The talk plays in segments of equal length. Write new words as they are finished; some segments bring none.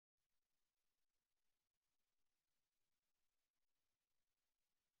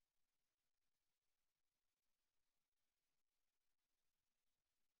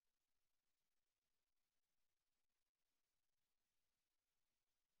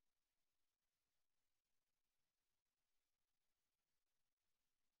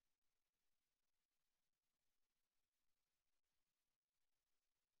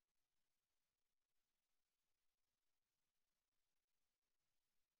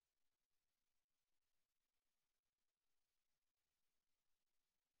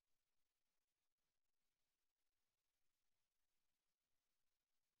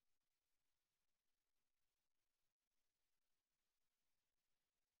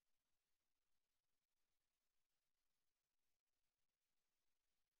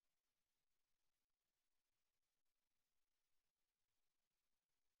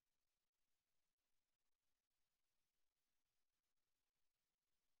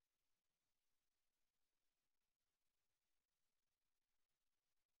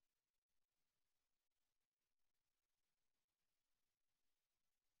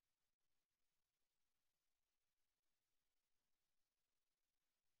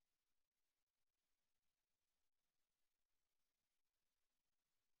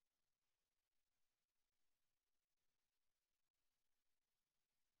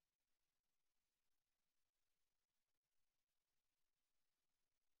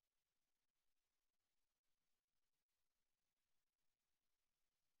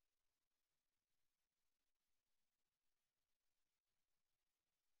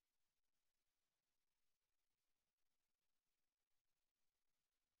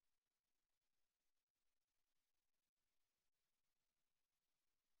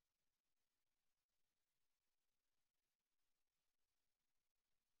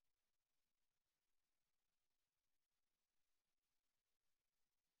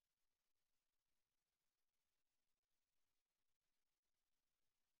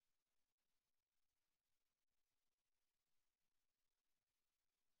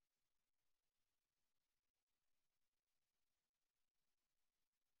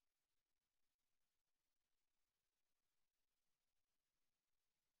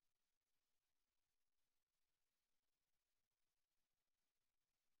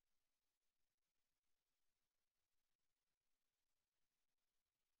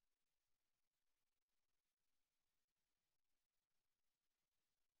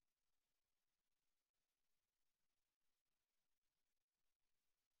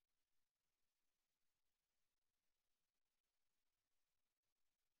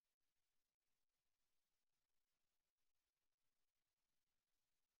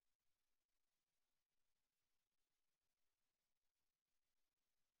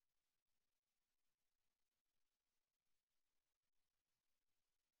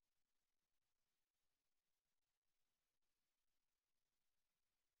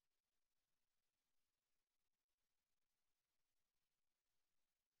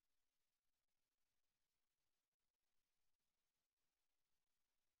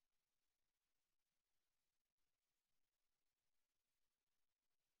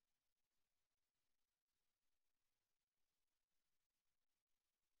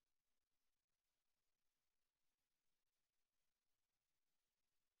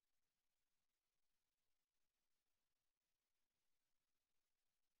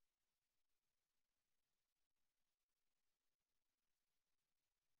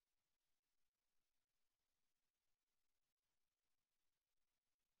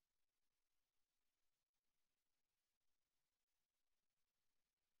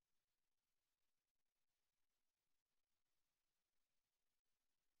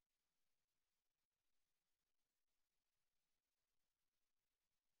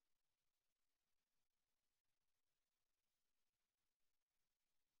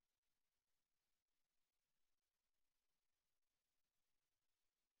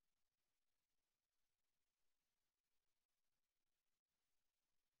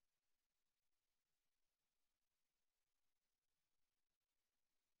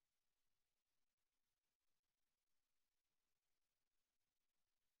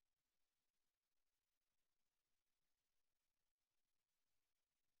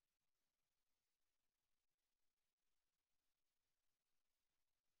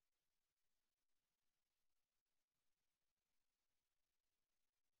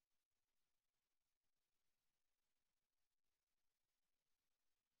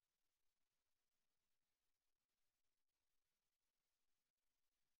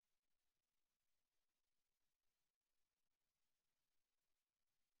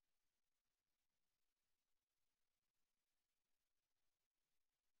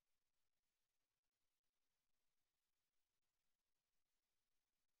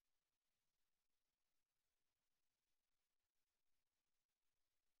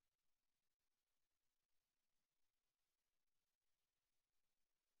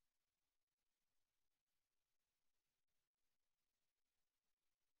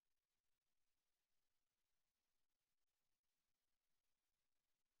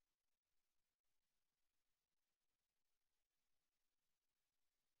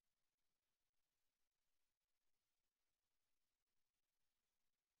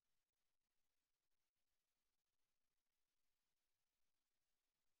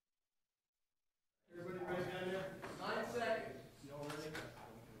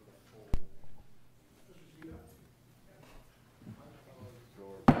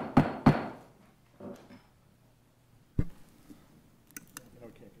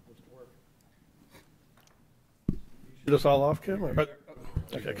This all off camera?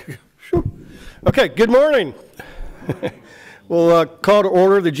 Okay. Okay, good morning. We'll call to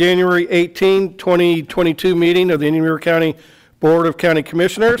order the January 18, 2022 meeting of the Indian River County Board of County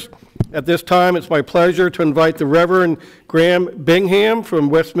Commissioners. At this time, it's my pleasure to invite the Reverend Graham Bingham from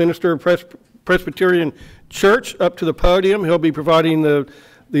Westminster Presbyterian Church up to the podium. He'll be providing the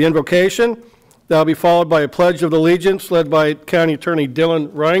invocation. That'll be followed by a Pledge of Allegiance led by County Attorney Dylan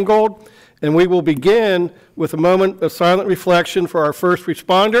Reingold. And we will begin with a moment of silent reflection for our first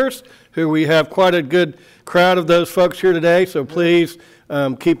responders, who we have quite a good crowd of those folks here today, so please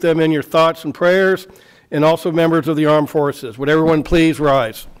keep them in your thoughts and prayers, and also members of the armed forces. Would everyone please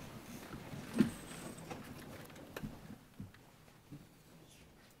rise?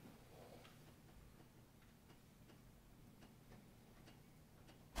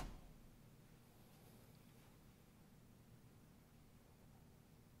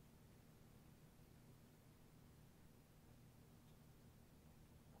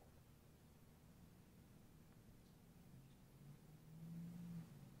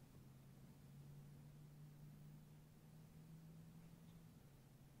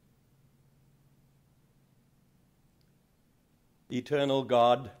 Eternal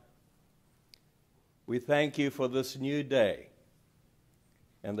God, we thank you for this new day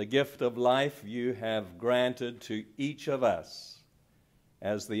and the gift of life you have granted to each of us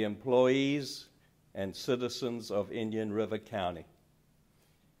as the employees and citizens of Indian River County.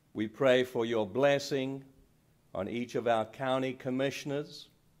 We pray for your blessing on each of our county commissioners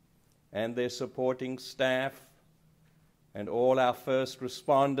and their supporting staff, and all our first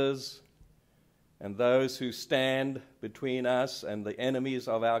responders and those who stand between us and the enemies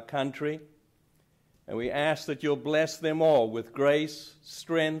of our country. And we ask that you'll bless them all with grace,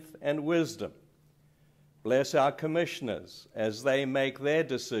 strength, and wisdom. Bless our commissioners as they make their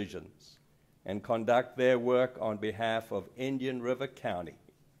decisions and conduct their work on behalf of Indian River County.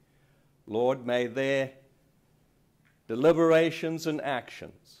 Lord, may their deliberations and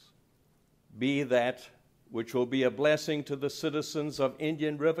actions be that which will be a blessing to the citizens of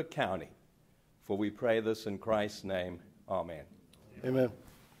Indian River County. For we pray this in Christ's name. Amen. Amen.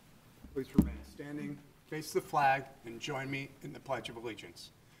 Please remain standing, face the flag, and join me in the Pledge of Allegiance.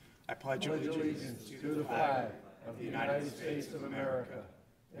 I pledge allegiance to the flag of the United States of America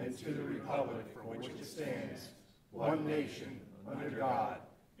and to the republic for which it stands, one nation, under God,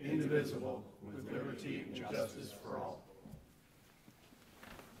 indivisible, with liberty and justice for all.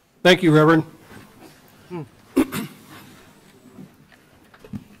 Thank you, Reverend.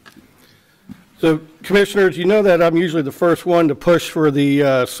 So, Commissioners, you know that I'm usually the first one to push for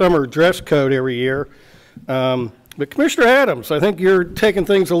the summer dress code every year. But Commissioner Adams, I think you're taking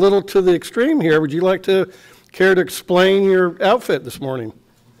things a little to the extreme here. Would you like to care to explain your outfit this morning?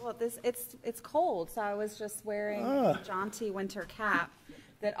 Well, it's cold, so I was just wearing a jaunty winter cap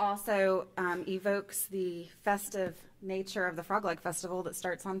that also evokes the festive nature of the Frog Leg Festival that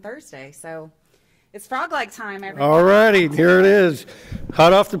starts on Thursday. So it's Frog Leg time, everyone. All righty, here it is.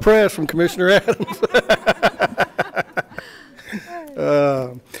 Hot off the press from Commissioner Adams.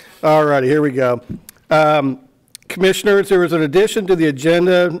 All righty, here we go. Commissioners, there was an addition to the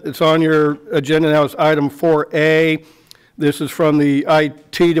agenda. It's on your agenda now. It's item 4A. This is from the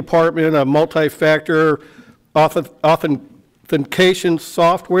IT department, a multi-factor authentication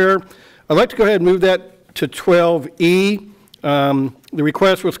software. I'd like to go ahead and move that to 12E. The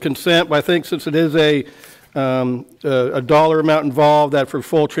request was consent, but I think since it is a dollar amount involved, that for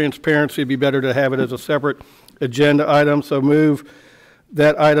full transparency, it'd be better to have it as a separate agenda item. So move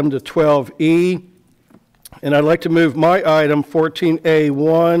that item to 12E. And I'd like to move my item,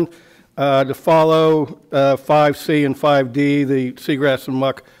 14A1, to follow 5C and 5D, the seagrass and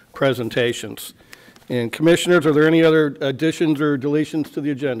muck presentations. And Commissioners, are there any other additions or deletions to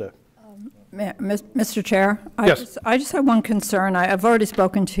the agenda? Mr. Chair, Yes. I just have one concern. I've already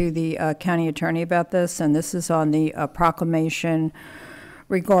spoken to the county attorney about this, and this is on the proclamation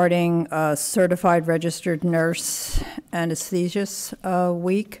regarding Certified Registered Nurse Anesthesiast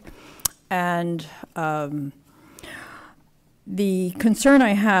Week. And the concern I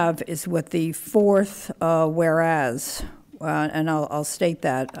have is with the fourth whereas, and I'll state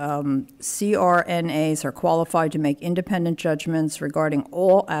that. CRNAs are qualified to make independent judgments regarding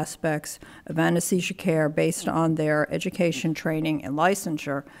all aspects of anesthesia care based on their education, training, and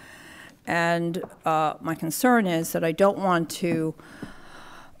licensure. And my concern is that I don't want to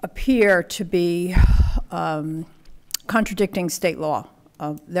appear to be contradicting state law.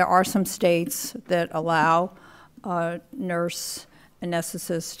 There are some states that allow nurse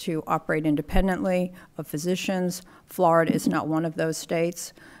anesthetists to operate independently of physicians. Florida is not one of those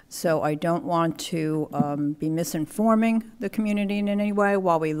states. So I don't want to be misinforming the community in any way.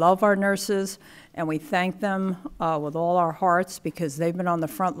 While we love our nurses and we thank them with all our hearts because they've been on the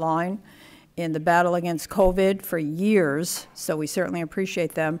front line in the battle against COVID for years, so we certainly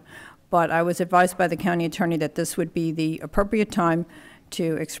appreciate them. But I was advised by the county attorney that this would be the appropriate time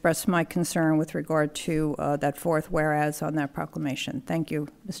to express my concern with regard to that fourth whereas on that proclamation. Thank you,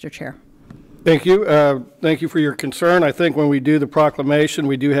 Mr. Chair. Thank you. Thank you for your concern. I think when we do the proclamation,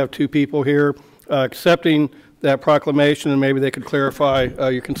 we do have two people here accepting that proclamation, and maybe they could clarify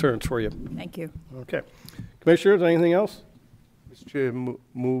your concerns for you. Thank you. Okay. Commissioners, anything else? Mr. Chair,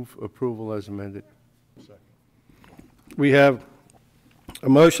 move approval as amended. We have a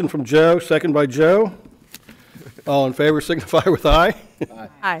motion from Joe, second by Joe. All in favor signify with aye.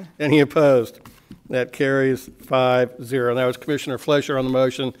 Aye. Any opposed? That carries 5-0. That was Commissioner Fleischer on the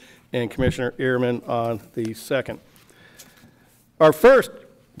motion and Commissioner Ehrman on the second. Our first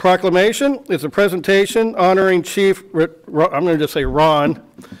proclamation is a presentation honoring Chief, I'm going to just say Ron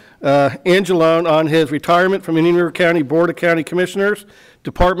Angelone on his retirement from Indian River County Board of County Commissioners,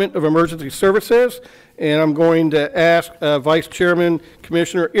 Department of Emergency Services, and I'm going to ask Vice Chairman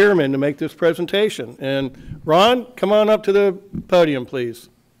Commissioner Ehrman to make this presentation. And Ron, come on up to the podium, please.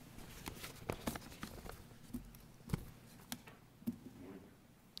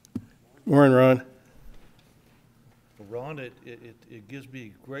 Morning, Ron. Ron, it gives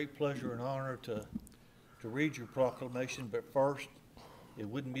me great pleasure and honor to read your proclamation, but first, it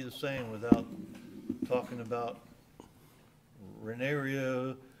wouldn't be the same without talking about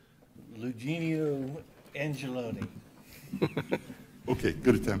Renario Luginio Angelone. Okay,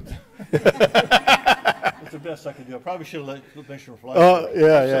 good attempt. That's the best I could do. I probably should have let Commissioner Fleischer. Oh,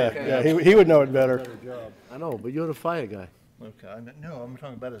 yeah. He would know it better. I know, but you're the fire guy. Okay, no, I'm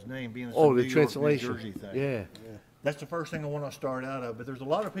talking about his name being Oh, some the New York, translation. New Jersey thing. Yeah. That's the first thing I want to start out of, but there's a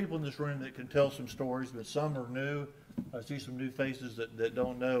lot of people in this room that can tell some stories, but some are new. I see some new faces that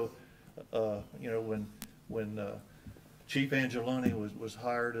don't know, you know, when Chief Angelone was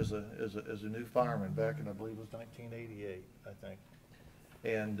hired as a new fireman back in, I believe it was 1988, I think.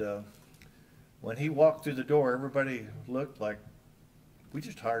 And when he walked through the door, everybody looked like, we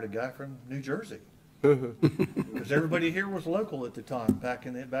just hired a guy from New Jersey. Because everybody here was local at the time. Back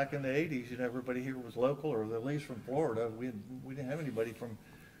in the 80s, you know, everybody here was local, or at least from Florida. We didn't have anybody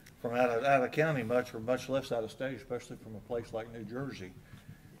from out of county much, or much less out of state, especially from a place like New Jersey.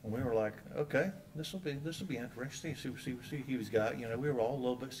 And we were like, okay, this will be interesting. See he was got. You know, we were all a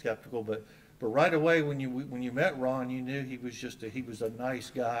little bit skeptical, but right away when you met Ron, you knew he was a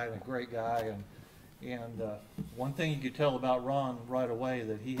nice guy and a great guy. And one thing you could tell about Ron right away,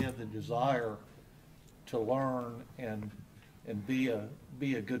 that he had the desire to learn and be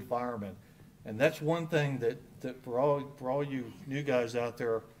a good fireman. And that's one thing that for all you new guys out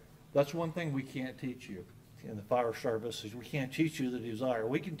there, that's one thing we can't teach you in the fire service, is we can't teach you the desire.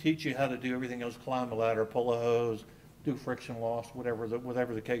 We can teach you how to do everything else, climb a ladder, pull a hose, do friction loss, whatever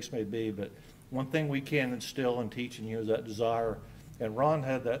the case may be. But one thing we can instill in teaching you is that desire. And Ron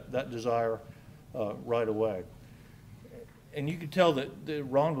had that desire right away. And you could tell that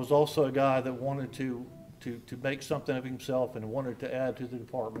Ron was also a guy that wanted to make something of himself and wanted to add to the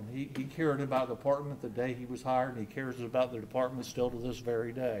department. He cared about the department the day he was hired, and he cares about the department still to this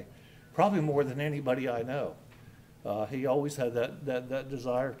very day, probably more than anybody I know. He always had that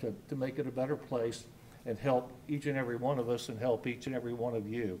desire to make it a better place and help each and every one of us and help each and every one of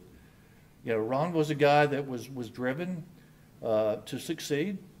you. You know, Ron was a guy that was driven to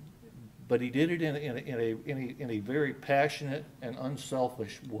succeed, but he did it in a very passionate and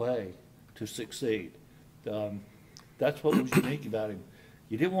unselfish way to succeed. That's what was unique about him.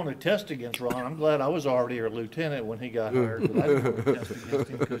 You didn't want to test against Ron. I'm glad I was already a lieutenant when he got hired, but I didn't want to test against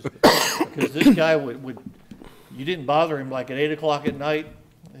him because this guy would you didn't bother him. Like at 8 o'clock at night,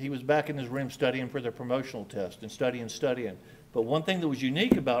 he was back in his room studying for the promotional test and studying. But one thing that was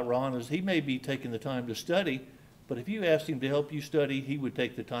unique about Ron is he may be taking the time to study, but if you asked him to help you study, he would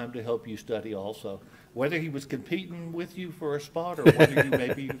take the time to help you study also. Whether he was competing with you for a spot, or whether you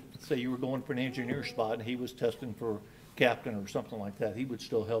maybe say you were going for an engineer spot and he was testing for captain or something like that, he would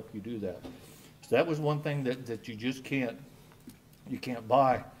still help you do that. So that was one thing that you just can't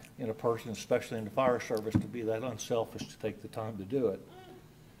buy in a person, especially in the fire service, to be that unselfish to take the time to do it.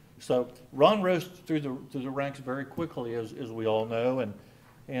 So Ron rose through the ranks very quickly, as we all know,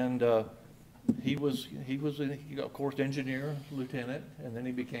 and he was of course engineer, lieutenant, and then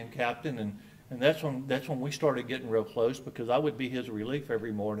he became captain, and that's when we started getting real close, because I would be his relief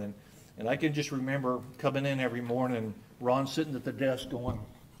every morning, and I can just remember coming in every morning, Ron sitting at the desk going,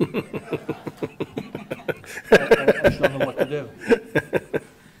 I just don't know what to do.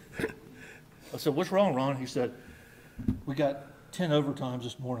 said, what's wrong, Ron? He said, we got 10 overtimes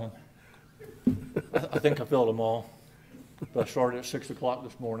this morning. I think I filled them all. But I started at 6 o'clock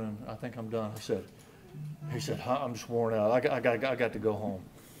this morning. I think I'm done. He said, I'm just worn out. I got to go home.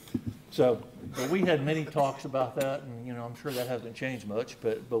 So we had many talks about that, and you know, I'm sure that hasn't changed much.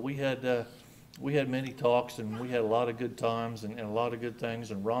 But we had many talks, and we had a lot of good times and a lot of good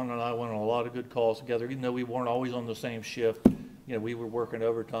things. And Ron and I went on a lot of good calls together, even though we weren't always on the same shift. You know, we were working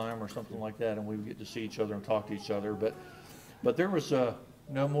overtime or something like that, and we would get to see each other and talk to each other. But there was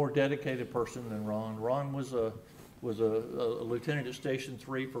no more dedicated person than Ron. Ron was a lieutenant at Station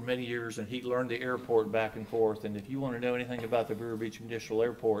 3 for many years, and he learned the airport back and forth. And if you want to know anything about the Vero Beach Municipal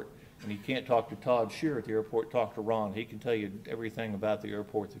Airport, and you can't talk to Todd Shear at the airport, talk to Ron. He can tell you everything about the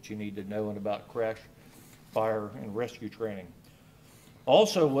airport that you need to know and about crash, fire, and rescue training.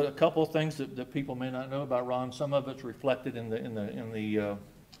 Also, a couple of things that people may not know about Ron, some of it's reflected in the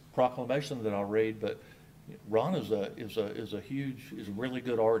proclamation that I'll read, but Ron is a really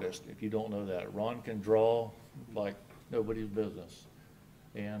good artist, if you don't know that. Ron can draw like nobody's business.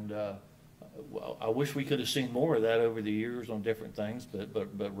 And I wish we could have seen more of that over the years on different things,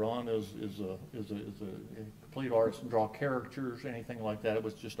 but Ron is a complete artist, and draw caricatures, anything like that. It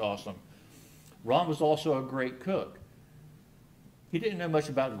was just awesome. Ron was also a great cook. He didn't know much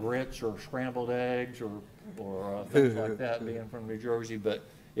about grits or scrambled eggs or things like that, being from New Jersey, but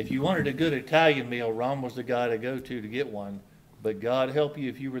if you wanted a good Italian meal, Ron was the guy to go to get one. But God help you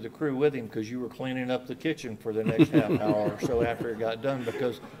if you were the crew with him, because you were cleaning up the kitchen for the next half hour or so after it got done,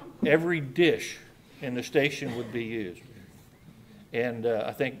 because every dish in the station would be used. And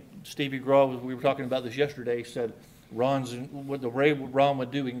I think Stevie Graw, we were talking about this yesterday, said the way Ron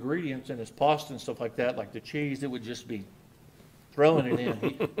would do ingredients in his pasta and stuff like that, like the cheese, it would just be throwing it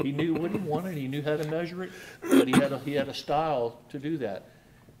in. He knew what he wanted, he knew how to measure it, but he had a style to do that.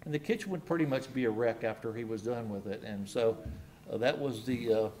 And the kitchen would pretty much be a wreck after he was done with it. And so that was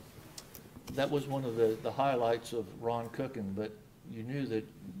one of the highlights of Ron cooking. But you knew that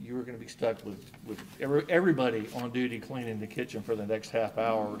you were going to be stuck with everybody on duty cleaning the kitchen for the next half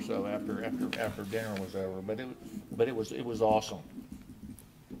hour or so after dinner was over. But it was awesome.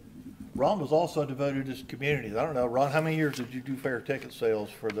 Ron was also devoted to his community. I don't know, Ron, how many years did you do fair ticket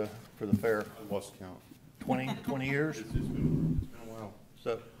sales for the fair? I lost count. 20 years? It's been a while.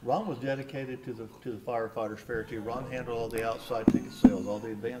 So Ron was dedicated to the firefighters fair too. Ron handled all the outside ticket sales, all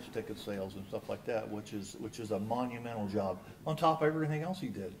the advanced ticket sales and stuff like that, which is a monumental job on top of everything else he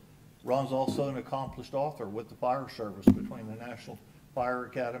did. Ron's also an accomplished author with the fire service, between the National Fire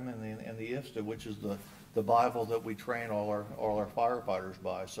Academy and the IFSTA, which is the Bible that we train all our firefighters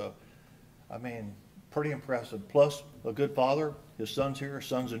by. So, I mean, pretty impressive. Plus, a good father. His son's here. His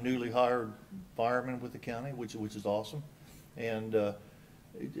son's a newly hired fireman with the county, which is awesome. And the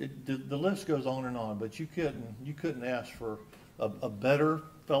list goes on, but you couldn't ask for a better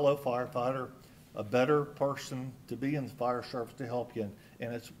fellow firefighter, a better person to be in the fire service to help you.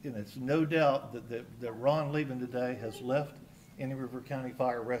 And it's no doubt that Ron leaving today has left Indian River County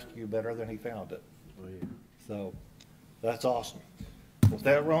Fire Rescue better than he found it. Oh, yeah. So that's awesome. With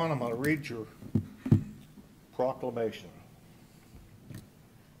that, Ron, I'm going to read your proclamation.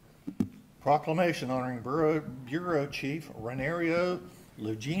 Proclamation honoring Bureau Chief Renario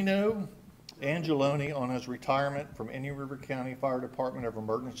Lugino Angeloni on his retirement from Indian River County Fire Department of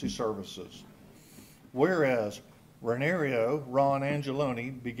Emergency Services. Whereas Renario Ron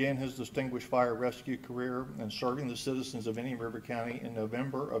Angeloni began his distinguished fire rescue career in serving the citizens of Indian River County in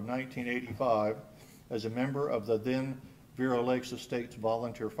November of 1985 as a member of the then Vero Lakes Estates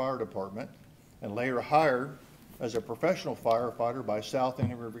Volunteer Fire Department, and later hired as a professional firefighter by South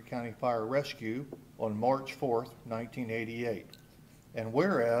Indian River County Fire Rescue on March 4th, 1988. And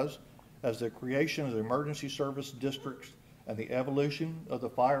whereas, as the creation of the emergency service districts and the evolution of the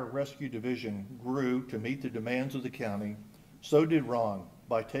Fire Rescue Division grew to meet the demands of the county, so did Ron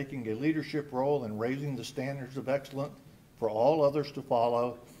by taking a leadership role in raising the standards of excellence for all others to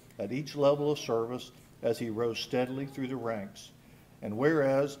follow at each level of service as he rose steadily through the ranks. And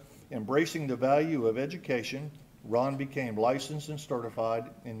whereas, embracing the value of education, Ron became licensed and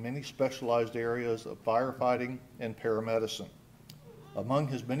certified in many specialized areas of firefighting and paramedicine. Among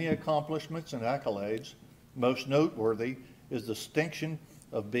his many accomplishments and accolades, most noteworthy is the distinction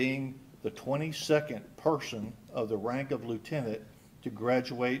of being the 22nd person of the rank of lieutenant to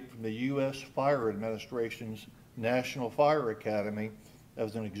graduate from the U.S. Fire Administration's National Fire Academy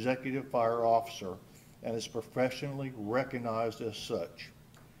as an executive fire officer, and is professionally recognized as such.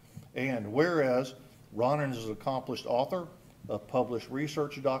 And whereas Ron is an accomplished author of published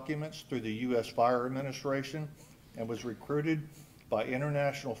research documents through the U.S. Fire Administration and was recruited by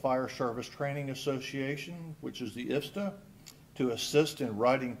International Fire Service Training Association, which is the IFSTA, to assist in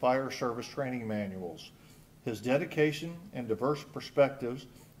writing fire service training manuals. His dedication and diverse perspectives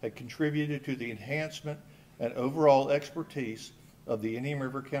had contributed to the enhancement and overall expertise of the Indian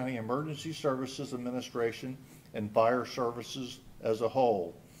River County Emergency Services Administration and fire services as a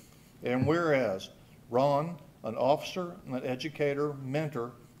whole. And whereas Ron, an officer, an educator,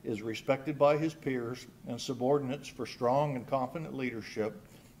 mentor, is respected by his peers and subordinates for strong and confident leadership,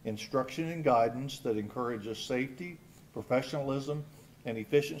 instruction and guidance that encourages safety, professionalism, and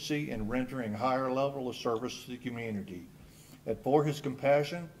efficiency in rendering a higher level of service to the community, and for his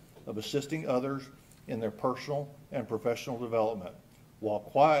compassion of assisting others in their personal and professional development, while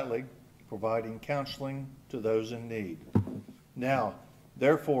quietly providing counseling to those in need. Now,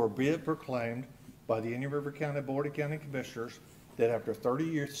 therefore, be it proclaimed by the Indian River County Board of County Commissioners that after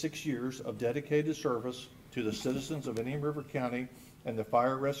 36 years of dedicated service to the citizens of Indian River County and the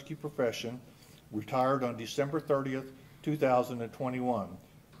fire rescue profession, retired on December 30th, 2021,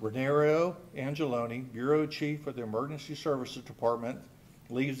 Renario Angeloni, Bureau Chief of the Emergency Services Department,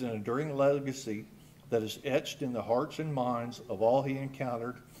 leaves an enduring legacy that is etched in the hearts and minds of all he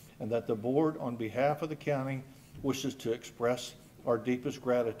encountered, and that the board, on behalf of the county, wishes to express our deepest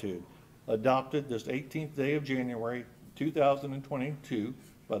gratitude. Adopted this 18th day of January 2022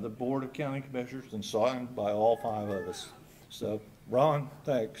 by the Board of County Commissioners and signed by all 5 of us. So, Ron,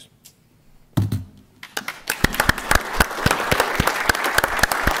 thanks.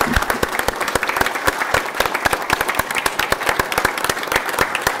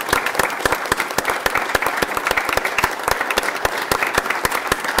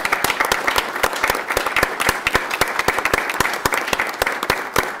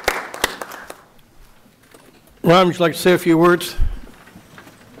 Ron, would you like to say a few words?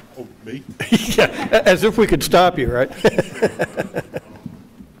 Oh, me? Yeah, as if we could stop you, right?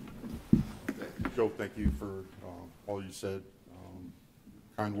 Joe, thank you for all you said,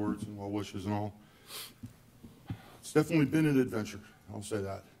 kind words and well wishes and all. It's definitely been an adventure, I'll say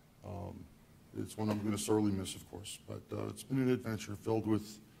that. It's one I'm going to sorely miss, of course, but it's been an adventure filled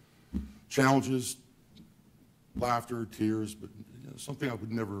with challenges, laughter, tears, but something I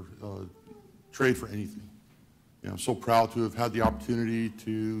would never trade for anything. I'm so proud to have had the opportunity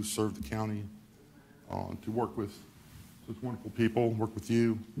to serve the county, to work with such wonderful people, work with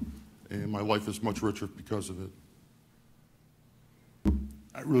you, and my life is much richer because of it.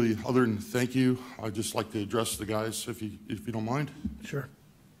 I really, other than thank you, I'd just like to address the guys, if you don't mind. Sure.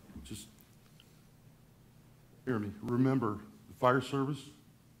 Just hear me. Remember, the fire service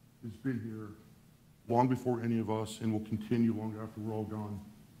has been here long before any of us and will continue long after we're all gone.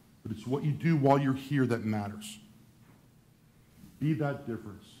 But it's what you do while you're here that matters. Be that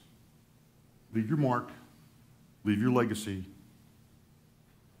difference. Leave your mark, leave your legacy,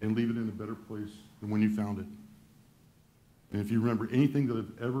 and leave it in a better place than when you found it. And if you remember anything that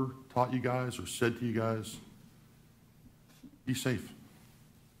I've ever taught you guys or said to you guys, be safe.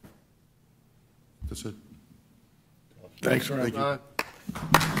 That's it. Thanks, Ron. Thank you.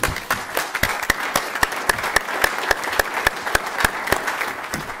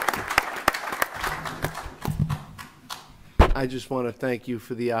 I just want to thank you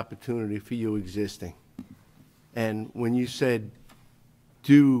for the opportunity for you existing. And when you said,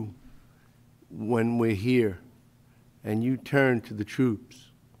 do when we're here, and you turned to the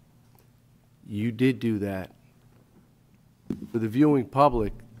troops, you did do that. For the viewing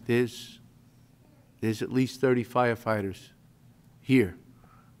public, there's at least 30 firefighters here,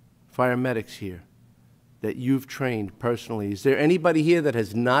 fire medics here, that you've trained personally. Is there anybody here that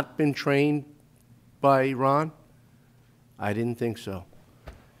has not been trained by Ron? I didn't think so.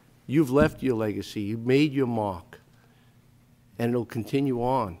 You've left your legacy. You've made your mark, and it'll continue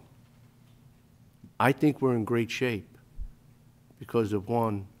on. I think we're in great shape because of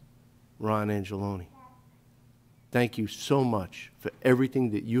one Ron Angeloni. Thank you so much for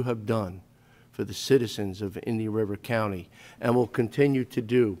everything that you have done for the citizens of Indian River County and will continue to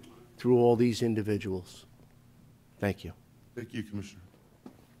do through all these individuals. Thank you. Thank you, Commissioner.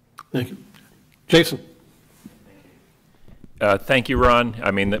 Thank you. Jason. Thank you, Ron.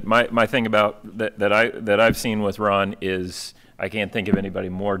 I mean, my thing about that I've seen with Ron is I can't think of anybody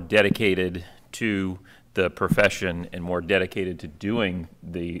more dedicated to the profession and more dedicated to doing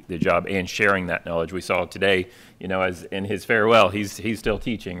the job and sharing that knowledge. We saw today, you know, as in his farewell, he's still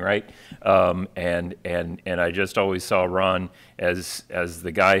teaching, right? And I just always saw Ron as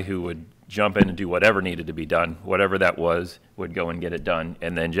the guy who would jump in and do whatever needed to be done, whatever that was, would go and get it done.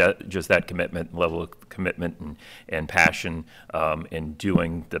 And then just that commitment, level of commitment and passion in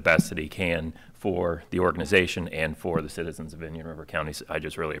doing the best that he can for the organization and for the citizens of Indian River County. I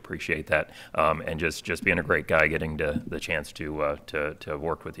just really appreciate that, and just being a great guy, getting the chance to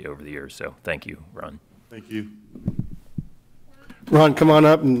work with you over the years. So thank you, Ron. Thank you. Ron, come on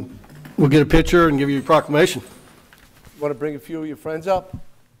up and we'll get a picture and give you a proclamation. Want to bring a few of your friends up?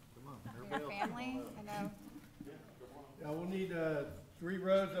 Your family, I know. Yeah, we'll need 3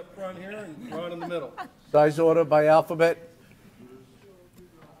 rows up front here and Ron in the middle. Size order by alphabet.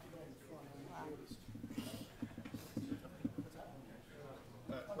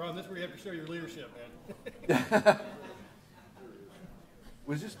 Ron, this is where you have to show your leadership, man.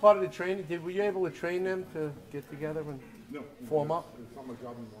 Was this part of the training? Were you able to train them to get together and form up? It's not my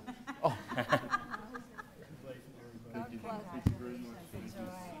job anymore. Oh.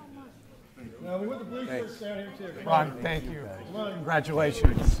 Now, we want the blue shirts down here too. Come Ron, on. thank you. Come on.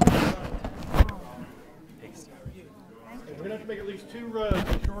 Congratulations. We're gonna have to make at least 2 rows.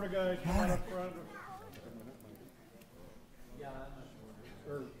 The shorter guys come on up front.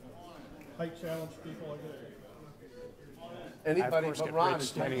 Or height challenge people like that. Anybody First but get Ron Rich is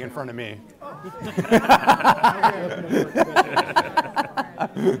standing in front of me. Come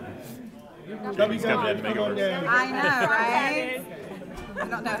on down. I know, right? I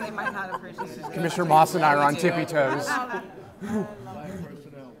don't know, they might not appreciate it. Commissioner Moss and I are on tippy toes.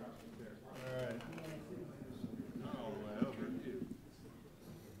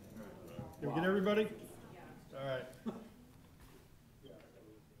 Did we get everybody? All right.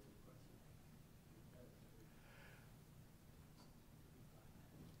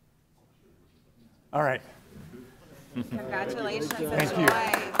 All right. Congratulations. Thank you.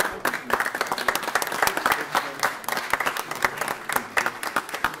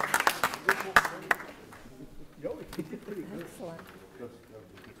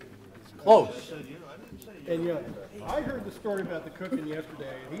 close. And I heard the story about the cooking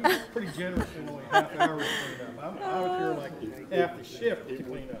yesterday, and he was pretty generous in only half hour to clean up. I was here like half the shift to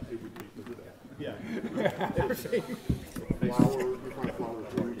clean up. Yeah.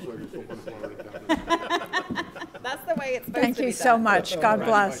 That's the way it's supposed to be Thank you done. so much. God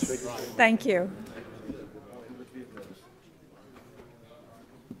bless. Thank you.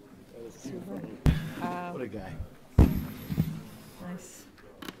 What a guy. Nice.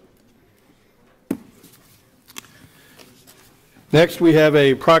 Next, we have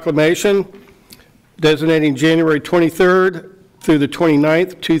a proclamation designating January 23rd through the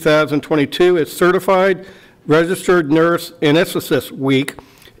 29th, 2022 as Certified Registered Nurse Anesthetist Week.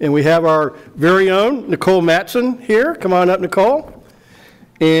 And we have our very own Nicole Matson here. Come on up, Nicole.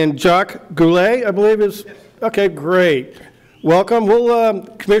 And Jacques Goulet, I believe is, okay, great. Welcome.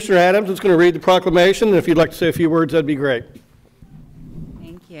 Commissioner Adams is going to read the proclamation, and if you'd like to say a few words, that'd be great.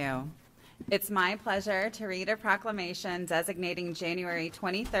 Thank you. It's my pleasure to read a proclamation designating January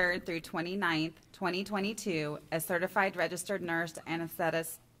 23rd through 29th, 2022 as Certified Registered Nurse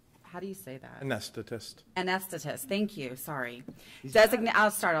Anesthetist. How do you say that? Anesthetist. Anesthetist. Thank you. Sorry.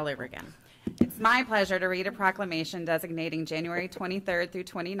 I'll start all over again. It's my pleasure to read a proclamation designating January 23rd through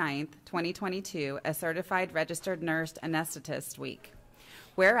 29th, 2022 as Certified Registered Nurse Anesthetist Week.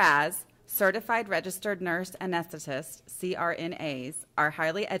 Whereas Certified Registered Nurse Anesthetists, CRNAs, are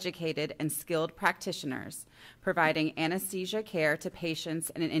highly educated and skilled practitioners providing anesthesia care to patients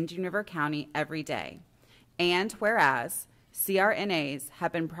in Indian River County every day. And whereas CRNAs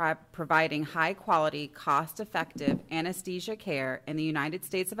have been providing high-quality, cost-effective anesthesia care in the United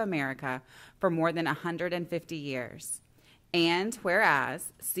States of America for more than 150 years. And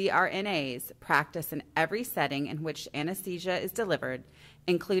whereas CRNAs practice in every setting in which anesthesia is delivered,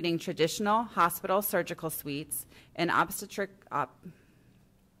 including traditional hospital surgical suites and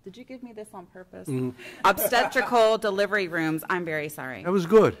did you give me this on purpose? Obstetrical delivery rooms, I'm very sorry. That was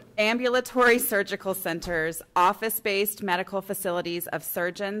good. Ambulatory surgical centers, office-based medical facilities of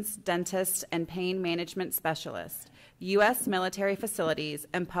surgeons, dentists, and pain management specialists, U.S. military facilities,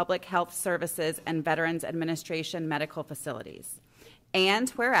 and public health services and Veterans Administration medical facilities. And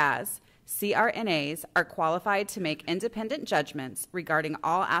whereas CRNAs are qualified to make independent judgments regarding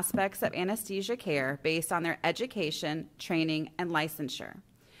all aspects of anesthesia care based on their education, training, and licensure.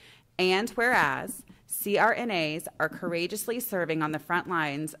 And whereas CRNAs are courageously serving on the front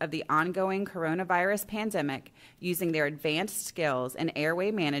lines of the ongoing coronavirus pandemic using their advanced skills in airway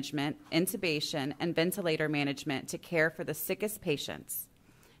management, intubation, and ventilator management to care for the sickest patients.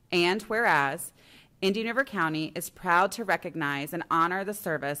 And whereas Indian River County is proud to recognize and honor the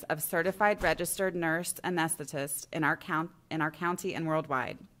service of certified registered nurse anesthetists in our county and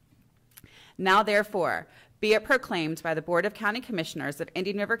worldwide. Now therefore, be it proclaimed by the Board of County Commissioners of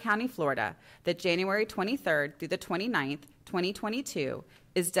Indian River County, Florida, that January 23rd through the 29th, 2022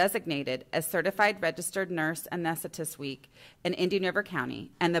 is designated as Certified Registered Nurse Anesthetist Week in Indian River County,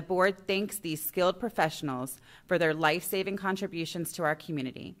 and the board thanks these skilled professionals for their life-saving contributions to our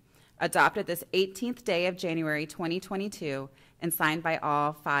community. Adopted this 18th day of January 2022 and signed by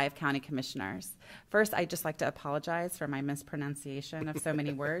all 5 county commissioners. First, I'd just like to apologize for my mispronunciation of so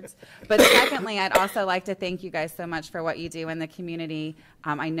many words. But secondly, I'd also like to thank you guys so much for what you do in the community.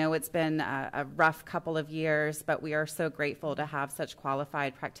 I know it's been a rough couple of years, but we are so grateful to have such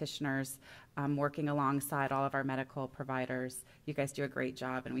qualified practitioners working alongside all of our medical providers. You guys do a great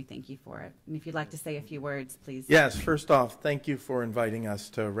job, and we thank you for it. And if you'd like to say a few words, please. Yes, first off, thank you for inviting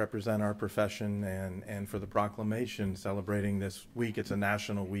us to represent our profession and for the proclamation celebrating this week. It's a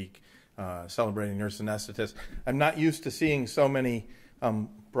national week celebrating nurse anesthetists. I'm not used to seeing so many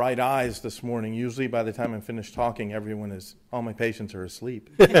bright eyes this morning. Usually by the time I'm finished talking, all my patients are asleep.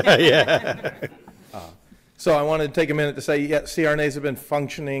 Yeah. So I wanted to take a minute to say, yeah, CRNAs have been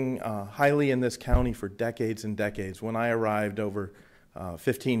functioning highly in this county for decades and decades. When I arrived over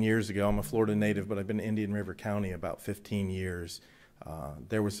 15 years ago, I'm a Florida native, but I've been in Indian River County about 15 years.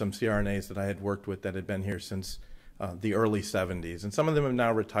 There were some CRNAs that I had worked with that had been here since the early 70s, and some of them have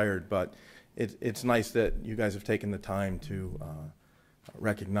now retired, but it's nice that you guys have taken the time to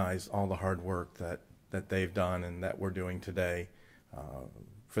recognize all the hard work that they've done and that we're doing today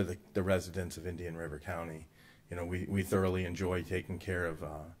for the residents of Indian River County. You know, we thoroughly enjoy taking care of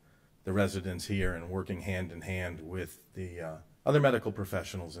the residents here and working hand in hand with the other medical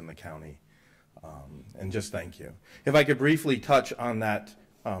professionals in the county. And just thank you. If I could briefly touch on that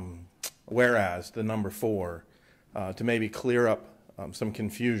whereas, the number 4, to maybe clear up some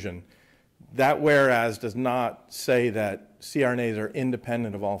confusion. That whereas does not say that CRNAs are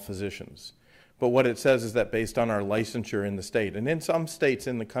independent of all physicians. But what it says is that based on our licensure in the state, and in some states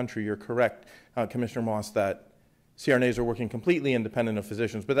in the country, you're correct, Commissioner Moss, that CRNAs are working completely independent of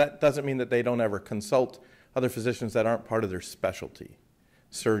physicians, but that doesn't mean that they don't ever consult other physicians that aren't part of their specialty,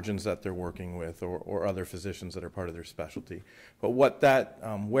 surgeons that they're working with, or other physicians that are part of their specialty. But what that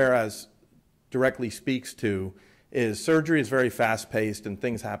whereas directly speaks to is surgery is very fast-paced and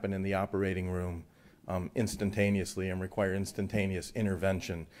things happen in the operating room instantaneously and require instantaneous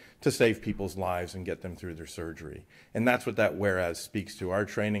intervention to save people's lives and get them through their surgery. And that's what that whereas speaks to. Our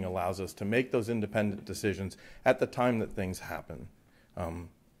training allows us to make those independent decisions at the time that things happen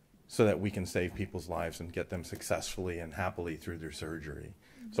so that we can save people's lives and get them successfully and happily through their surgery.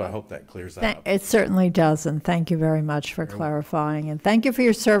 So I hope that clears that up. It certainly does, and thank you very much for clarifying. And thank you for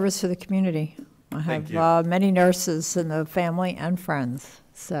your service to the community. I have many nurses in the family and friends,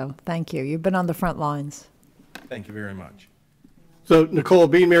 so thank you. You've been on the front lines. Thank you very much. So, Nicole,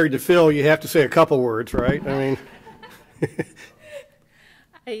 being married to Phil, you have to say a couple words, right? I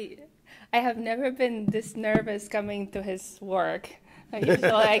mean, I have never been this nervous coming to his work.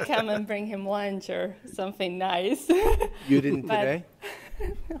 Usually I come and bring him lunch or something nice. You didn't today?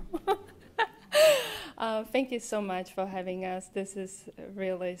 Thank you so much for having us. This is a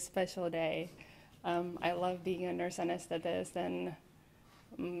really special day. I love being a nurse anesthetist, and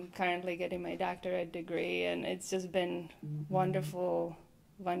I'm currently getting my doctorate degree, and it's just been wonderful,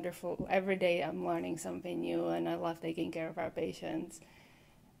 wonderful. Every day I'm learning something new, and I love taking care of our patients.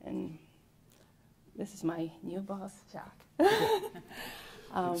 And this is my new boss, Jacques.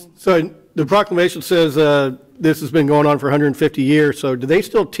 So the proclamation says this has been going on for 150 years. So do they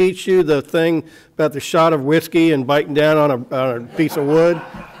still teach you the thing about the shot of whiskey and biting down on a piece of wood?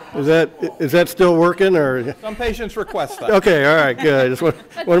 Is that still working, or? Some patients request that. Okay, all right, good. Just want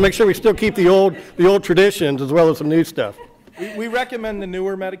to make sure we still keep the old traditions as well as some new stuff. We recommend the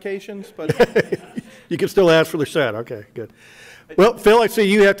newer medications, but you can still ask for the shot. Okay, good. Well, Phil, I see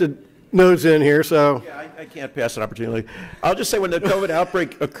you have to nose in here, so. Yeah, I can't pass an opportunity. I'll just say when the COVID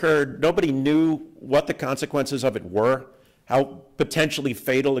outbreak occurred, nobody knew what the consequences of it were, how potentially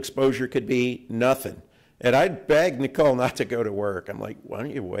fatal exposure could be, nothing. And I begged Nicole not to go to work. I'm like, why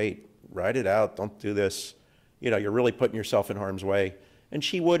don't you wait? Ride it out. Don't do this. You know, you're really putting yourself in harm's way. And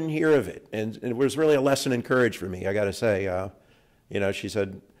she wouldn't hear of it. And it was really a lesson in courage for me, I got to say. You know, she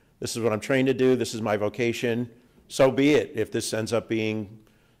said, this is what I'm trained to do. This is my vocation. So be it. If this ends up being,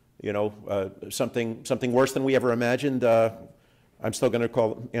 you know, something worse than we ever imagined, I'm still going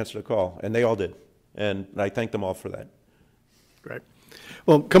to answer the call. And they all did. And I thank them all for that. Great.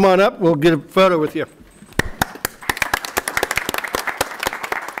 Well, come on up. We'll get a photo with you.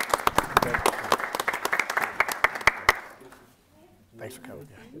 Thanks for coming.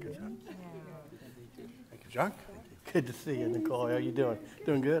 Yeah, good job. Thank you, John. Good to see you, Nicole. How you doing?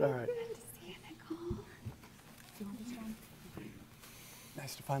 Doing good? All right.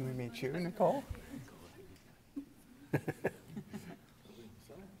 to finally meet you, Nicole.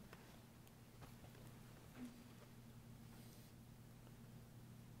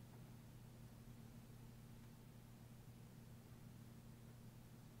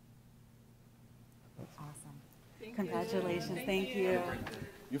 Awesome. Congratulations. Thank you.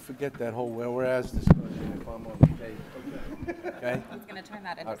 You forget that whole whereas discussion if I'm on the tape. Okay? I was going to turn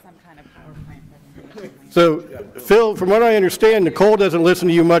that into some kind of PowerPoint presentation. So, Phil, from what I understand, Nicole doesn't listen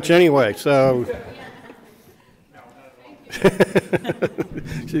to you much anyway, so.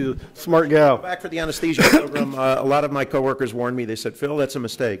 She's a smart gal. Back for the anesthesia program, a lot of my coworkers warned me. They said, Phil, that's a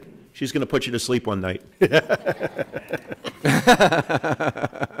mistake. She's going to put you to sleep one night.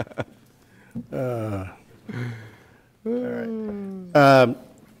 All right.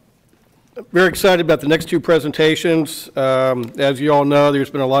 Very excited about the next two presentations. As you all know,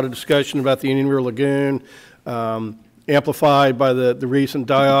 there's been a lot of discussion about the Indian River Lagoon, amplified by the recent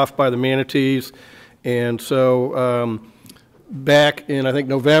die-off by the manatees. And so back in, I think,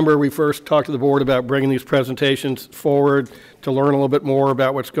 November, we first talked to the board about bringing these presentations forward to learn a little bit more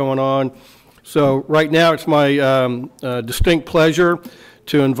about what's going on. So right now, it's my distinct pleasure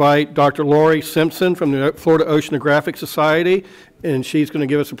to invite Dr. Lori Simpson from the Florida Oceanographic Society, and she's going to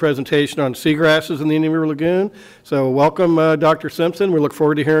give us a presentation on seagrasses in the Indian River Lagoon. So welcome, Dr. Simpson. We look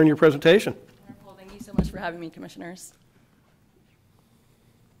forward to hearing your presentation. Wonderful. Thank you so much for having me, Commissioners.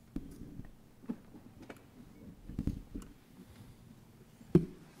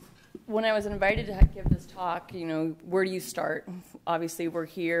 When I was invited to give this talk, you know, where do you start? Obviously, we're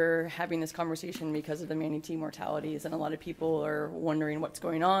here having this conversation because of the manatee mortalities, and a lot of people are wondering what's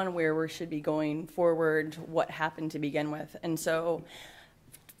going on, where we should be going forward, what happened to begin with. And so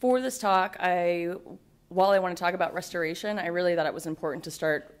for this talk, while I want to talk about restoration, I really thought it was important to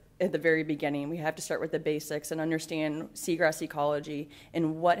start at the very beginning. We have to start with the basics and understand seagrass ecology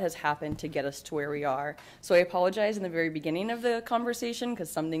and what has happened to get us to where we are. So I apologize in the very beginning of the conversation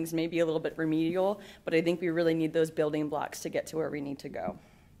because some things may be a little bit remedial, but I think we really need those building blocks to get to where we need to go.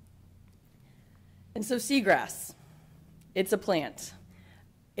 And so seagrass, it's a plant.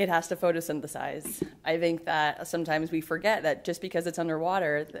 It has to photosynthesize. I think that sometimes we forget that just because it's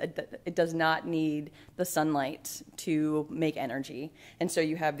underwater, it does not need the sunlight to make energy. And so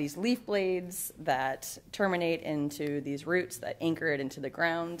you have these leaf blades that terminate into these roots that anchor it into the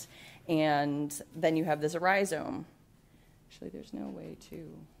ground. And then you have this rhizome. Actually, there's no way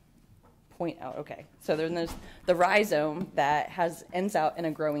to point out. Okay, so then there's the rhizome that ends out in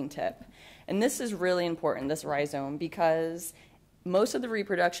a growing tip. And this is really important, this rhizome, because most of the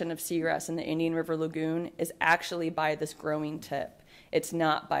reproduction of seagrass in the Indian River Lagoon is actually by this growing tip. It's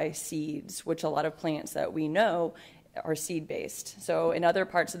not by seeds, which a lot of plants that we know are seed-based. So in other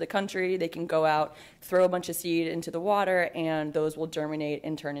parts of the country, they can go out, throw a bunch of seed into the water, and those will germinate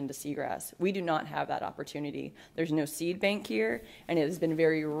and turn into seagrass. We do not have that opportunity. There's no seed bank here, and it has been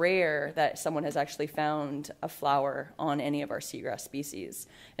very rare that someone has actually found a flower on any of our seagrass species.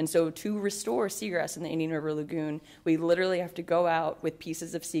 And so to restore seagrass in the Indian River Lagoon, we literally have to go out with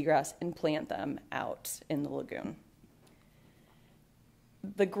pieces of seagrass and plant them out in the lagoon.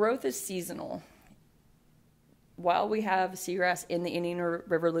 The growth is seasonal. While we have seagrass in the Indian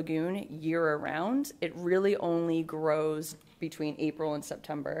River Lagoon year-round, it really only grows between April and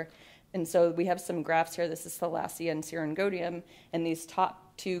September. And so we have some graphs here. This is Thalassia and Syringodium, and these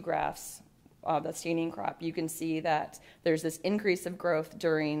top two graphs, the standing crop, you can see that there's this increase of growth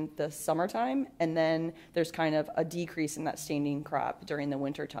during the summertime, and then there's kind of a decrease in that standing crop during the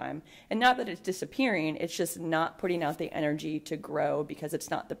wintertime. And not that it's disappearing, it's just not putting out the energy to grow because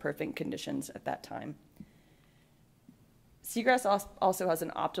it's not the perfect conditions at that time. Seagrass also has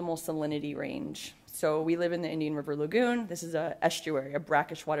an optimal salinity range. So we live in the Indian River Lagoon. This is an estuary, a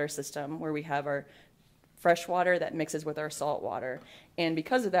brackish water system where we have our fresh water that mixes with our salt water. And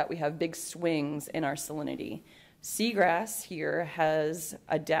because of that, we have big swings in our salinity. Seagrass here has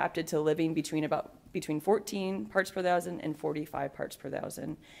adapted to living between 14 parts per thousand and 45 parts per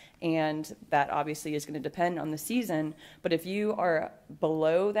thousand. And that obviously is going to depend on the season. But if you are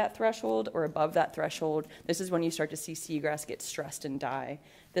below that threshold or above that threshold, this is when you start to see seagrass get stressed and die.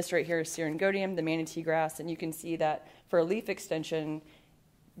 This right here is Syringodium, the manatee grass, and you can see that for a leaf extension,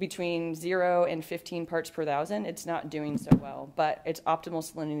 between 0 and 15 parts per thousand, it's not doing so well, but its optimal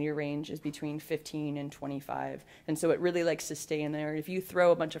salinity range is between 15 and 25. And so it really likes to stay in there. If you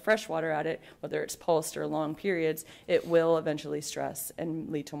throw a bunch of fresh water at it, whether it's pulsed or long periods, it will eventually stress and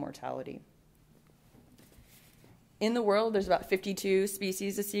lead to mortality. In the world, there's about 52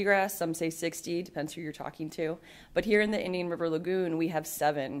 species of seagrass. Some say 60, depends who you're talking to. But here in the Indian River Lagoon, we have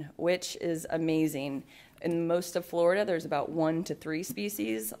 7, which is amazing. In most of Florida, there's about 1 to 3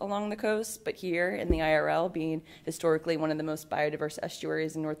 species along the coast, but here in the IRL, being historically one of the most biodiverse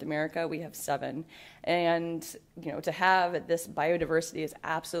estuaries in North America, we have 7. And, you know, to have this biodiversity is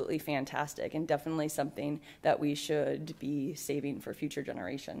absolutely fantastic and definitely something that we should be saving for future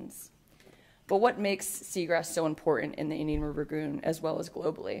generations. But what makes seagrass so important in the Indian River Lagoon as well as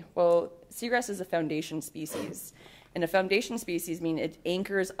globally? Well, seagrass is a foundation species. And a foundation species means it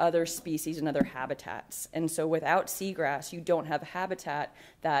anchors other species and other habitats. And so without seagrass, you don't have a habitat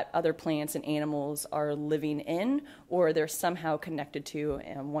that other plants and animals are living in, or they're somehow connected to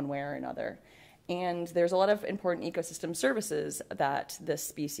in one way or another. And there's a lot of important ecosystem services that this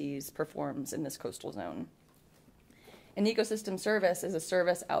species performs in this coastal zone. An ecosystem service is a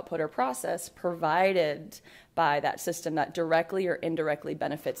service, output, or process provided by that system that directly or indirectly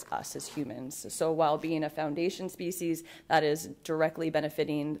benefits us as humans. So while being a foundation species, that is directly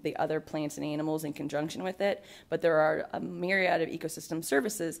benefiting the other plants and animals in conjunction with it, but there are a myriad of ecosystem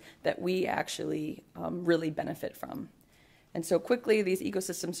services that we actually really benefit from. And so quickly, these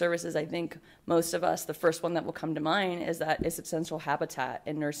ecosystem services, I think most of us, the first one that will come to mind is that it's essential habitat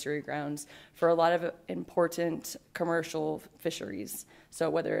and nursery grounds for a lot of important commercial fisheries. So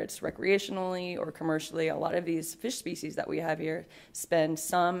whether it's recreationally or commercially, a lot of these fish species that we have here spend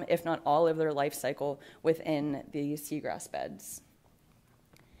some, if not all, of their life cycle within the seagrass beds.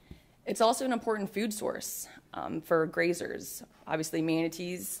 It's also an important food source for grazers. Obviously,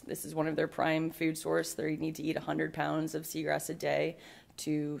 manatees, this is one of their prime food source. They need to eat 100 pounds of seagrass a day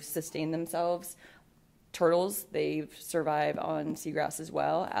to sustain themselves. Turtles, they survive on seagrass as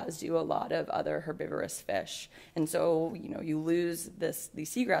well, as do a lot of other herbivorous fish. And so, you know, you lose these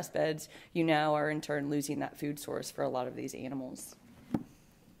seagrass beds, you now are in turn losing that food source for a lot of these animals.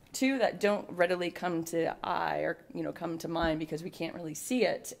 Two that don't readily come to eye or come to mind because we can't really see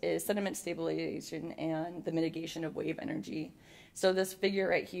it is sediment stabilization and the mitigation of wave energy. So this figure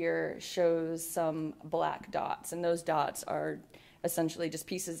right here shows some black dots, and those dots are essentially just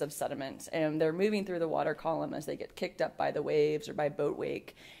pieces of sediment, and they're moving through the water column as they get kicked up by the waves or by boat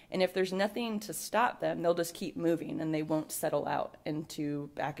wake. And if there's nothing to stop them, they'll just keep moving and they won't settle out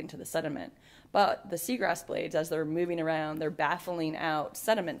back into the sediment. But the seagrass blades, as they're moving around, they're baffling out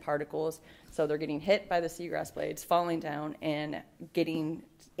sediment particles, so they're getting hit by the seagrass blades, falling down, and getting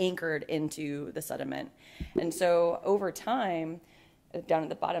anchored into the sediment. And so over time, down at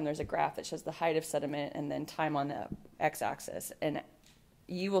the bottom, there's a graph that shows the height of sediment and then time on the x-axis. And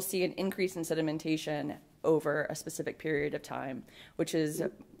you will see an increase in sedimentation over a specific period of time, which is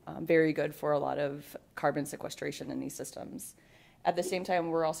very good for a lot of carbon sequestration in these systems. At the same time,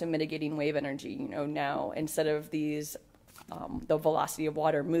 we're also mitigating wave energy. You know, now instead of these, the velocity of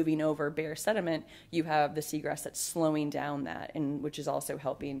water moving over bare sediment, you have the seagrass that's slowing down that, and which is also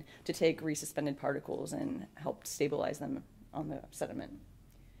helping to take resuspended particles and help stabilize them on the sediment.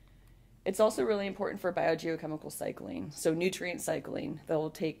 It's also really important for biogeochemical cycling. So nutrient cycling, they'll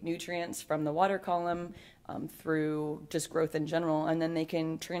take nutrients from the water column through just growth in general, and then they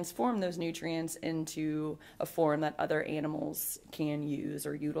can transform those nutrients into a form that other animals can use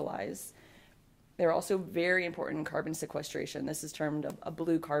or utilize. They're also very important in carbon sequestration. This is termed a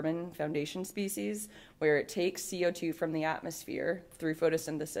blue carbon foundation species, where it takes CO2 from the atmosphere through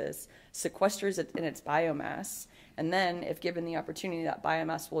photosynthesis, sequesters it in its biomass, and then, if given the opportunity, that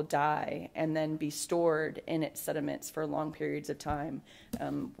biomass will die and then be stored in its sediments for long periods of time,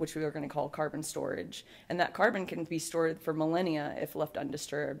 which we are going to call carbon storage. And that carbon can be stored for millennia if left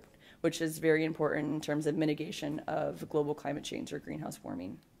undisturbed, which is very important in terms of mitigation of global climate change or greenhouse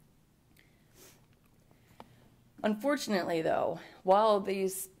warming. Unfortunately, though, while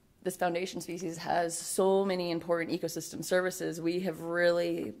this foundation species has so many important ecosystem services, we have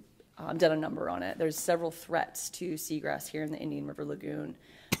really done a number on it. There's several threats to seagrass here in the Indian River Lagoon.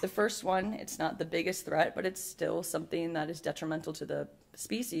 The first one, it's not the biggest threat, but it's still something that is detrimental to the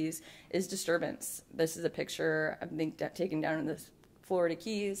species, is disturbance. This is a picture, I think, taken down in the Florida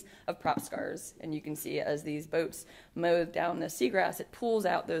Keys of prop scars, and you can see as these boats mow down the seagrass, it pulls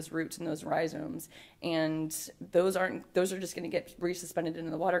out those roots and those rhizomes, and those are just going to get resuspended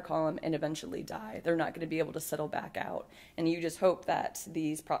into the water column and eventually die. They're not going to be able to settle back out, and you just hope that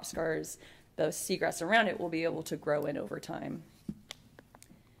these prop scars, the seagrass around it, will be able to grow in over time.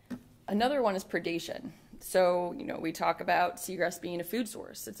 Another one is predation. So, you know, we talk about seagrass being a food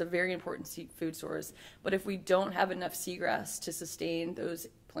source. It's a very important food source. But if we don't have enough seagrass to sustain those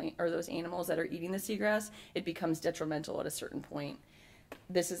those animals that are eating the seagrass, it becomes detrimental at a certain point.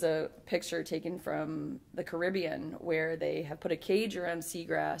 This is a picture taken from the Caribbean where they have put a cage around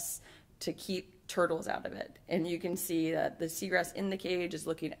seagrass to keep turtles out of it. And you can see that the seagrass in the cage is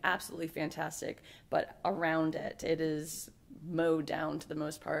looking absolutely fantastic, but around it, it is mowed down to the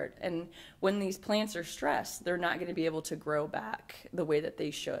most part. And when these plants are stressed, they're not going to be able to grow back the way that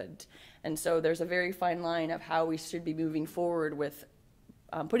they should. And so there's a very fine line of how we should be moving forward with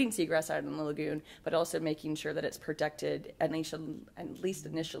putting seagrass out in the lagoon, but also making sure that it's protected, at least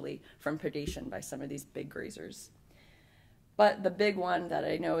initially, from predation by some of these big grazers. But the big one that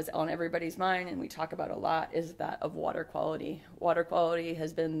I know is on everybody's mind, and we talk about a lot, is that of water quality. Water quality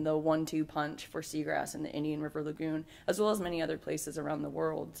has been the 1-2 punch for seagrass in the Indian River Lagoon, as well as many other places around the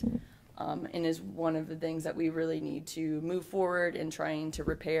world, and is one of the things that we really need to move forward in trying to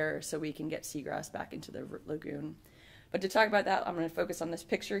repair so we can get seagrass back into the lagoon. But to talk about that, I'm going to focus on this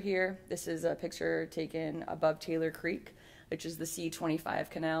picture here. This is a picture taken above Taylor Creek, which is the C-25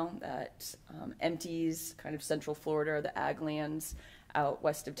 canal that empties kind of central Florida, the ag lands out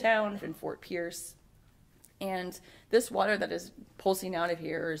west of town in Fort Pierce. And this water that is pulsing out of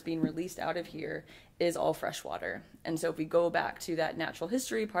here, or is being released out of here, is all fresh water. And so if we go back to that natural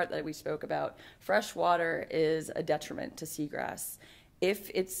history part that we spoke about, fresh water is a detriment to seagrass.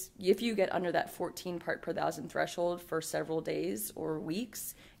 If you get under that 14 part per thousand threshold for several days or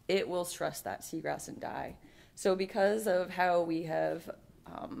weeks, it will stress that seagrass and die. So because of how we have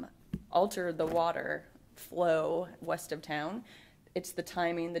altered the water flow west of town, it's the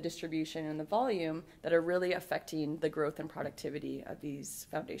timing, the distribution, and the volume that are really affecting the growth and productivity of these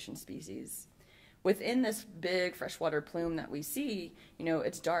foundation species. Within this big freshwater plume that we see,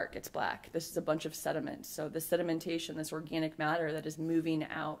 it's dark, it's black. This is a bunch of sediment. So the sedimentation, this organic matter that is moving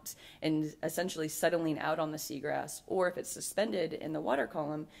out and essentially settling out on the seagrass, or if it's suspended in the water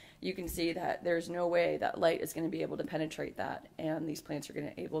column, you can see that there's no way that light is going to be able to penetrate that, and these plants are going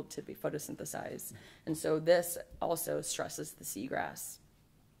to be able to be photosynthesized. And so this also stresses the seagrass.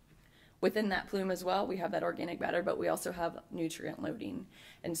 Within that plume as well, we have that organic matter, but we also have nutrient loading.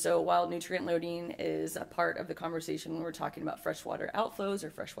 And so while nutrient loading is a part of the conversation when we're talking about freshwater outflows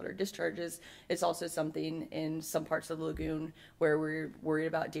or freshwater discharges, it's also something in some parts of the lagoon where we're worried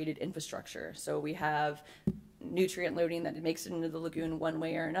about dated infrastructure. So we have nutrient loading that makes it into the lagoon one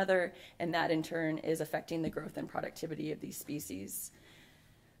way or another, and that in turn is affecting the growth and productivity of these species.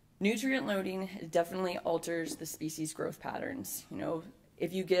 Nutrient loading definitely alters the species growth patterns.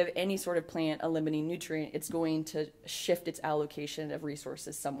 If you give any sort of plant a limiting nutrient, it's going to shift its allocation of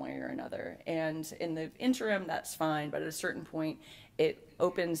resources some way or another. And in the interim, that's fine, but at a certain point, it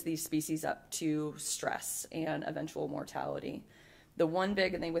opens these species up to stress and eventual mortality. The one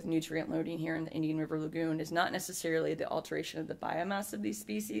big thing with nutrient loading here in the Indian River Lagoon is not necessarily the alteration of the biomass of these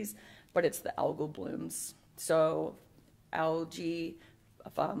species, but it's the algal blooms. So algae,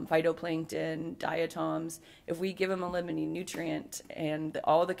 phytoplankton, diatoms, if we give them a limiting nutrient and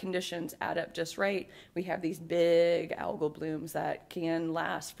all the conditions add up just right, we have these big algal blooms that can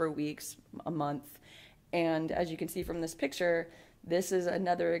last for weeks, a month. And as you can see from this picture, this is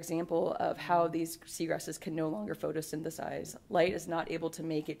another example of how these seagrasses can no longer photosynthesize. Light is not able to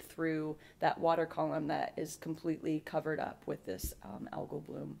make it through that water column that is completely covered up with this algal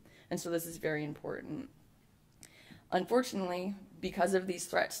bloom. And so this is very important. Unfortunately, because of these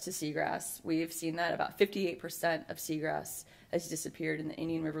threats to seagrass, we've seen that about 58% of seagrass has disappeared in the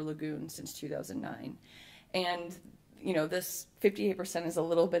Indian River Lagoon since 2009. And, this 58% is a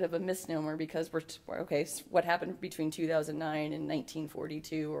little bit of a misnomer because what happened between 2009 and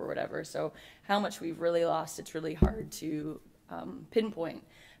 1942 or whatever. So how much we've really lost, it's really hard to pinpoint.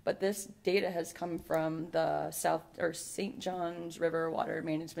 But this data has come from the St. Johns River Water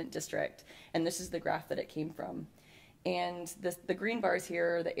Management District, and this is the graph that it came from. And the green bars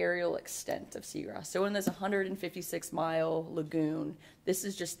here are the aerial extent of seagrass. So in this 156-mile lagoon, this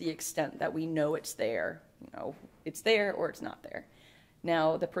is just the extent that we know it's there. It's there or it's not there.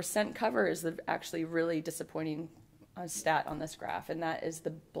 Now, the percent cover is the actually really disappointing stat on this graph, and that is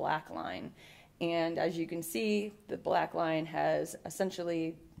the black line. And as you can see, the black line has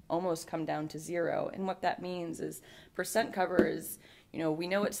essentially almost come down to zero. And what that means is percent cover is, we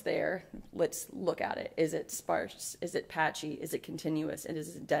know it's there. Let's look at it. Is it sparse? Is it patchy? Is it continuous? And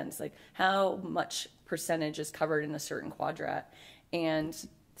is it dense? Like how much percentage is covered in a certain quadrat? And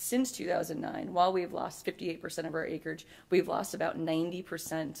since 2009, while we've lost 58% of our acreage, we've lost about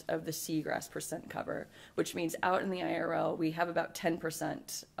 90% of the seagrass percent cover, which means out in the IRL, we have about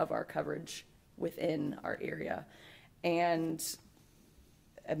 10% of our coverage within our area. And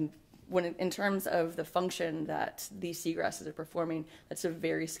in terms of the function that these seagrasses are performing, that's a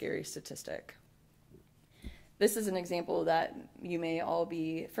very scary statistic. This is an example that you may all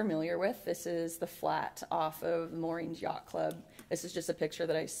be familiar with. This is the flat off of Maureen's Yacht Club. This is just a picture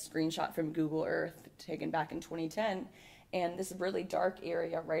that I screenshot from Google Earth taken back in 2010. And this really dark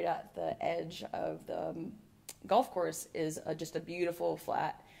area right at the edge of the golf course is just a beautiful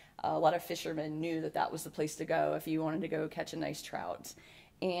flat. A lot of fishermen knew that that was the place to go if you wanted to go catch a nice trout.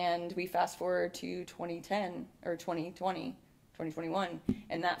 And we fast forward to 2010 or 2021,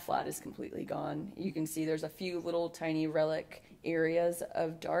 and that flat is completely gone. You can see there's a few little tiny relic areas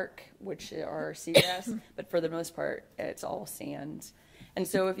of dark, which are seagrass, but for the most part, it's all sand. And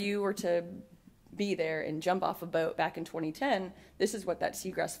so if you were to be there and jump off a boat back in 2010, this is what that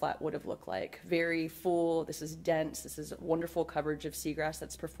seagrass flat would have looked like. Very full, this is dense, this is wonderful coverage of seagrass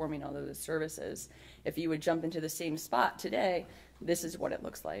that's performing all of those services. If you would jump into the same spot today, this is what it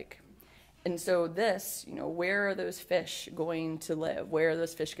looks like. And so this, where are those fish going to live? Where are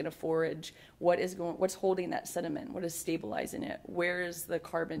those fish going to forage? What's holding that sediment? What is stabilizing it? Where is the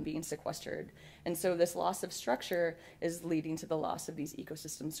carbon being sequestered? And so this loss of structure is leading to the loss of these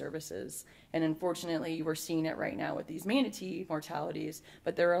ecosystem services. And unfortunately, we're seeing it right now with these manatee mortalities,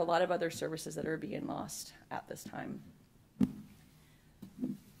 but there are a lot of other services that are being lost at this time.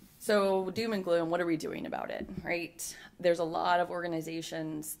 So doom and gloom, what are we doing about it, right? There's a lot of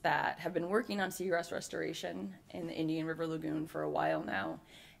organizations that have been working on seagrass restoration in the Indian River Lagoon for a while now.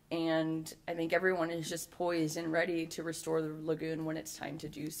 And I think everyone is just poised and ready to restore the lagoon when it's time to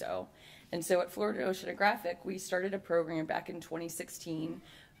do so. And so at Florida Oceanographic, we started a program back in 2016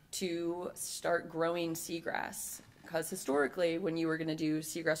 to start growing seagrass. Because historically, when you were going to do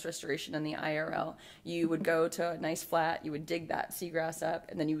seagrass restoration in the IRL, you would go to a nice flat, you would dig that seagrass up,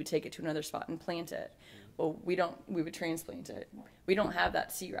 and then you would take it to another spot and plant it. Well, we would transplant it. We don't have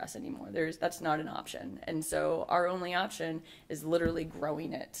that seagrass anymore. That's not an option. And so our only option is literally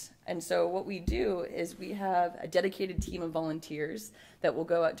growing it. And so what we do is we have a dedicated team of volunteers that will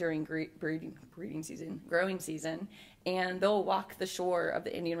go out during growing season, and they'll walk the shore of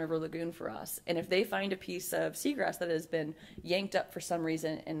the Indian River Lagoon for us. And if they find a piece of seagrass that has been yanked up for some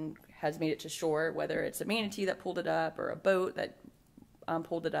reason and has made it to shore, whether it's a manatee that pulled it up or a boat that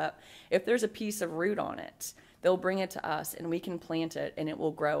pulled it up, if there's a piece of root on it, they'll bring it to us and we can plant it and it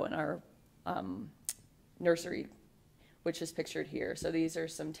will grow in our nursery, which is pictured here. So these are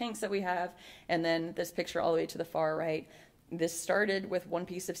some tanks that we have, and then this picture all the way to the far right, this started with one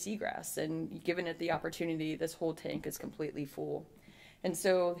piece of seagrass, and given it the opportunity, this whole tank is completely full. And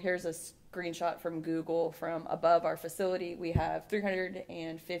so here's a screenshot from Google from above our facility. We have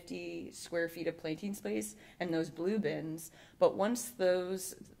 350 square feet of planting space and those blue bins. But once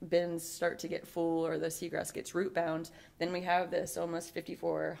those bins start to get full or the seagrass gets root bound, then we have this almost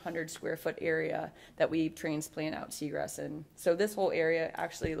 5,400 square foot area that we transplant out seagrass in. So this whole area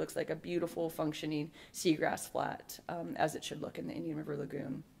actually looks like a beautiful functioning seagrass flat, as it should look in the Indian River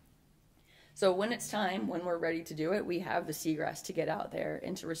Lagoon. So when it's time, when we're ready to do it, we have the seagrass to get out there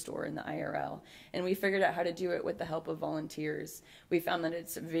and to restore in the IRL. And we figured out how to do it with the help of volunteers. We found that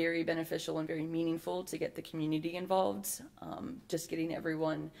it's very beneficial and very meaningful to get the community involved. Just getting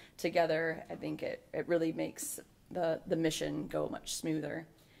everyone together, I think it really makes the mission go much smoother.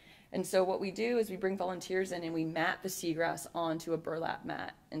 And so what we do is we bring volunteers in and we mat the seagrass onto a burlap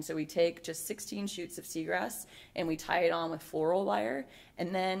mat. And so we take just 16 shoots of seagrass and we tie it on with floral wire,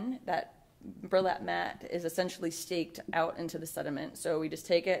 and then that burlap mat is essentially staked out into the sediment. So we just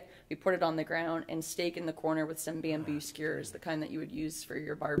take it, we put it on the ground and stake in the corner with some bamboo skewers, the kind that you would use for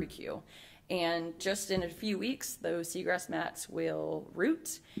your barbecue. And just in a few weeks, those seagrass mats will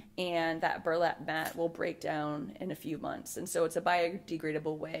root and that burlap mat will break down in a few months. And so it's a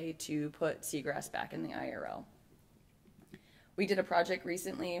biodegradable way to put seagrass back in the IRL. We did a project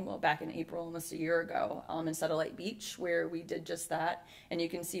recently, well, back in April, almost a year ago, in Satellite Beach, where we did just that. And you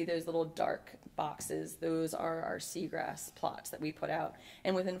can see those little dark boxes. Those are our seagrass plots that we put out.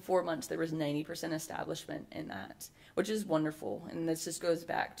 And within 4 months, there was 90% establishment in that, which is wonderful. And this just goes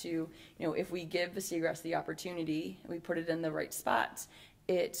back to, if we give the seagrass the opportunity, we put it in the right spots,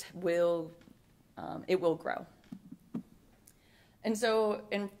 it will grow. And so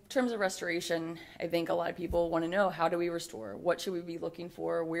in terms of restoration, I think a lot of people want to know, how do we restore? What should we be looking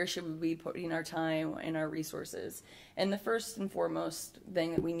for? Where should we be putting our time and our resources? And the first and foremost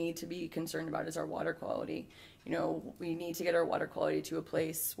thing that we need to be concerned about is our water quality. We need to get our water quality to a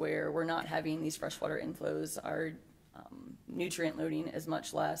place where we're not having these freshwater inflows. Our nutrient loading is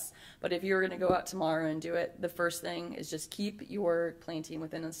much less. But if you're going to go out tomorrow and do it, the first thing is just keep your planting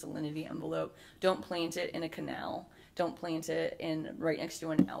within a salinity envelope. Don't plant it in a canal. Don't plant it right next to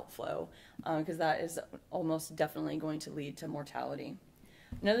an outflow, because that is almost definitely going to lead to mortality.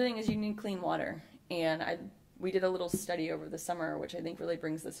 Another thing is you need clean water. And we did a little study over the summer, which I think really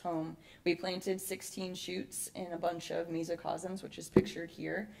brings this home. We planted 16 shoots in a bunch of mesocosms, which is pictured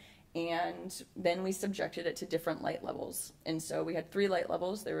here. And then we subjected it to different light levels. And so we had 3 light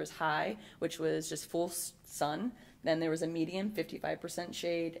levels. There was high, which was just full sun. Then there was a medium, 55%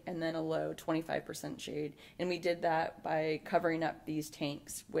 shade, and then a low, 25% shade. And we did that by covering up these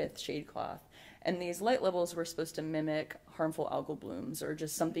tanks with shade cloth. And these light levels were supposed to mimic harmful algal blooms or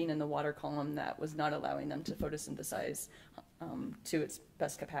just something in the water column that was not allowing them to photosynthesize to its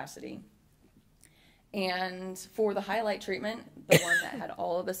best capacity. And for the highlight treatment, the one that had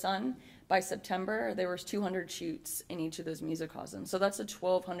all of the sun, by September, there was 200 shoots in each of those mesocosms. So that's a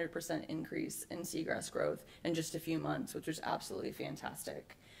 1,200% increase in seagrass growth in just a few months, which was absolutely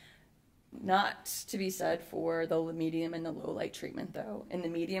fantastic. Not to be said for the medium and the low light treatment, though. In the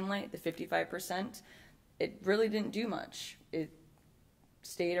medium light, the 55%, it really didn't do much. It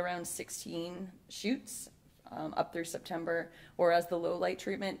stayed around 16 shoots up through September, whereas the low light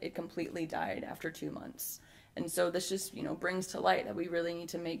treatment, it completely died after 2 months. And so this just, brings to light that we really need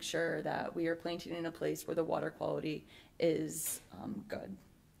to make sure that we are planting in a place where the water quality is good.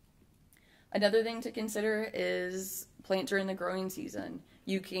 Another thing to consider is plant during the growing season.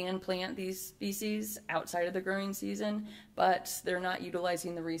 You can plant these species outside of the growing season, but they're not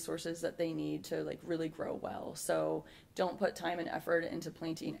utilizing the resources that they need to really grow well. So don't put time and effort into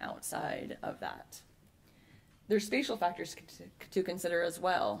planting outside of that. There's spatial factors to consider as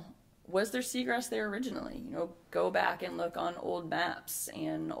well. Was there seagrass there originally? Go back and look on old maps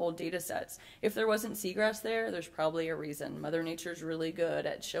and old data sets. If there wasn't seagrass there, there's probably a reason. Mother Nature's really good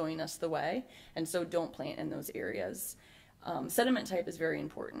at showing us the way, and so don't plant in those areas. Sediment type is very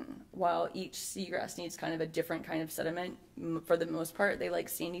important. While each seagrass needs kind of a different kind of sediment, for the most part, they like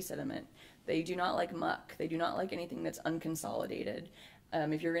sandy sediment. They do not like muck. They do not like anything that's unconsolidated.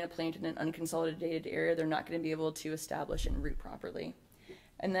 If you're going to plant in an unconsolidated area, they're not going to be able to establish and root properly.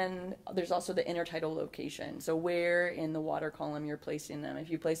 And then there's also the intertidal location. So where in the water column you're placing them. If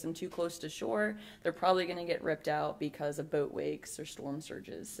you place them too close to shore, they're probably going to get ripped out because of boat wakes or storm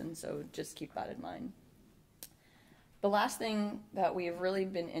surges. And so just keep that in mind. The last thing that we've really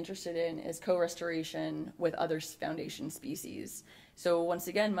been interested in is co-restoration with other foundation species. So once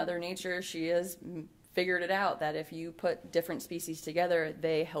again, Mother Nature, she has figured it out that if you put different species together,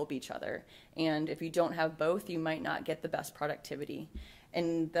 they help each other. And if you don't have both, you might not get the best productivity.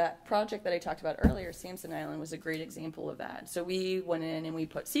 And that project that I talked about earlier, Samson Island, was a great example of that. So we went in and we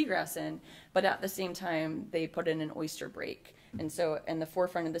put seagrass in, but at the same time, they put in an oyster break. And so in the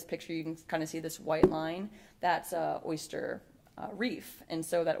forefront of this picture, you can kind of see this white line. That's oyster reef. And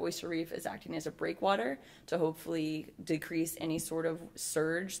so that oyster reef is acting as a breakwater to hopefully decrease any sort of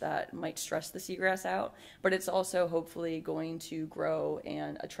surge that might stress the seagrass out. But it's also hopefully going to grow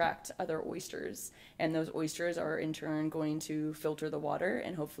and attract other oysters. And those oysters are in turn going to filter the water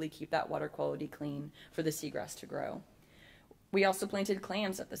and hopefully keep that water quality clean for the seagrass to grow. We also planted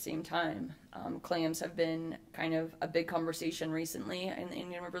clams at the same time. Clams have been kind of a big conversation recently in the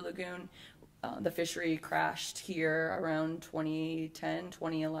Indian River Lagoon. The fishery crashed here around 2010,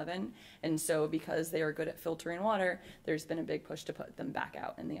 2011, and so because they are good at filtering water, there's been a big push to put them back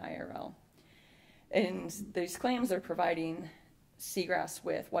out in the IRL. And these clams are providing seagrass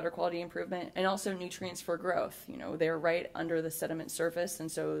with water quality improvement and also nutrients for growth. They're right under the sediment surface,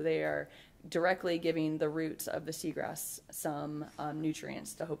 and so they are directly giving the roots of the seagrass some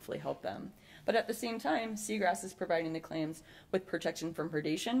nutrients to hopefully help them. But at the same time, seagrass is providing the clams with protection from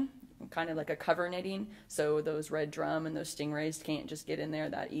predation, kind of like a cover knitting, so those red drum and those stingrays can't just get in there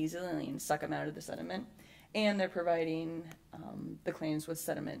that easily and suck them out of the sediment. And they're providing the clams with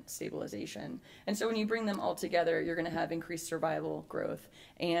sediment stabilization. And so when you bring them all together, you're going to have increased survival, growth,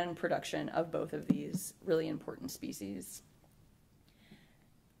 and production of both of these really important species.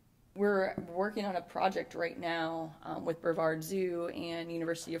 We're working on a project right now with Brevard Zoo and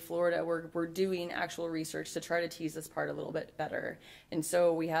University of Florida. We're doing actual research to try to tease this part a little bit better. And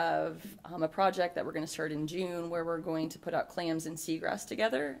so we have a project that we're going to start in June where we're going to put out clams and seagrass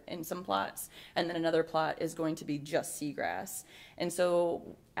together in some plots. And then another plot is going to be just seagrass. And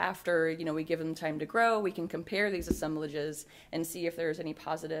so after we give them time to grow, we can compare these assemblages and see if there's any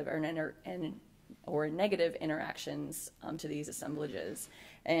positive or negative interactions to these assemblages.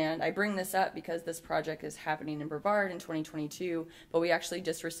 And I bring this up because this project is happening in Brevard in 2022, but we actually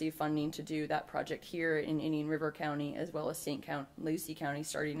just received funding to do that project here in Indian River County as well as St. Lucie County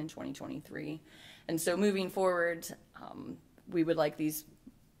starting in 2023. And so moving forward, we would like these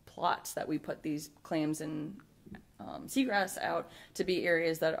plots that we put these clams and seagrass out to be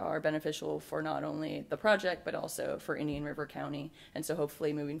areas that are beneficial for not only the project but also for Indian River County. And so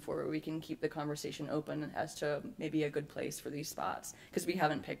hopefully moving forward we can keep the conversation open as to maybe a good place for these spots, because we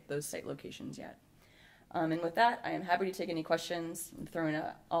haven't picked those site locations yet. And with that, I am happy to take any questions. I'm throwing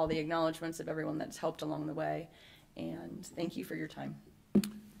out all the acknowledgments of everyone that's helped along the way, and thank you for your time.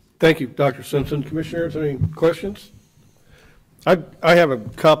 Thank you, Dr. Simpson. Commissioners, any questions? I have a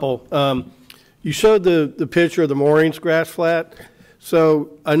couple. You showed the picture of the moorings grass flat.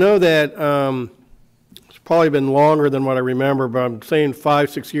 So I know that it's probably been longer than what I remember, but I'm saying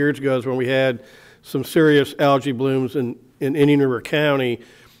 5-6 years ago is when we had some serious algae blooms in Indian River County.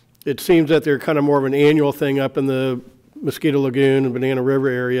 It seems that they're kind of more of an annual thing up in the Mosquito Lagoon and Banana River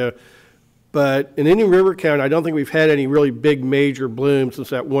area. But in Indian River County, I don't think we've had any really big major blooms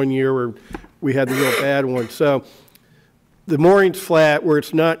since that one year where we had the real bad one. So the moorings flat, where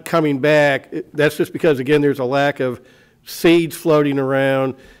it's not coming back, that's just because, again, there's a lack of seeds floating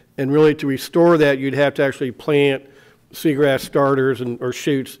around. And really to restore that, you'd have to actually plant seagrass starters or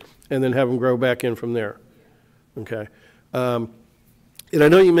shoots and then have them grow back in from there. Okay. And I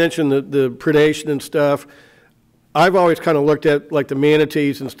know you mentioned the predation and stuff. I've always kind of looked at like the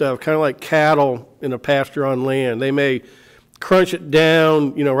manatees and stuff, kind of like cattle in a pasture on land. They may crunch it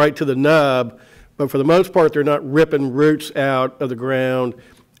down, you know, right to the nub, but for the most part, they're not ripping roots out of the ground.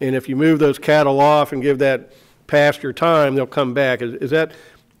 And if you move those cattle off and give that pasture time, they'll come back. Is that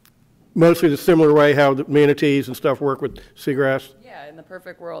mostly the similar way how the manatees and stuff work with seagrass? Yeah, in the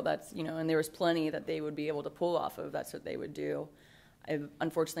perfect world, that's, you know, and there was plenty that they would be able to pull off of. That's what they would do.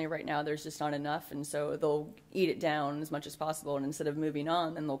 Unfortunately, right now, there's just not enough, and so they'll eat it down as much as possible, and instead of moving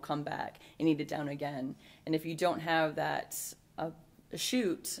on, then they'll come back and eat it down again. And if you don't have that a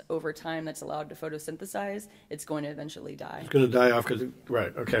shoot over time that's allowed to photosynthesize, it's going to eventually die. It's going to die off because,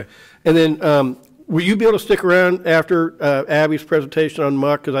 right, okay. And then will you be able to stick around after Abby's presentation on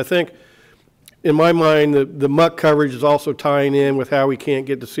muck? Because I think, in my mind, the muck coverage is also tying in with how we can't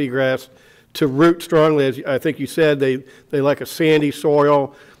get the seagrass to root strongly. As I think you said, they like a sandy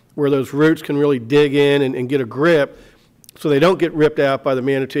soil where those roots can really dig in and get a grip so they don't get ripped out by the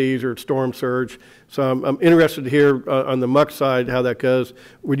manatees or storm surge. So I'm interested to hear on the muck side how that goes.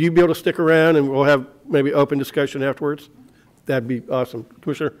 Would you be able to stick around and we'll have maybe open discussion afterwards? That'd be awesome.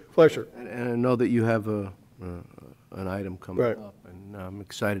 Commissioner Fleischer. And I know that you have an item coming Right. up, and I'm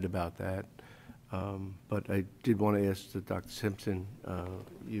excited about that. But I did want to ask Dr. Simpson,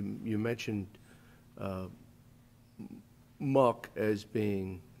 you mentioned muck as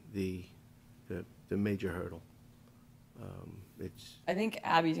being the major hurdle. I think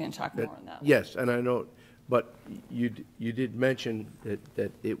Abby's going to talk more on that. Yes, and I know, but you did mention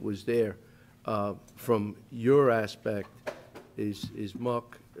that it was there. From your aspect, is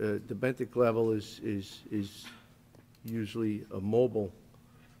muck, the benthic level is usually a mobile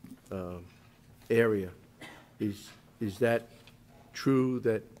area. Is that true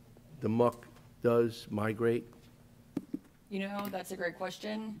that the muck does migrate? You know, that's a great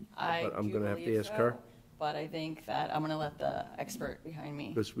question. But I'm do going to have to believe ask so, her. But I think that I'm going to let the expert behind me.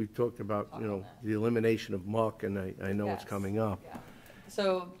 Because we've talked about, you know, the elimination of muck, and I know it's Yes. coming up. Yeah.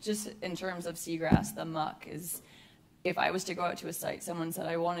 So just in terms of seagrass, the muck is, if I was to go out to a site, someone said,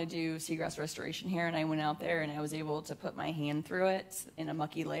 I want to do seagrass restoration here, and I went out there and I was able to put my hand through it in a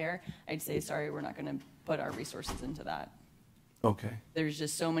mucky layer, I'd say, sorry, we're not going to put our resources into that. Okay. There's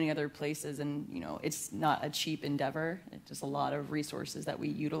just so many other places, and, you know, it's not a cheap endeavor. It's just a lot of resources that we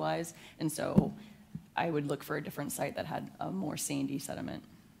utilize, and so I would look for a different site that had a more sandy sediment.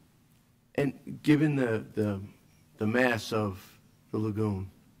 And given the mass of the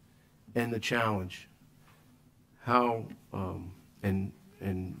lagoon and the challenge, how and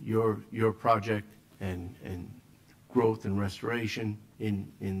your project and growth and restoration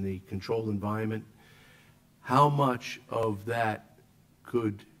in the controlled environment, how much of that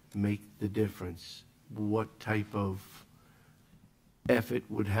could make the difference? What type of effort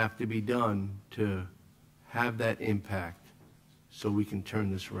would have to be done to have that impact so we can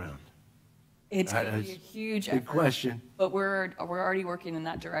turn this around? It's going to be a huge big effort. question. But we're already working in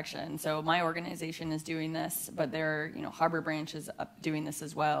that direction. So my organization is doing this, but there, you know, Harbor Branch is up doing this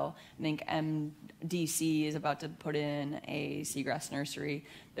as well. I think MDC is about to put in a seagrass nursery.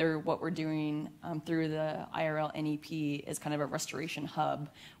 What we're doing through the IRL NEP is kind of a restoration hub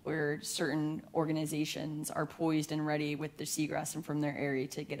where certain organizations are poised and ready with the seagrass and from their area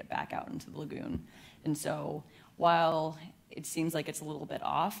to get it back out into the lagoon. And so while it seems like it's a little bit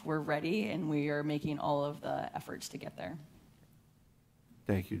off, we're ready, and we are making all of the efforts to get there.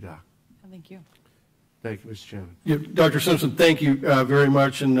 Thank you, Doc. Thank you. Thank you, Mr. Chairman. Yeah, Dr. Simpson, thank you very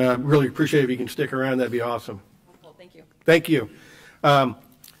much, and really appreciate it if you can stick around. That'd be awesome. Well, Thank you. Thank you.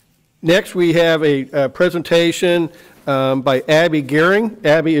 Next, we have a presentation by Abby Gehring.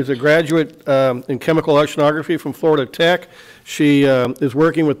 Abby is a graduate in chemical oceanography from Florida Tech. She is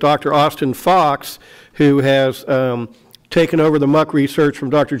working with Dr. Austin Fox, who has taken over the muck research from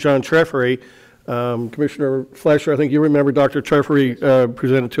Dr. John Treffery. Commissioner Fletcher, I think you remember Dr. Treffery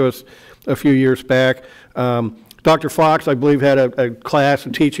presented to us a few years back. Dr. Fox, I believe, had a class, a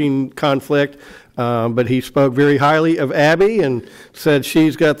teaching conflict, but he spoke very highly of Abby and said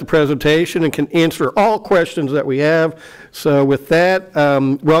she's got the presentation and can answer all questions that we have. So with that,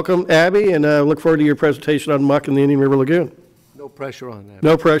 welcome, Abby, and look forward to your presentation on muck in the Indian River Lagoon. No pressure on that.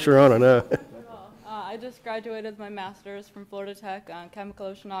 No pressure on it. I just graduated with my master's from Florida Tech on chemical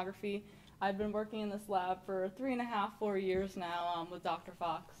oceanography. I've been working in this lab for 3.5, 4 years now with Dr.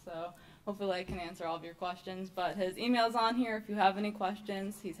 Fox, so hopefully I can answer all of your questions. But his email's on here if you have any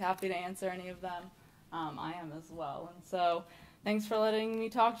questions. He's happy to answer any of them. I am as well. And so thanks for letting me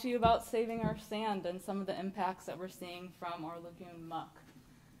talk to you about saving our sand and some of the impacts that we're seeing from our lagoon muck.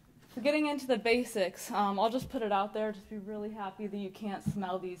 So getting into the basics, I'll just put it out there, just be really happy that you can't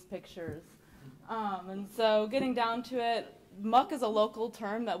smell these pictures. And so getting down to it, muck is a local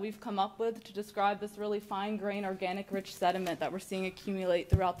term that we've come up with to describe this really fine-grained, organic-rich sediment that we're seeing accumulate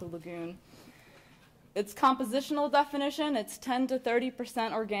throughout the lagoon. Its compositional definition, it's 10 to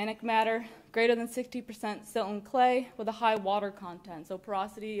 30% organic matter, greater than 60% silt and clay, with a high water content, so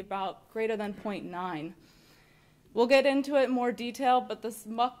porosity about greater than 0.9. We'll get into it in more detail, but this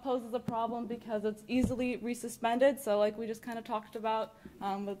muck poses a problem because it's easily resuspended. So like we just kind of talked about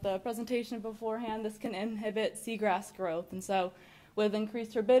with the presentation beforehand, this can inhibit seagrass growth. And so with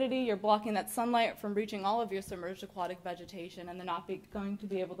increased turbidity, you're blocking that sunlight from reaching all of your submerged aquatic vegetation, and they're not going to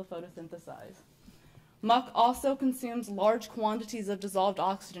be able to photosynthesize. Muck also consumes large quantities of dissolved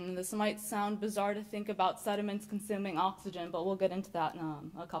oxygen, and this might sound bizarre to think about sediments consuming oxygen, but we'll get into that in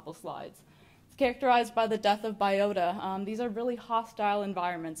a couple slides. It's characterized by the death of biota. These are really hostile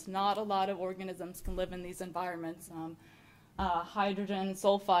environments. Not a lot of organisms can live in these environments. Hydrogen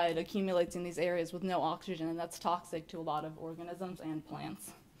sulfide accumulates in these areas with no oxygen, and that's toxic to a lot of organisms and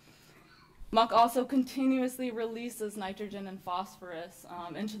plants. Muck also continuously releases nitrogen and phosphorus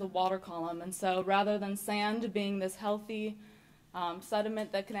into the water column, and so rather than sand being this healthy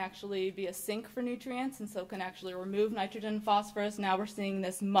sediment that can actually be a sink for nutrients and so can actually remove nitrogen and phosphorus, now we're seeing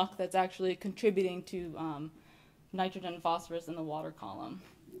this muck that's actually contributing to nitrogen and phosphorus in the water column.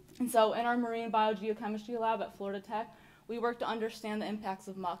 And so in our marine biogeochemistry lab at Florida Tech, we work to understand the impacts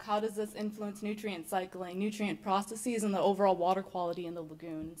of muck. How does this influence nutrient cycling, nutrient processes, and the overall water quality in the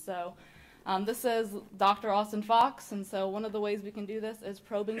lagoon? So this is Dr. Austin Fox, and so one of the ways we can do this is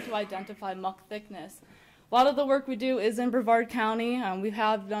probing to identify muck thickness. A lot of the work we do is in Brevard County. We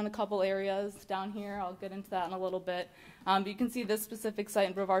have done a couple areas down here. I'll get into that in a little bit. But you can see this specific site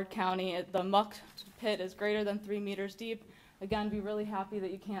in Brevard County. The muck pit is greater than 3 meters deep. Again, be really happy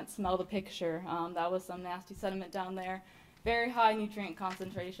that you can't smell the picture. That was some nasty sediment down there. Very high nutrient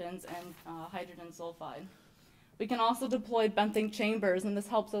concentrations and hydrogen sulfide. We can also deploy benthic chambers, and this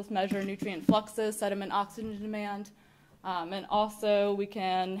helps us measure nutrient fluxes, sediment oxygen demand. And also we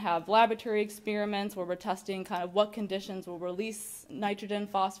can have laboratory experiments where we're testing kind of what conditions will release nitrogen,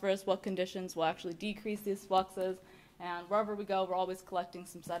 phosphorus, what conditions will actually decrease these fluxes. And wherever we go, we're always collecting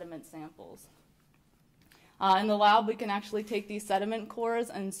some sediment samples. In the lab, we can actually take these sediment cores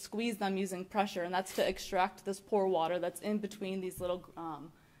and squeeze them using pressure, and that's to extract this pore water that's in between these little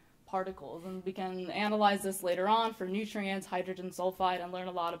particles. And we can analyze this later on for nutrients, hydrogen sulfide, and learn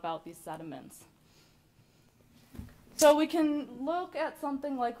a lot about these sediments. So we can look at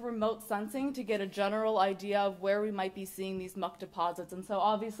something like remote sensing to get a general idea of where we might be seeing these muck deposits. And so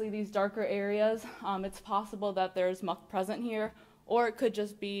obviously these darker areas, it's possible that there's muck present here, or it could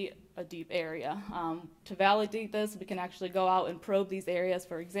just be a deep area. To validate this, we can actually go out and probe these areas.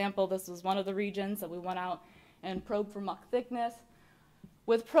 For example, this was one of the regions that we went out and probed for muck thickness.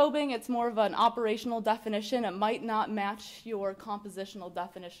 With probing, it's more of an operational definition. It might not match your compositional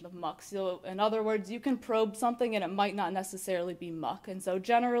definition of muck. So in other words, you can probe something and it might not necessarily be muck. And so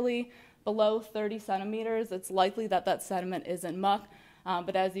generally, below 30 centimeters, it's likely that that sediment isn't muck.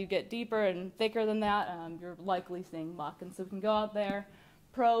 But as you get deeper and thicker than that, you're likely seeing muck. And so we can go out there,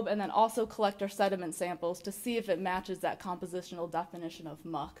 probe, and then also collect our sediment samples to see if it matches that compositional definition of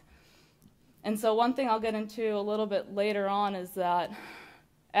muck. And so one thing I'll get into a little bit later on is that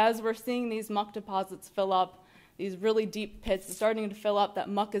as we're seeing these muck deposits fill up, these really deep pits are starting to fill up, that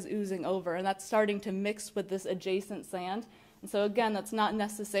muck is oozing over, and that's starting to mix with this adjacent sand. And so again, that's not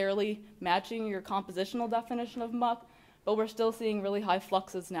necessarily matching your compositional definition of muck, but we're still seeing really high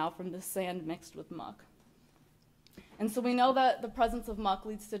fluxes now from this sand mixed with muck. And so we know that the presence of muck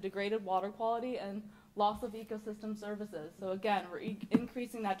leads to degraded water quality and loss of ecosystem services. So again, we're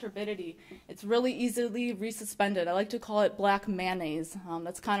increasing that turbidity. It's really easily resuspended. I like to call it black mayonnaise.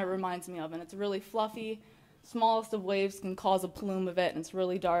 That's kind of reminds me of, and it's really fluffy. Smallest of waves can cause a plume of it, and it's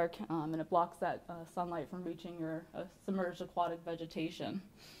really dark, and it blocks that sunlight from reaching your submerged aquatic vegetation.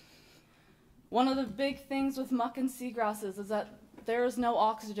 One of the big things with muck and seagrasses is that there is no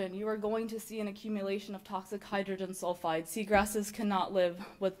oxygen. You are going to see an accumulation of toxic hydrogen sulfide. Seagrasses cannot live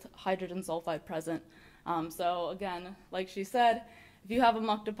with hydrogen sulfide present. So again, like she said, if you have a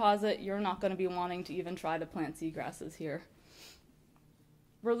muck deposit, you're not going to be wanting to even try to plant seagrasses here.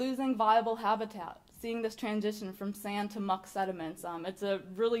 We're losing viable habitat. Seeing this transition from sand to muck sediments, it's a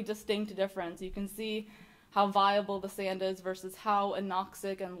really distinct difference. You can see how viable the sand is versus how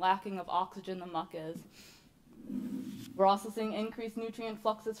anoxic and lacking of oxygen the muck is. We're also seeing increased nutrient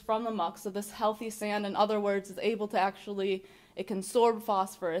fluxes from the muck, so this healthy sand, in other words, is able to actually, it can absorb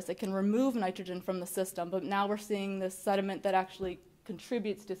phosphorus, it can remove nitrogen from the system, but now we're seeing this sediment that actually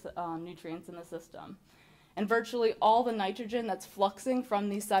contributes to nutrients in the system. And virtually all the nitrogen that's fluxing from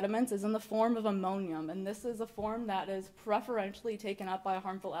these sediments is in the form of ammonium, and this is a form that is preferentially taken up by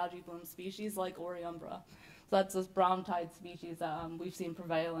harmful algae bloom species like Oriumbra. So that's this brown tide species that we've seen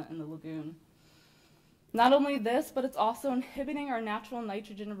prevalent in the lagoon. Not only this, but it's also inhibiting our natural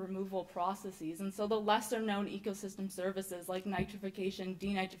nitrogen removal processes. And so the lesser known ecosystem services like nitrification,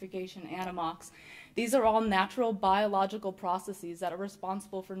 denitrification, anammox, these are all natural biological processes that are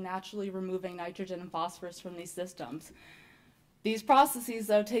responsible for naturally removing nitrogen and phosphorus from these systems. These processes,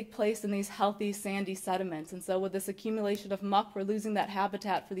 though, take place in these healthy sandy sediments. And so with this accumulation of muck, we're losing that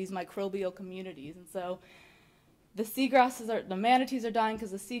habitat for these microbial communities. And so the manatees are dying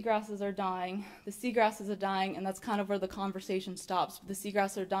because the seagrasses are dying. The seagrasses are dying, and that's kind of where the conversation stops. The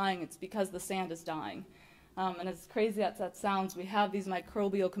seagrasses are dying, it's because the sand is dying. And as crazy as that sounds, we have these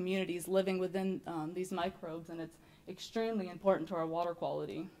microbial communities living within these microbes, and it's extremely important to our water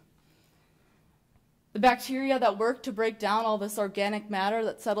quality. The bacteria that work to break down all this organic matter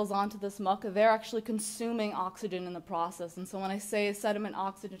that settles onto this muck, they're actually consuming oxygen in the process. And so when I say sediment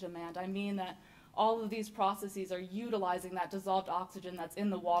oxygen demand, I mean that all of these processes are utilizing that dissolved oxygen that's in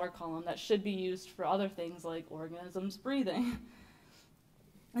the water column that should be used for other things like organisms breathing.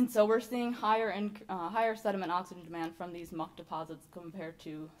 And so we're seeing higher sediment oxygen demand from these muck deposits compared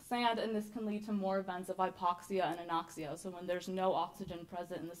to sand, and this can lead to more events of hypoxia and anoxia, so when there's no oxygen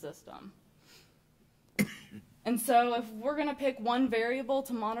present in the system. And so if we're going to pick one variable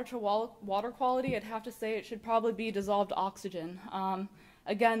to monitor water quality, I'd have to say it should probably be dissolved oxygen.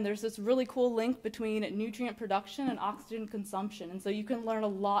 Again, there's this really cool link between nutrient production and oxygen consumption, and so you can learn a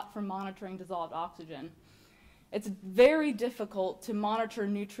lot from monitoring dissolved oxygen. It's very difficult to monitor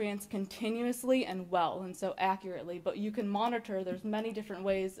nutrients continuously and well, and so accurately, but you can monitor, there's many different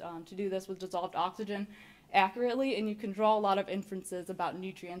ways to do this with dissolved oxygen accurately, and you can draw a lot of inferences about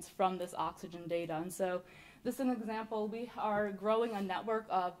nutrients from this oxygen data. And so this is an example. We are growing a network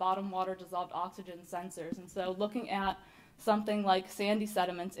of bottom water dissolved oxygen sensors, and so looking at something like sandy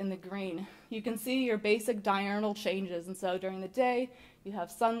sediments in the green, you can see your basic diurnal changes. And so during the day, you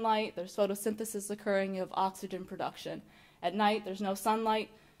have sunlight, there's photosynthesis occurring, you have oxygen production. At night, there's no sunlight,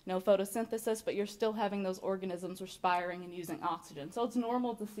 no photosynthesis, but you're still having those organisms respiring and using oxygen. So it's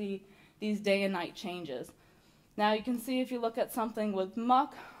normal to see these day and night changes. Now you can see if you look at something with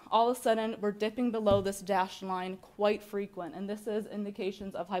muck, all of a sudden we're dipping below this dashed line quite frequent, and this is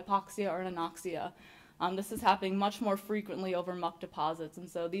indications of hypoxia or anoxia. This is happening much more frequently over muck deposits, and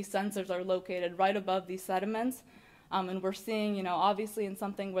so these sensors are located right above these sediments, and we're seeing, obviously in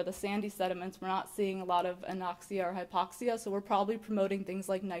something where the sandy sediments, we're not seeing a lot of anoxia or hypoxia, so we're probably promoting things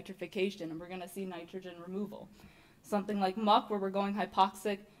like nitrification, and we're going to see nitrogen removal. Something like muck, where we're going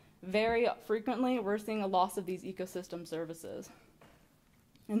hypoxic very frequently, we're seeing a loss of these ecosystem services.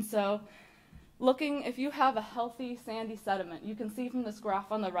 And so if you have a healthy sandy sediment, you can see from this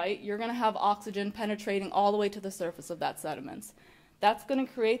graph on the right, you're going to have oxygen penetrating all the way to the surface of that sediments. That's going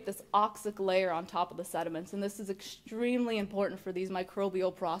to create this oxic layer on top of the sediments, and this is extremely important for these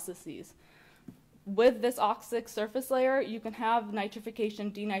microbial processes. With this oxic surface layer, you can have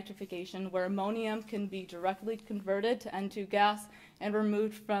nitrification, denitrification, where ammonium can be directly converted to N2 gas and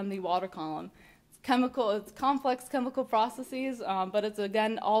removed from the water column. It's complex chemical processes, but it's,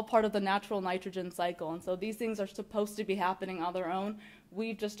 again, all part of the natural nitrogen cycle. And so these things are supposed to be happening on their own.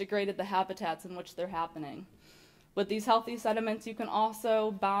 We've just degraded the habitats in which they're happening. With these healthy sediments, you can also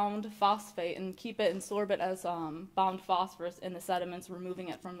bound phosphate and keep it and sorbate as bound phosphorus in the sediments, removing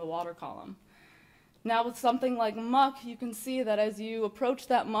it from the water column. Now with something like muck, you can see that as you approach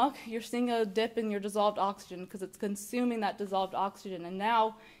that muck, you're seeing a dip in your dissolved oxygen because it's consuming that dissolved oxygen, and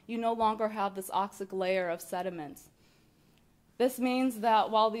now you no longer have this oxic layer of sediments. This means that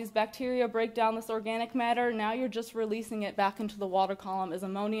while these bacteria break down this organic matter, now you're just releasing it back into the water column as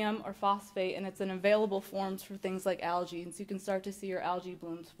ammonium or phosphate, and it's in available forms for things like algae, and so you can start to see your algae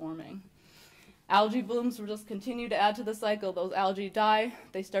blooms forming. Algae blooms will just continue to add to the cycle. Those algae die,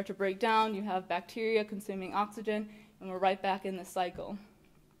 they start to break down, you have bacteria consuming oxygen, and we're right back in this cycle.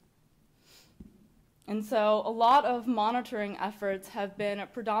 And so a lot of monitoring efforts have been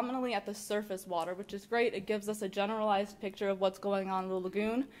predominantly at the surface water, which is great. It gives us a generalized picture of what's going on in the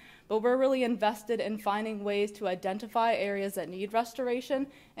lagoon, but we're really invested in finding ways to identify areas that need restoration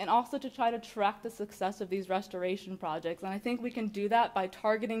and also to try to track the success of these restoration projects. And I think we can do that by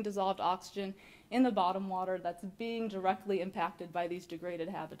targeting dissolved oxygen in the bottom water that's being directly impacted by these degraded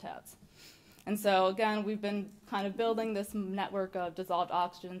habitats. And so again, we've been kind of building this network of dissolved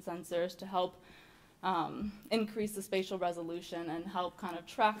oxygen sensors to help increase the spatial resolution and help kind of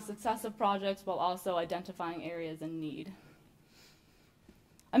track successive projects while also identifying areas in need.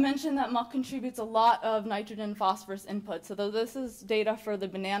 I mentioned that muck contributes a lot of nitrogen and phosphorus input. So though this is data for the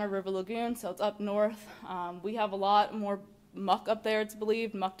Banana River Lagoon, so it's up north, we have a lot more muck up there, it's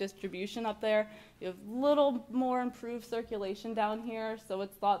believed, muck distribution up there. You have a little more improved circulation down here, so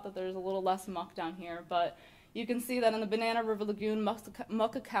it's thought that there's a little less muck down here. But you can see that in the Banana River Lagoon,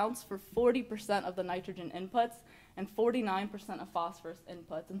 muck accounts for 40% of the nitrogen inputs and 49% of phosphorus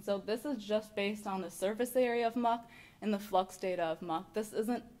inputs. And so this is just based on the surface area of muck and the flux data of muck. This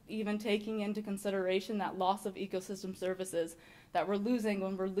isn't even taking into consideration that loss of ecosystem services that we're losing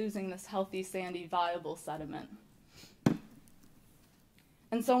when we're losing this healthy, sandy, viable sediment.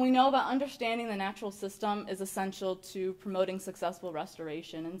 And so we know that understanding the natural system is essential to promoting successful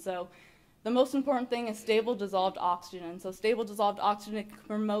restoration. And so the most important thing is stable dissolved oxygen. And so stable dissolved oxygen can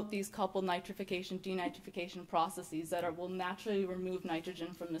promote these coupled nitrification, denitrification processes that will naturally remove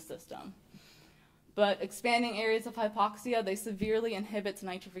nitrogen from the system. But expanding areas of hypoxia, they severely inhibit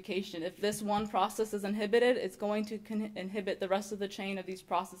nitrification. If this one process is inhibited, it's going to inhibit the rest of the chain of these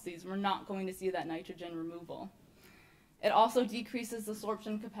processes. We're not going to see that nitrogen removal. It also decreases the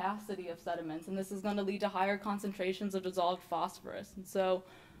sorption capacity of sediments, and this is going to lead to higher concentrations of dissolved phosphorus. And so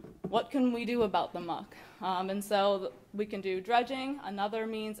what can we do about the muck? And so we can do dredging. Another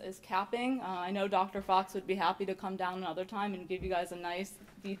means is capping. I know Dr. Fox would be happy to come down another time and give you guys a nice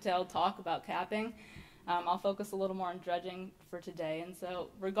detailed talk about capping. I'll focus a little more on dredging for today. And so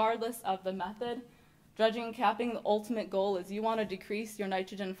regardless of the method, dredging and capping, the ultimate goal is you want to decrease your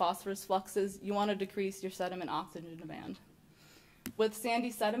nitrogen and phosphorus fluxes, you want to decrease your sediment oxygen demand. With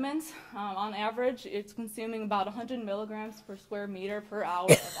sandy sediments, on average, it's consuming about 100 milligrams per square meter per hour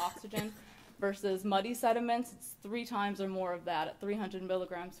of oxygen versus muddy sediments, it's 3 times or more of that at 300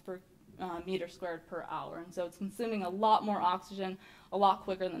 milligrams per meter squared per hour. And so it's consuming a lot more oxygen a lot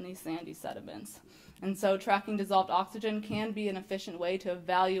quicker than these sandy sediments. And so tracking dissolved oxygen can be an efficient way to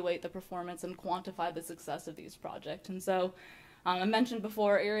evaluate the performance and quantify the success of these projects. And so I mentioned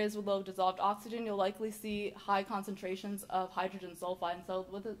before, areas with low dissolved oxygen, you'll likely see high concentrations of hydrogen sulfide. And so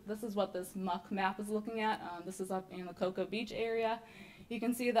this is what this muck map is looking at. This is up in the Cocoa Beach area. You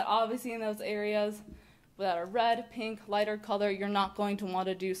can see that obviously in those areas that are red, pink, lighter color, you're not going to want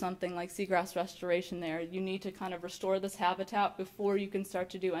to do something like seagrass restoration there. You need to kind of restore this habitat before you can start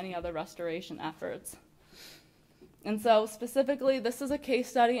to do any other restoration efforts. And so specifically, this is a case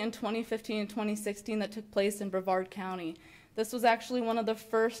study in 2015 and 2016 that took place in Brevard County. This was actually one of the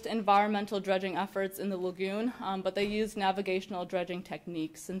first environmental dredging efforts in the lagoon, but they used navigational dredging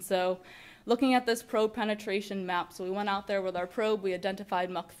techniques. And so looking at this probe penetration map, so we went out there with our probe, we identified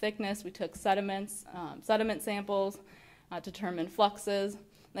muck thickness, we took sediment samples, determined fluxes.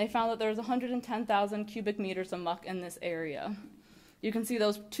 They found that there was 110,000 cubic meters of muck in this area. You can see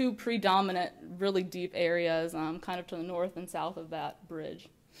those 2 predominant, really deep areas kind of to the north and south of that bridge.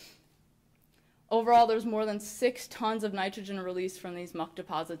 Overall, there's more than 6 tons of nitrogen released from these muck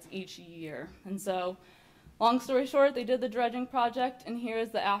deposits each year. And so, long story short, they did the dredging project, and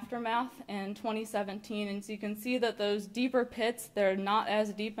here's the aftermath in 2017. And so you can see that those deeper pits, they're not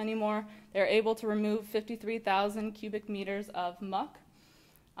as deep anymore. They're able to remove 53,000 cubic meters of muck,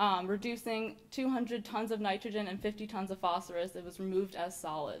 reducing 200 tons of nitrogen and 50 tons of phosphorus. It was removed as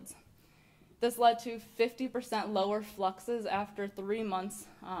solids. This led to 50% lower fluxes after 3 months,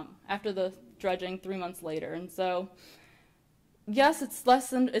 after the dredging 3 months later. And so Yes, it's less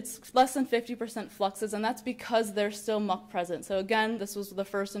than 50% fluxes, and that's because there's still muck present. So again, this was the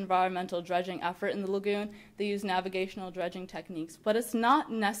first environmental dredging effort in the lagoon. They use navigational dredging techniques, but it's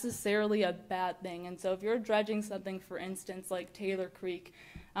not necessarily a bad thing. And so if you're dredging something, for instance, like Taylor Creek,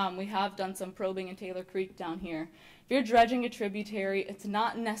 we have done some probing in Taylor Creek down here. If you're dredging a tributary, it's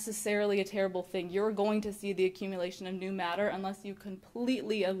not necessarily a terrible thing. You're going to see the accumulation of new matter unless you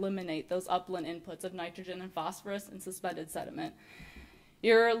completely eliminate those upland inputs of nitrogen and phosphorus and suspended sediment.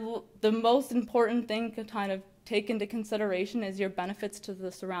 The most important thing to kind of take into consideration is your benefits to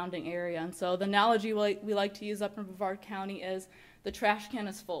the surrounding area. And so the analogy we like to use up in Brevard County is the trash can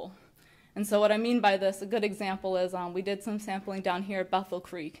is full. And so what I mean by this, a good example is we did some sampling down here at Bethel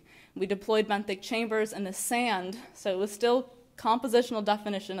Creek. We deployed benthic chambers and the sand, so it was still compositional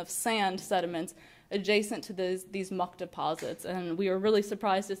definition of sand sediments adjacent to these muck deposits. And we were really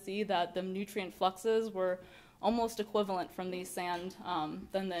surprised to see that the nutrient fluxes were almost equivalent from these sand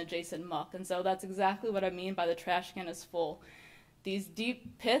than the adjacent muck. And so that's exactly what I mean by the trash can is full. These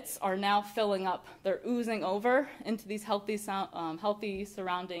deep pits are now filling up. They're oozing over into these healthy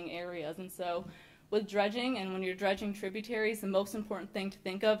surrounding areas. And so with dredging, and when you're dredging tributaries, the most important thing to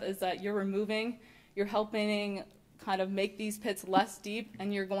think of is that you're helping kind of make these pits less deep,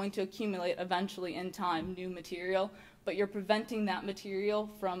 and you're going to accumulate eventually in time new material, but you're preventing that material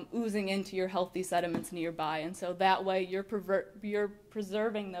from oozing into your healthy sediments nearby. And so that way you're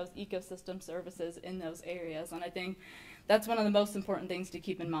preserving those ecosystem services in those areas. And I think that's one of the most important things to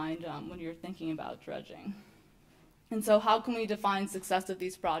keep in mind when you're thinking about dredging. And so how can we define success of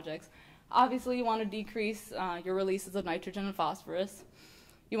these projects? Obviously, you want to decrease your releases of nitrogen and phosphorus.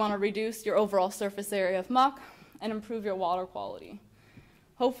 You want to reduce your overall surface area of muck and improve your water quality.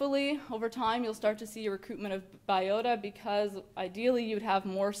 Hopefully, over time, you'll start to see a recruitment of biota because ideally you would have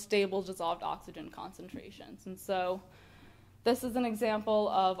more stable dissolved oxygen concentrations. And so this is an example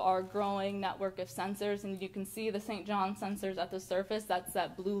of our growing network of sensors, and you can see the St. John sensors at the surface. That's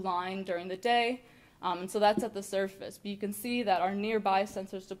that blue line during the day, and so that's at the surface. But you can see that our nearby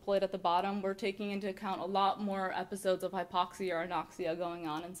sensors deployed at the bottom, we're taking into account a lot more episodes of hypoxia or anoxia going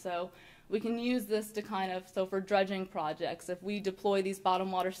on, and so we can use this to so for dredging projects, if we deploy these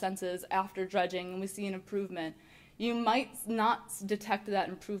bottom water sensors after dredging and we see an improvement, you might not detect that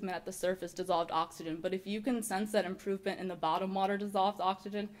improvement at the surface dissolved oxygen, but if you can sense that improvement in the bottom water dissolved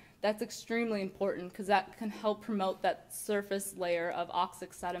oxygen, that's extremely important because that can help promote that surface layer of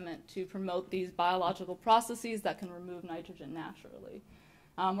oxic sediment to promote these biological processes that can remove nitrogen naturally.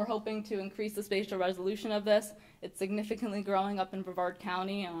 We're hoping to increase the spatial resolution of this. It's significantly growing up in Brevard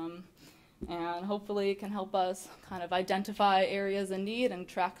County, and hopefully it can help us kind of identify areas in need and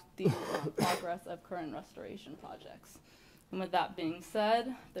track the progress of current restoration projects. And with that being said,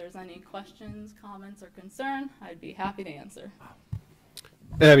 if there's any questions, comments, or concern, I'd be happy to answer.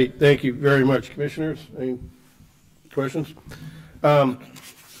 Abby, thank you very much. Commissioners, any questions? Commissioner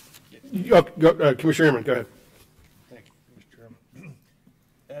Inman, go ahead. Thank you, Mr. Chairman.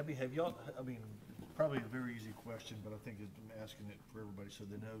 Abby, have y'all, probably a very easy question, but I think I'm asking it for everybody so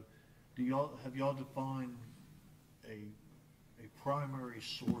they know. Have y'all defined a primary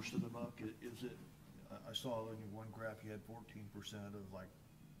source of the muck? Is it? I saw in your one graph you had 14% of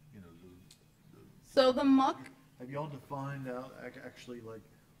So the muck. Have y'all defined out actually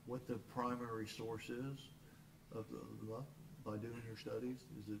what the primary source is of the muck by doing your studies?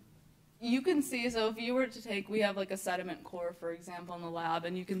 Is it? You can see, so if you were to take, we have a sediment core, for example, in the lab,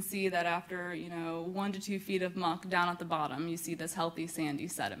 and you can see that after, 1 to 2 feet of muck down at the bottom, you see this healthy sandy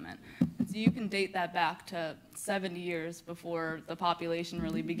sediment. And so you can date that back to 70 years before the population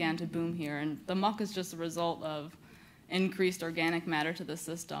really began to boom here. And the muck is just a result of increased organic matter to the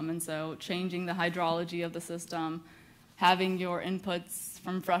system. And so changing the hydrology of the system, having your inputs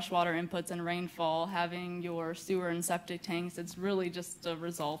from freshwater inputs and rainfall, having your sewer and septic tanks, it's really just a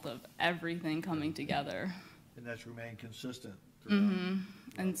result of everything coming together. And that's remained consistent. Mm-hmm.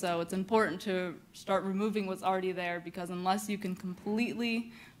 And so it's important to start removing what's already there because unless you can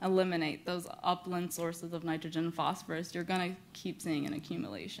completely eliminate those upland sources of nitrogen and phosphorus, you're going to keep seeing an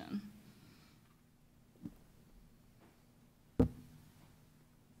accumulation.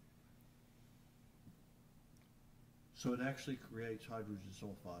 So it actually creates hydrogen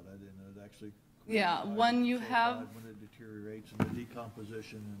sulfide. I didn't know it actually. Yeah, when you have. When it deteriorates and the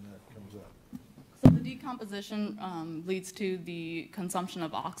decomposition and that comes up. So the decomposition leads to the consumption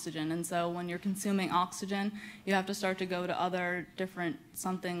of oxygen, and so when you're consuming oxygen, you have to start to go to other different,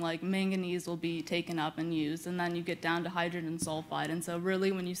 something like manganese will be taken up and used, and then you get down to hydrogen sulfide. And so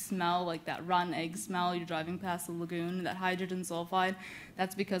really when you smell like that rotten egg smell, you're driving past the lagoon, that hydrogen sulfide,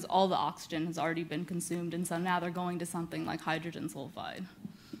 that's because all the oxygen has already been consumed, and so now they're going to something like hydrogen sulfide.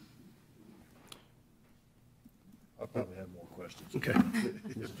 I probably have more questions. Okay.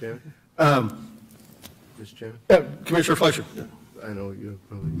 Mr. Chairman? Mr. Chairman? Commissioner Fleischer. I know you're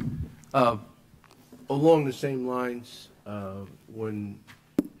probably, along the same lines, when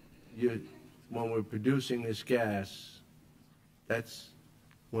we're producing this gas, that's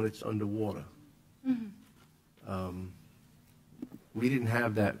when it's underwater. Mm-hmm. We didn't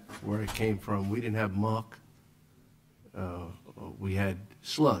have that where it came from. We didn't have muck. We had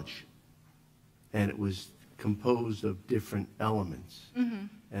sludge, and it was composed of different elements. Mm-hmm.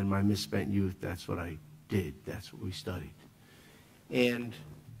 And my misspent youth, that's what I did. That's what we studied. And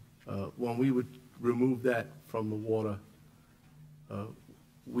when we would remove that from the water,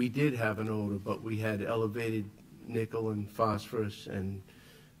 we did have an odor, but we had elevated nickel and phosphorus and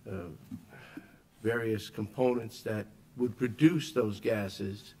various components that would produce those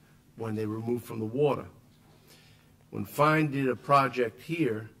gases when they were removed from the water. When Fine did a project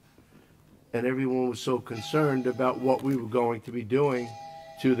here, and everyone was so concerned about what we were going to be doing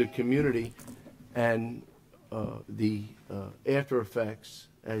to the community and the after effects,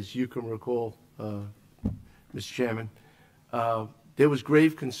 as you can recall, Mr. Chairman, there was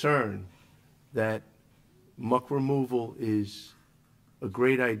grave concern that muck removal is a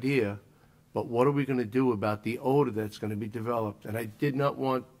great idea, but what are we going to do about the odor that's going to be developed? And I did not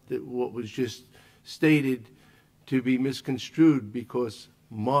want what was just stated to be misconstrued, because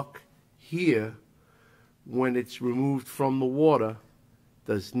muck here, when it's removed from the water,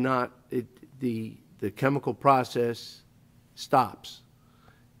 does not, the chemical process stops.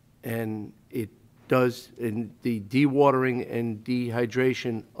 And it does, in the dewatering and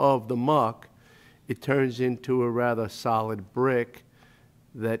dehydration of the muck, it turns into a rather solid brick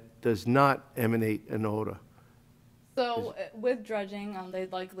that does not emanate an odor. So with dredging,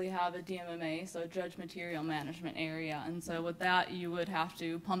 they'd likely have a DMMA, so a dredge material management area. And so with that, you would have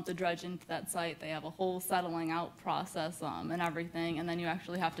to pump the dredge into that site. They have a whole settling out process and everything. And then you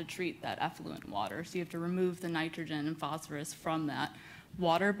actually have to treat that effluent water. So you have to remove the nitrogen and phosphorus from that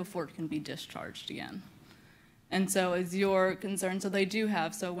water before it can be discharged again. And so is your concern, so they do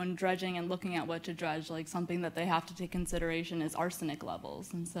have, so when dredging and looking at what to dredge, like something that they have to take consideration is arsenic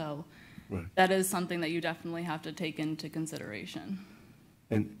levels. And so that is something that you definitely have to take into consideration.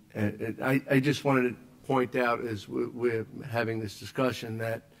 And I just wanted to point out, as we're having this discussion,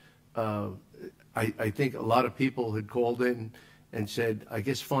 that I think a lot of people had called in and said, I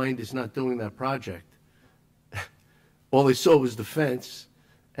guess Find is not doing that project. All they saw was the fence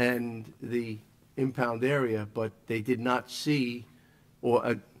and the impound area, but they did not see,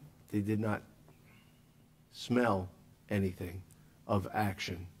 or they did not smell anything of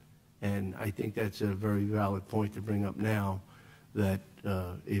action. And I think that's a very valid point to bring up now, that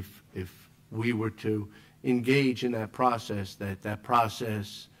if we were to engage in that process, that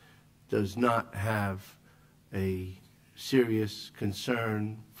process does not have a serious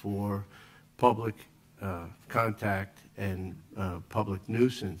concern for public contact and public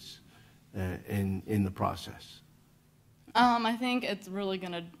nuisance in the process. I think it's really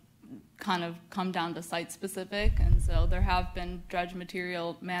going to kind of come down to site specific, and so there have been dredge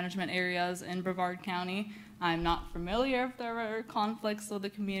material management areas in Brevard County. I'm not familiar if there are conflicts with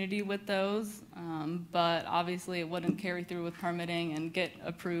the community with those, but obviously it wouldn't carry through with permitting and get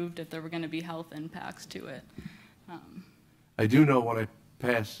approved if there were going to be health impacts to it. I do know when I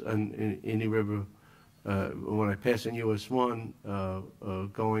pass on Indian River, when I pass in US 1,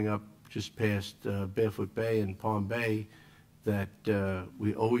 going up just past Barefoot Bay and Palm Bay, that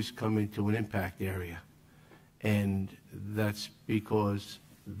we always come into an impact area. And that's because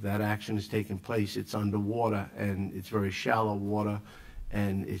that action is taking place. It's underwater, and it's very shallow water,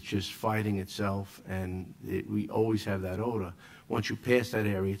 and it's just fighting itself, and we always have that odor. Once you pass that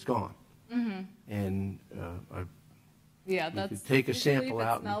area, it's gone. Mm-hmm. And yeah, that's take a sample if it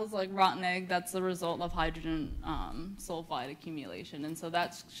out. Smells like rotten egg. That's the result of hydrogen sulfide accumulation, and so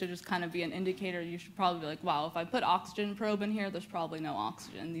that should just kind of be an indicator. You should probably be like, wow, if I put oxygen probe in here, there's probably no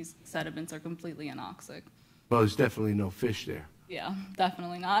oxygen. These sediments are completely anoxic. Well, there's definitely no fish there. Yeah,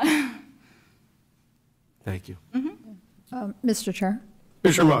 definitely not. Thank you. Mm-hmm. Mr. Chair?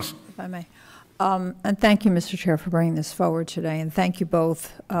 Commissioner Moss. If I may. And thank you, Mr. Chair, for bringing this forward today, and thank you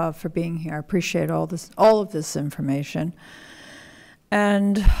both for being here. I appreciate all of this information.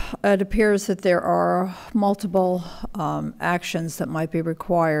 And it appears that there are multiple actions that might be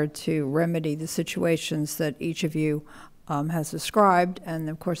required to remedy the situations that each of you has described, and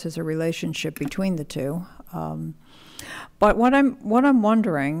of course there's a relationship between the two. But what I'm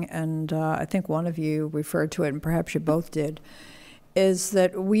wondering, and I think one of you referred to it, and perhaps you both did, is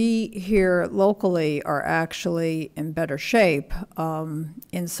that we here locally are actually in better shape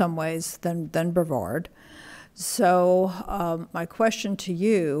in some ways than Brevard. So my question to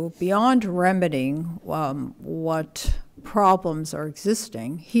you, beyond remedying what problems are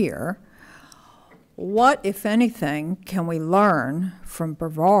existing here, what, if anything, can we learn from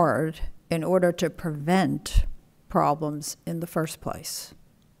Brevard in order to prevent problems in the first place?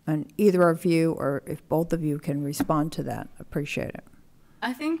 And either of you, or if both of you can respond to that, appreciate it.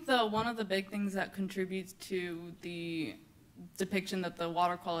 I think one of the big things that contributes to the depiction that the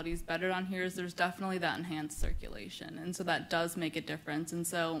water quality is better down here is there's definitely that enhanced circulation, and so that does make a difference. And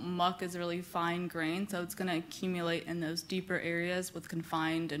so muck is really fine grained, so it's going to accumulate in those deeper areas with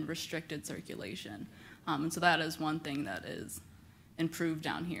confined and restricted circulation, and so that is one thing that is improved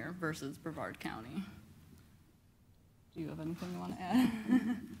down here versus Brevard County. Do you have anything you want to add?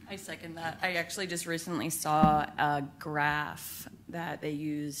 I second that. I actually just recently saw a graph that they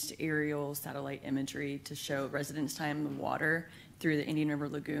used aerial satellite imagery to show residence time in the water through the Indian River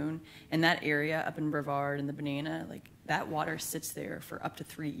Lagoon. And that area up in Brevard and the Banana, like that water sits there for up to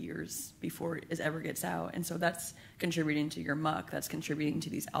 3 years before it ever gets out. And so that's contributing to your muck, that's contributing to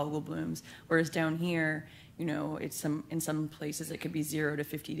these algal blooms. Whereas down here, you know, in some places it could be 0 to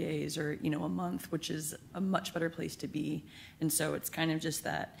 50 days or, you know, a month, which is a much better place to be. And so it's kind of just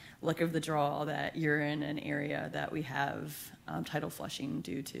that luck of the draw that you're in an area that we have tidal flushing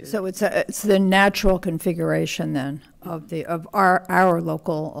due to. So it's the natural configuration then of our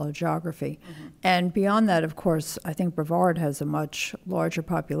local geography. Mm-hmm. And beyond that, of course, I think Brevard has a much larger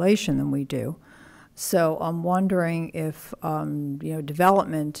population than we do. So I'm wondering if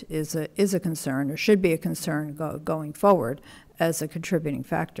development is a concern or should be a concern going forward as a contributing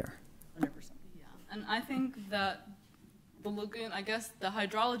factor. 100%. Yeah, and I think that the lagoon, I guess the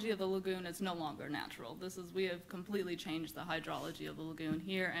hydrology of the lagoon is no longer natural. We have completely changed the hydrology of the lagoon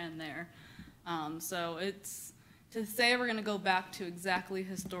here and there. So it's, to say we're going to go back to exactly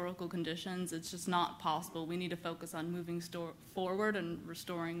historical conditions, it's just not possible. We need to focus on moving forward and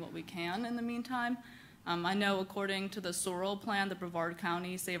restoring what we can in the meantime. I know according to the SORL plan, the Brevard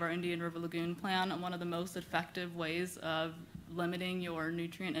County Save Our Indian River Lagoon plan, one of the most effective ways of limiting your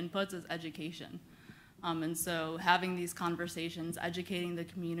nutrient inputs is education. And so having these conversations, educating the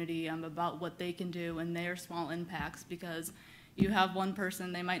community about what they can do and their small impacts, because you have one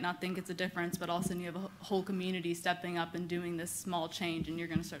person, they might not think it's a difference, but all of a sudden you have a whole community stepping up and doing this small change, and you're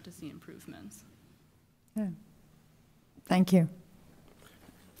going to start to see improvements. Yeah. Thank you.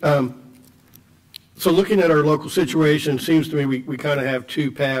 So looking at our local situation, it seems to me we kind of have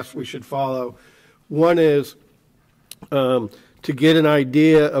two paths we should follow. One is to get an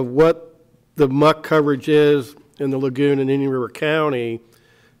idea of what the muck coverage is in the lagoon in Indian River County,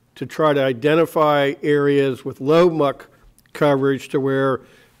 to try to identify areas with low muck coverage to where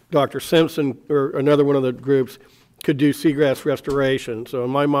Dr. Simpson or another one of the groups could do seagrass restoration. So in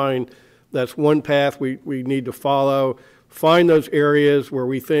my mind, that's one path we need to follow. Find those areas where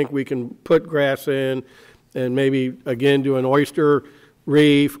we think we can put grass in and maybe, again, do an oyster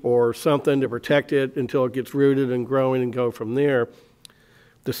reef or something to protect it until it gets rooted and growing, and go from there.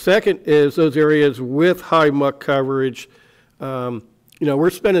 The second is those areas with high muck coverage. We're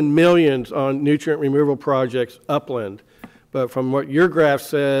spending millions on nutrient removal projects upland, but from what your graph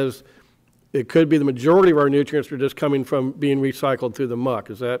says, it could be the majority of our nutrients are just coming from being recycled through the muck.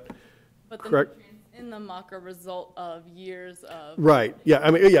 Is that correct? In the muck are a result of years of... Right,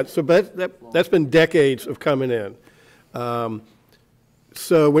 yeah, so that's been decades of coming in.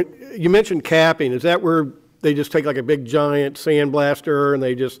 So when you mentioned capping, is that where they just take like a big giant sand blaster and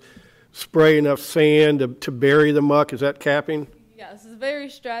they just spray enough sand to bury the muck? Is that capping? Yeah, this is a very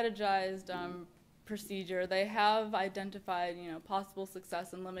strategized procedure. They have identified, possible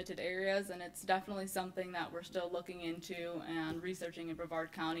success in limited areas, and it's definitely something that we're still looking into and researching in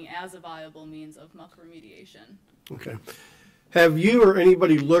Brevard County as a viable means of muck remediation. Okay. Have you or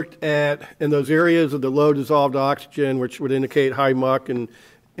anybody looked at, in those areas of the low dissolved oxygen, which would indicate high muck and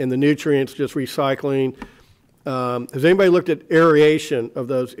the nutrients just recycling, has anybody looked at aeration of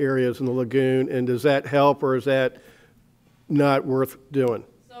those areas in the lagoon, and does that help, or is that not worth doing?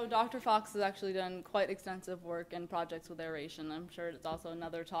 So Dr. Fox has actually done quite extensive work in projects with aeration. I'm sure it's also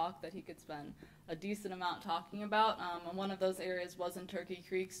another talk that he could spend a decent amount talking about. And one of those areas was in Turkey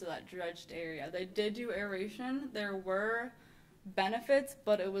Creek, so that dredged area. They did do aeration. There were benefits,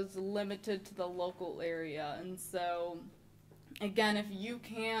 but it was limited to the local area. And so, again, if you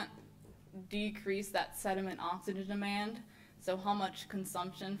can't decrease that sediment oxygen demand, so how much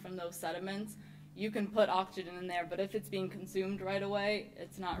consumption from those sediments, you can put oxygen in there, but if it's being consumed right away,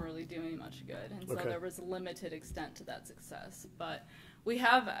 it's not really doing much good. And so there was limited extent to that success. But we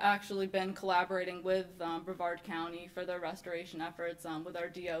have actually been collaborating with Brevard County for their restoration efforts with our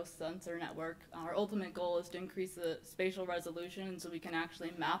DO sensor network. Our ultimate goal is to increase the spatial resolution so we can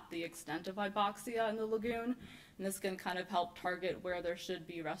actually map the extent of hypoxia in the lagoon. And this can kind of help target where there should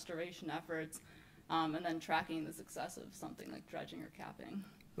be restoration efforts and then tracking the success of something like dredging or capping.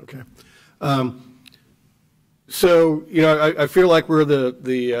 Okay. So, you know, I feel like we're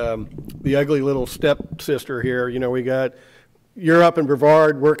the ugly little stepsister here. You know, we got, you're up in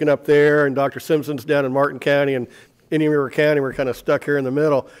Brevard working up there, and Dr. Simpson's down in Martin County, and Indian River County, we're kind of stuck here in the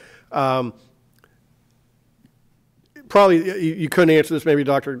middle. Probably you couldn't answer this, maybe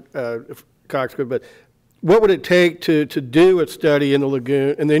Dr. Cox could, but what would it take to do a study in the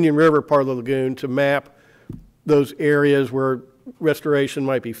lagoon, in the Indian River part of the lagoon, to map those areas where restoration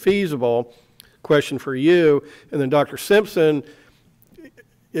might be feasible? Question for you. And then Dr. Simpson,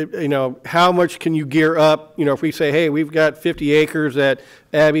 you know, how much can you gear up? You know, if we say, hey, we've got 50 acres that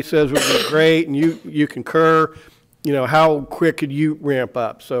Abby says would be great, and you concur, you know, how quick could you ramp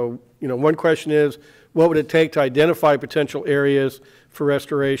up? So, you know, one question is, what would it take to identify potential areas for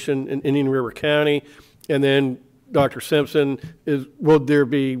restoration in Indian River County? And then Dr. Simpson, will there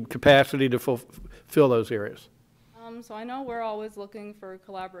be capacity to fill those areas? So I know we're always looking for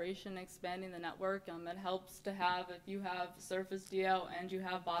collaboration, expanding the network. It helps to have, if you have surface DO and you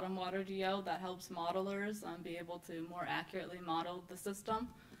have bottom water DO, that helps modelers be able to more accurately model the system.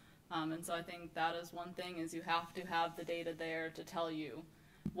 And so I think that is one thing, is you have to have the data there to tell you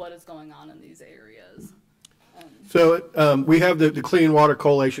what is going on in these areas. So we have the Clean Water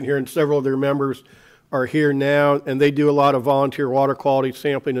Coalition here, and several of their members are here now, and they do a lot of volunteer water quality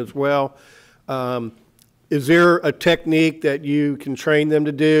sampling as well. Is there a technique that you can train them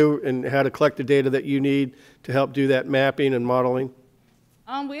to do, and how to collect the data that you need to help do that mapping and modeling?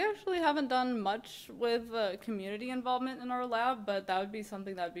 We actually haven't done much with community involvement in our lab, but that would be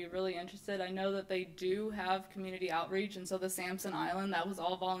something that would be really interested. I know that they do have community outreach, and so the Sampson Island, that was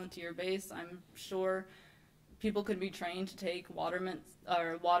all volunteer based. I'm sure people could be trained to take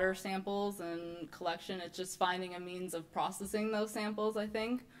water samples and collection. It's just finding a means of processing those samples, I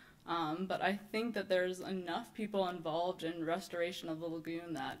think. But I think that there's enough people involved in restoration of the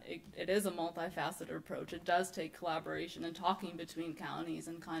lagoon that it is a multifaceted approach. It does take collaboration and talking between counties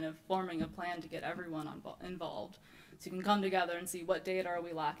and kind of forming a plan to get everyone involved. So you can come together and see, what data are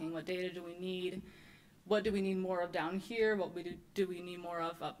we lacking, what data do we need, what do we need more of down here, what do we need more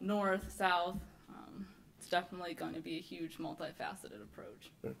of up north, south. It's definitely going to be a huge multifaceted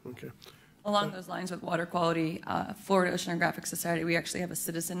approach. Okay. Along those lines with water quality, Florida Oceanographic Society, we actually have a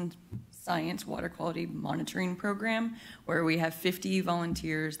citizen science water quality monitoring program where we have 50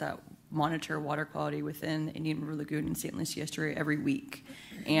 volunteers that monitor water quality within the Indian River Lagoon and St. Lucie Estuary every week.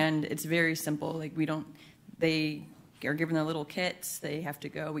 And it's very simple. Like, they are given their little kits. They have to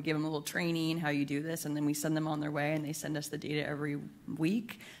go. We give them a little training, how you do this, and then we send them on their way, and they send us the data every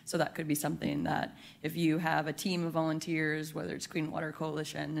week. So that could be something that if you have a team of volunteers, whether it's Clean Water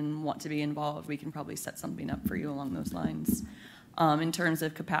Coalition, and want to be involved, we can probably set something up for you along those lines. In terms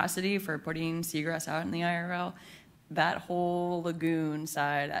of capacity for putting seagrass out in the IRL, that whole lagoon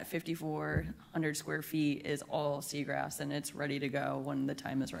side at 5,400 square feet is all seagrass, and it's ready to go when the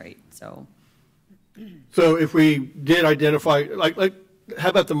time is right. So if we did identify, like how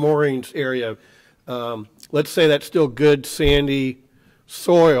about the moorings area? Let's say that's still good sandy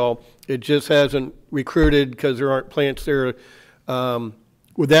soil. It just hasn't recruited because there aren't plants there.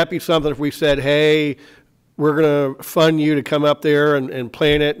 Would that be something if we said, hey, we're going to fund you to come up there and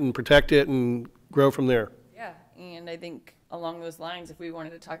plant it and protect it and grow from there? Yeah, and I think along those lines, if we wanted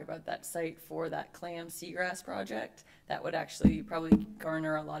to talk about that site for that clam seagrass project, that would actually probably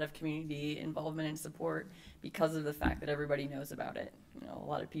garner a lot of community involvement and support because of the fact that everybody knows about it. You know, a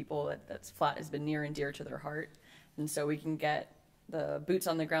lot of people, that's flat has been near and dear to their heart. And so we can get the boots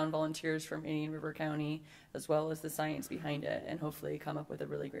on the ground volunteers from Indian River County, as well as the science behind it, and hopefully come up with a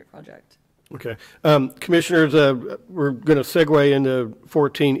really great project. Okay. Commissioners, we're going to segue into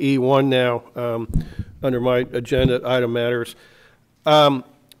 14E1 now under my agenda item matters. So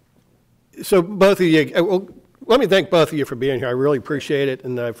both of you, well, let me thank both of you for being here. I really appreciate it,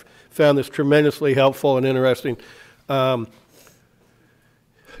 and I've found this tremendously helpful and interesting. And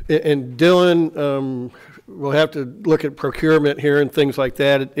Dylan, we'll have to look at procurement here and things like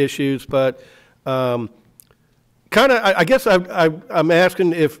that, issues, but kind of, I guess I'm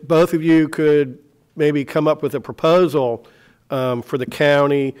asking if both of you could maybe come up with a proposal for the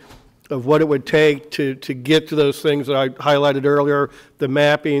county of what it would take to get to those things that I highlighted earlier, the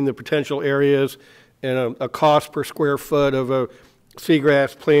mapping, the potential areas, and a cost per square foot of a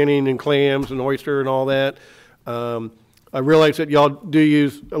seagrass planting and clams and oyster and all that. I realize that y'all do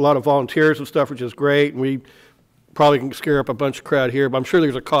use a lot of volunteers and stuff, which is great, and we probably can scare up a bunch of crowd here, but I'm sure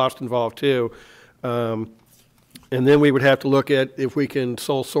there's a cost involved too. And then we would have to look at if we can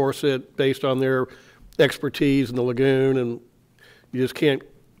sole source it based on their expertise in the lagoon, and you just can't,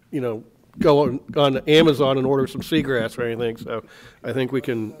 go on Amazon and order some seagrass or anything. So I think we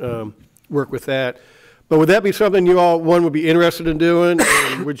can work with that. But would that be something you all, one, would be interested in doing,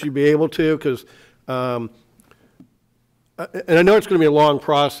 and would you be able to? Because, and I know it's going to be a long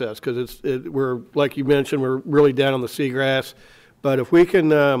process because we're, like you mentioned, we're really down on the seagrass. But if we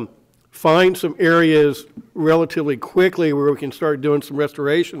can find some areas relatively quickly where we can start doing some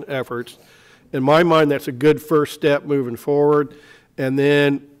restoration efforts, in my mind, that's a good first step moving forward. And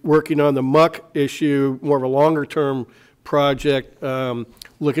then working on the muck issue, more of a longer term project,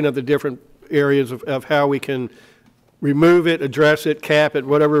 looking at the different areas of how we can remove it, address it, cap it,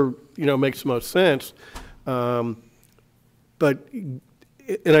 whatever makes the most sense. And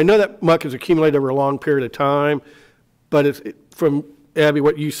I know that muck is accumulated over a long period of time, but from Abby,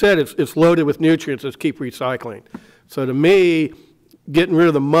 what you said, it's loaded with nutrients. Let's keep recycling. So to me, getting rid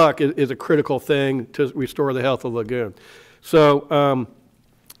of the muck is a critical thing to restore the health of the lagoon. So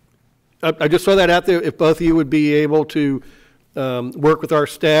I just throw that out there. If both of you would be able to work with our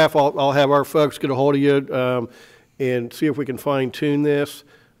staff, I'll have our folks get a hold of you and see if we can fine tune this.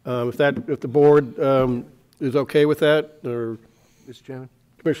 If the board is okay with that, or Mr. Chairman?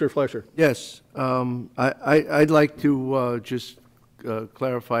 Commissioner Fleischer. Yes, I'd like to just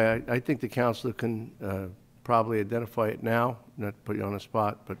clarify. I think the councilor can probably identify it now, not to put you on the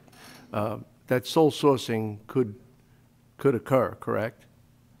spot, but that sole sourcing could occur, correct?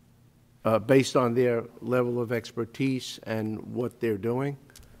 Based on their level of expertise and what they're doing?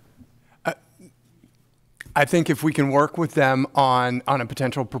 I think if we can work with them on a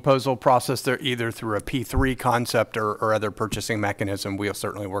potential proposal process, they're either through a P3 concept or other purchasing mechanism, we'll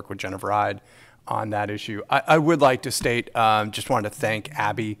certainly work with Jennifer Hyde on that issue. I would like to state, just wanted to thank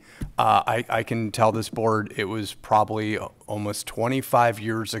Abby. I can tell this board it was probably almost 25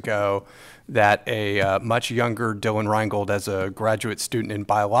 years ago that a much younger Dylan Reingold, as a graduate student in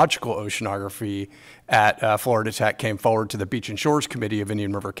biological oceanography at Florida Tech, came forward to the Beach and Shores Committee of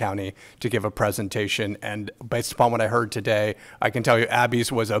Indian River County to give a presentation. And based upon what I heard today, I can tell you Abby's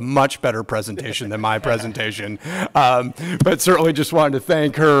was a much better presentation than my presentation. But certainly just wanted to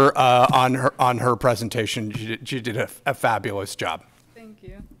thank her on her presentation. She did a fabulous job. Thank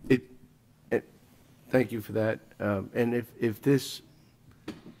you. Thank you for that. And if this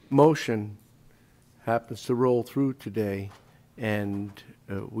motion happens to roll through today and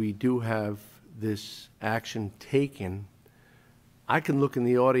we do have this action taken, I can look in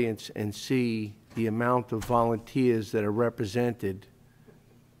the audience and see the amount of volunteers that are represented.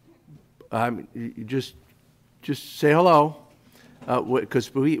 You just say hello,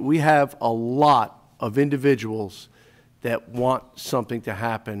 because we have a lot of individuals that want something to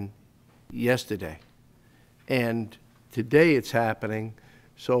happen yesterday. And today it's happening.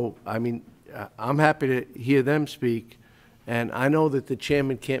 So, I'm happy to hear them speak. And I know that the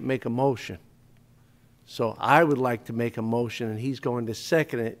chairman can't make a motion. So I would like to make a motion, and he's going to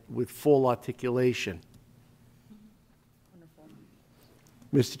second it with full articulation. Wonderful.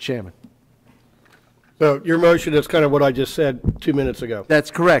 Mr. Chairman. So your motion is kind of what I just said 2 minutes ago.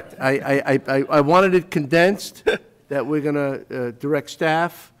 That's correct. I wanted it condensed, that we're going to direct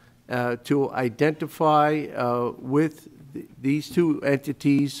staff to identify with these two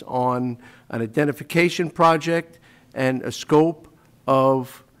entities on an identification project and a scope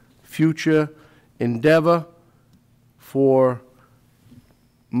of future endeavor for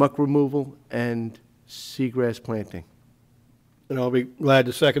muck removal and seagrass planting. And I'll be glad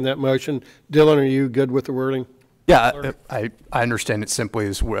to second that motion. Dylan, are you good with the wording? Yeah, I understand it simply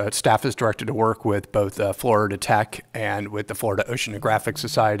as staff is directed to work with both Florida Tech and with the Florida Oceanographic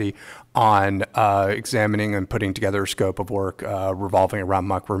Society on examining and putting together a scope of work revolving around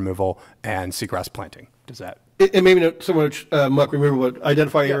muck removal and seagrass planting. Does that? And maybe not so much muck removal, but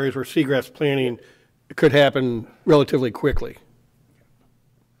identify areas where seagrass planting could happen relatively quickly.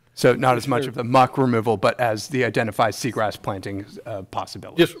 So not as much of the muck removal, but as the identified seagrass planting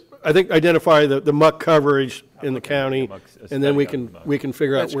possibility. Just, I think, identify the muck coverage in the county, and then we can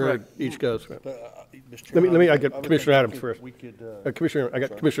figure out where each goes. Mr. Let me, Chairman, I got would Commissioner think Adams we first. We could, Commissioner, I got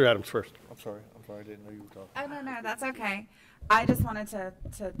sorry. Commissioner Adams first. I'm sorry, I didn't know you were talking. Oh, no, that's okay. I just wanted to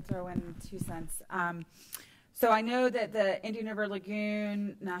throw in 2 cents. So I know that the Indian River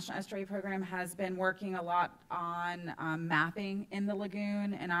Lagoon National Estuary Program has been working a lot on mapping in the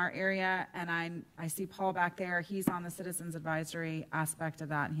lagoon in our area, and I see Paul back there. He's on the Citizens Advisory aspect of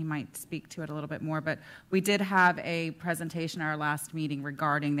that, and he might speak to it a little bit more. But we did have a presentation at our last meeting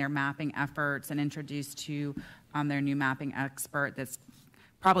regarding their mapping efforts and introduced to their new mapping expert that's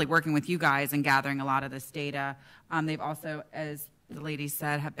probably working with you guys and gathering a lot of this data. They've also, as the ladies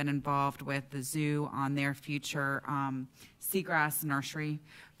said, have been involved with the zoo on their future seagrass nursery,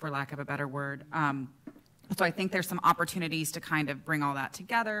 for lack of a better word. So I think there's some opportunities to kind of bring all that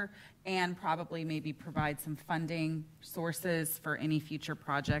together and probably maybe provide some funding sources for any future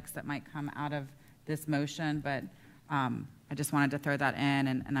projects that might come out of this motion. But I just wanted to throw that in,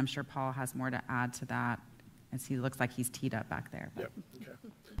 and I'm sure Paul has more to add to that, as he looks like he's teed up back there. Yep. Okay.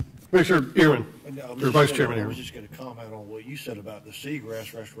 Commissioner Ehrman, or Vice Chairman I was Ehrman. just going to comment on what you said about the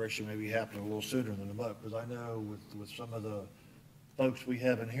seagrass restoration maybe happening a little sooner than the muck, because I know with some of the folks we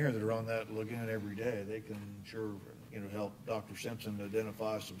have in here that are on that lagoon every day, they can sure, help Dr. Simpson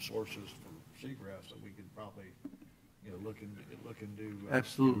identify some sources for seagrass that we could probably, look and do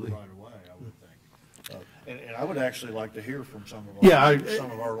Absolutely. right away, I would think. And I would actually like to hear from some of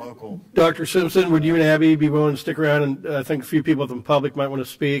our local. Dr. Simpson, would you and Abby be willing to stick around? And I think a few people from the public might want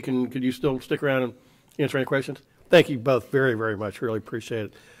to speak, and could you still stick around and answer any questions? Thank you both very, very much. Really appreciate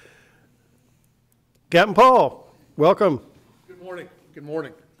it. Captain Paul, welcome. Good morning. Good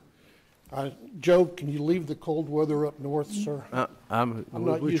morning. Joe, can you leave the cold weather up north, sir? I'm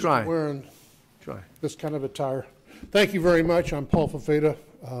not used to wearing this kind of attire. Thank you very much. I'm Paul Fafetta,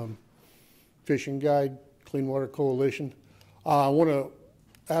 fishing guide, Clean Water Coalition. I want to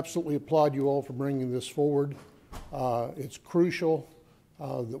absolutely applaud you all for bringing this forward. It's crucial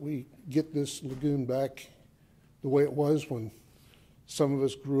that we get this lagoon back the way it was when some of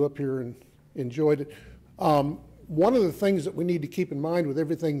us grew up here and enjoyed it. One of the things that we need to keep in mind with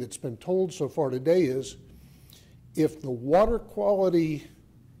everything that's been told so far today is if the water quality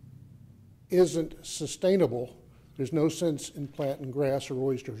isn't sustainable, there's no sense in planting grass or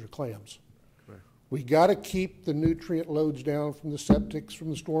oysters or clams. We got to keep the nutrient loads down from the septics, from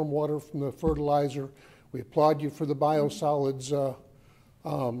the stormwater, from the fertilizer. We applaud you for the biosolids,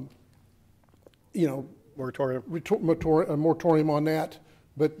 moratorium on that.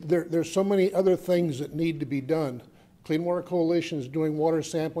 But there's so many other things that need to be done. Clean Water Coalition is doing water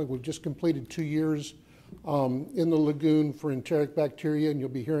sampling. We've just completed 2 years in the lagoon for enteric bacteria, and you'll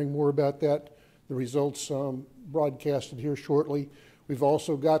be hearing more about that. The results broadcasted here shortly. We've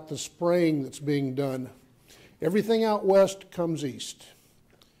also got the spraying that's being done. Everything out west comes east.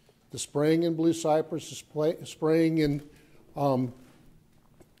 The spraying in Blue Cypress, the spraying in all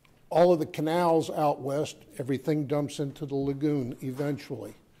of the canals out west, everything dumps into the lagoon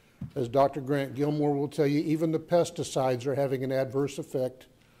eventually. As Dr. Grant Gilmore will tell you, even the pesticides are having an adverse effect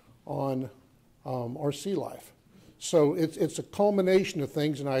on our sea life. So it's a culmination of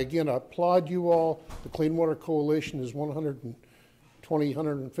things, and I applaud you all. The Clean Water Coalition is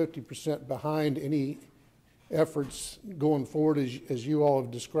 150% behind any efforts going forward as you all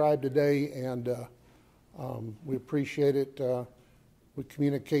have described today, and we appreciate it. We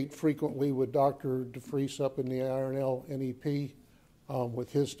communicate frequently with Dr. DeFries up in the IRNL NEP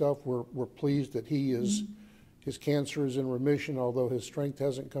with his stuff. We're pleased that his cancer is in remission, although his strength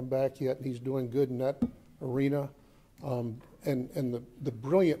hasn't come back yet, and he's doing good in that arena. And the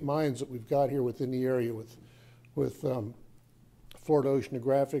brilliant minds that we've got here within the area with Florida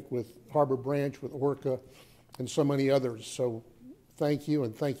Oceanographic, with Harbor Branch, with Orca, and so many others. So thank you,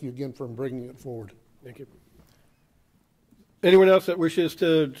 and thank you again for bringing it forward. Thank you. Anyone else that wishes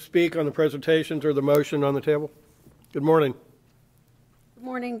to speak on the presentations or the motion on the table? Good morning. Good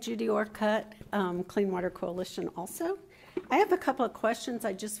morning, Judy Orcutt, Clean Water Coalition also. I have a couple of questions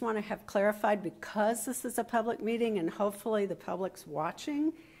I just want to have clarified because this is a public meeting and hopefully the public's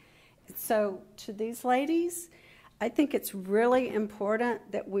watching. So to these ladies, I think it's really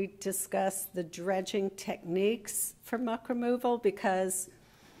important that we discuss the dredging techniques for muck removal because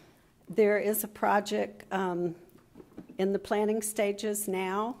there is a project in the planning stages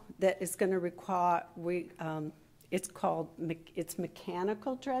now that is going to require, it's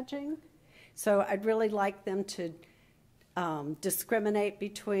mechanical dredging. So I'd really like them to discriminate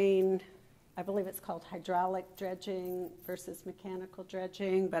between, I believe it's called hydraulic dredging versus mechanical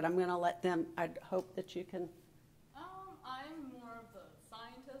dredging, but I'm going to let them, I'd hope that you can. I'm more of the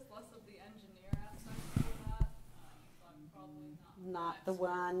scientist, less of the engineer aspect of that, so I'm probably not the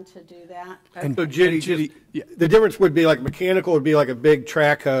one to do that? And so Judy, the difference would be like mechanical would be like a big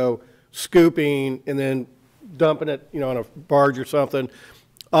track hoe scooping and then dumping it, on a barge or something.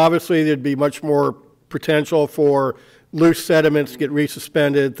 Obviously, there'd be much more potential for loose sediments to get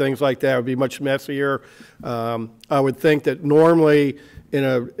resuspended, things like that. It would be much messier. I would think that normally in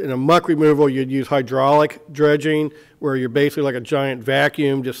a muck removal, you'd use hydraulic dredging, where you're basically like a giant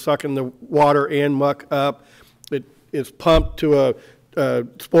vacuum, just sucking the water and muck up. It is pumped to a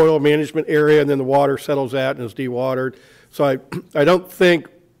spoil management area, and then the water settles out and is dewatered. So I don't think,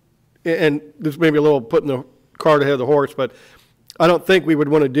 and this may be a little putting the cart ahead of the horse, but I don't think we would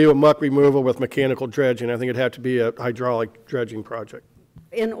want to do a muck removal with mechanical dredging. I think it'd have to be a hydraulic dredging project.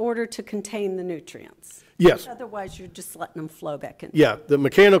 In order to contain the nutrients? Yes. Otherwise, you're just letting them flow back in. Yeah, the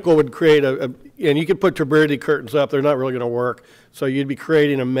mechanical would create and you could put turbidity curtains up. They're not really going to work. So you'd be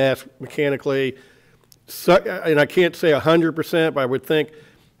creating a mess mechanically. And I can't say 100%, but I would think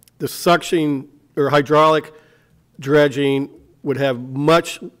the suction or hydraulic dredging would have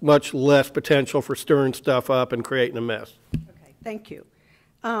much, much less potential for stirring stuff up and creating a mess. Okay, thank you.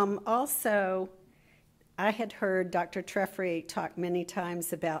 Also, I had heard Dr. Treffery talk many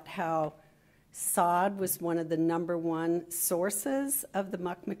times about how sod was one of the #1 sources of the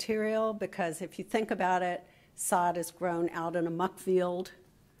muck material, because if you think about it, sod is grown out in a muck field,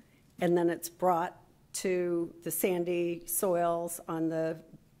 and then it's brought to the sandy soils on the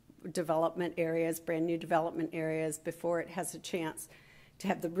development areas, brand new development areas, before it has a chance to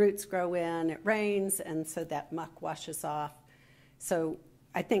have the roots grow in. It rains, and so that muck washes off. So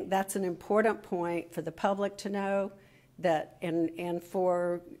I think that's an important point for the public to know, that and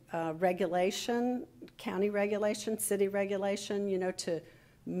for regulation, county regulation, city regulation, to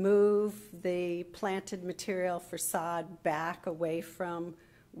move the planted material for sod back away from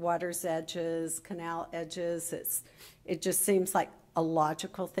water's edges, canal edges. It just seems like a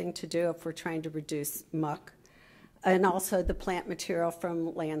logical thing to do if we're trying to reduce muck. And also the plant material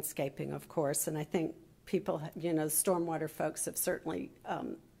from landscaping, of course. And I think people, stormwater folks have certainly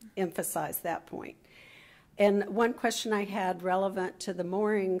emphasized that point. And one question I had relevant to the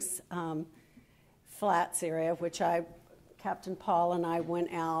moorings flats area, which Captain Paul and I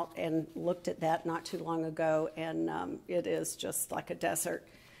went out and looked at that not too long ago, and it is just like a desert.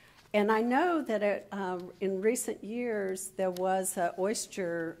 And I know that in recent years there was an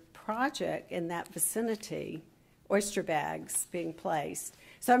oyster project in that vicinity, oyster bags being placed.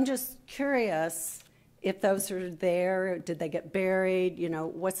 So I'm just curious if those are there, did they get buried?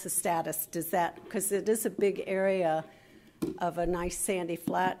 What's the status? Because it is a big area of a nice sandy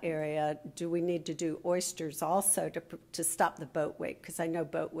flat area, do we need to do oysters also to stop the boat wake? Because I know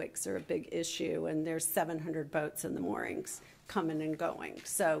boat wakes are a big issue, and there's 700 boats in the moorings coming and going.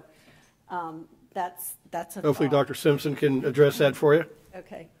 So that's a Hopefully thought. Dr. Simpson can address that for you.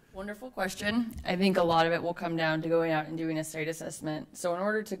 Okay. Wonderful question. I think a lot of it will come down to going out and doing a site assessment. So in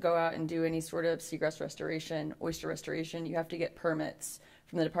order to go out and do any sort of seagrass restoration, oyster restoration, you have to get permits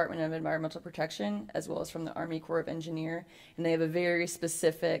from the Department of Environmental Protection as well as from the Army Corps of Engineer, and they have a very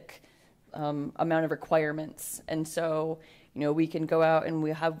specific amount of requirements. And so, we can go out and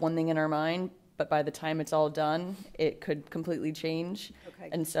we have one thing in our mind, but by the time it's all done, it could completely change. Okay.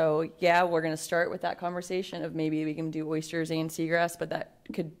 And so, yeah, we're going to start with that conversation of maybe we can do oysters and seagrass, but that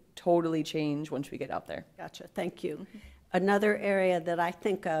could totally change once we get out there. Gotcha. Thank you. Another area that I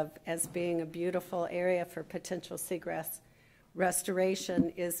think of as being a beautiful area for potential seagrass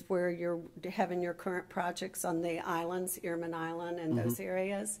restoration is where you're having your current projects on the islands, Earman Island and those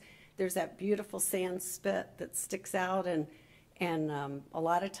areas. There's that beautiful sand spit that sticks out, and a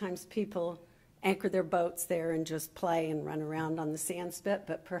lot of times people anchor their boats there and just play and run around on the sand spit,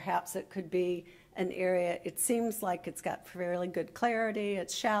 but perhaps it could be an area, it seems like it's got fairly good clarity,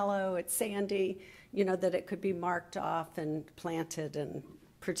 it's shallow, it's sandy, that it could be marked off and planted and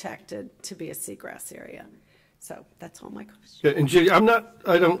protected to be a seagrass area. So that's all my questions. Yeah, and Judy, I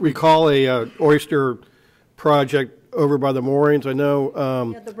don't recall a oyster project over by the moorings. I know.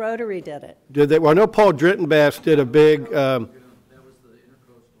 Yeah, the Rotary did it. Did they? Well, I know Paul Drittenbass did a big. That was the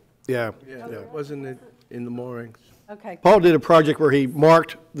intercoastal. Yeah. It wasn't in the moorings. Okay. Paul did a project where he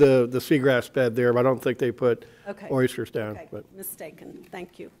marked the seagrass bed there, but I don't think they put oysters down. Okay, but. mistaken.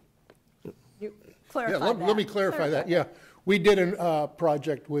 Thank you. You clarify Yeah, that. let me clarify that. Yeah, we did a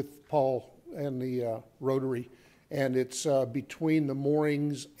project with Paul and the Rotary, and it's between the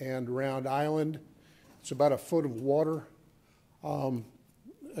moorings and Round Island. It's about a foot of water.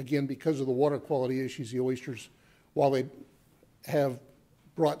 Again, because of the water quality issues, the oysters, while they have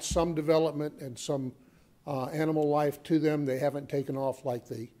brought some development and some animal life to them, they haven't taken off like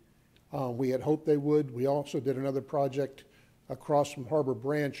we had hoped they would. We also did another project across from Harbor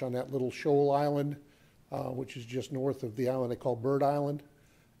Branch on that little shoal island, which is just north of the island they call Bird Island.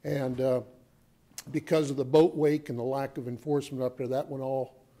 And because of the boat wake and the lack of enforcement up there, that one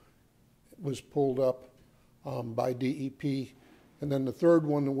all was pulled up by DEP. And then the third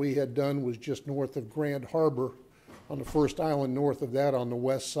one that we had done was just north of Grand Harbor on the first island north of that on the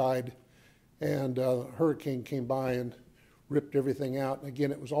west side. And a hurricane came by and ripped everything out. And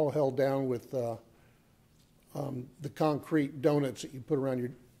again, it was all held down with the concrete donuts that you put around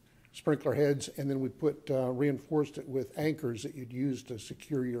your sprinkler heads, and then we put reinforced it with anchors that you'd use to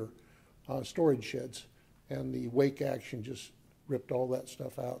secure your storage sheds. And the wake action just ripped all that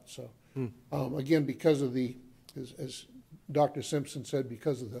stuff out. So again, because of the, as Dr. Simpson said,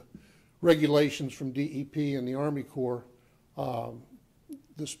 because of the regulations from DEP and the Army Corps,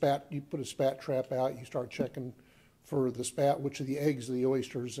 the spat, you put a spat trap out, you start checking for the spat, which are the eggs of the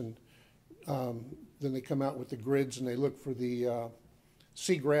oysters, and then they come out with the grids and they look for the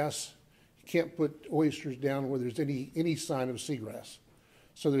seagrass. You can't put oysters down where there's any sign of seagrass.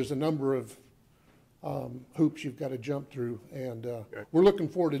 So there's a number of hoops you've got to jump through, and we're looking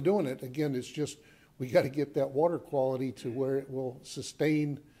forward to doing it. Again, it's just we got to get that water quality to where it will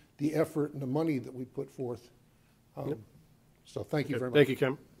sustain the effort and the money that we put forth. So thank you very much. Thank you,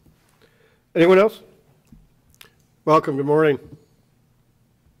 Kim. Anyone else? Welcome. Good morning.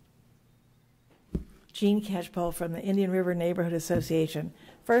 Jean Catchpole from the Indian River Neighborhood Association.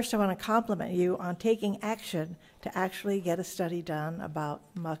 First, I want to compliment you on taking action to actually get a study done about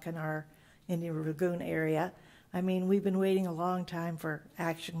muck in our Indian River Lagoon area. I mean, we've been waiting a long time for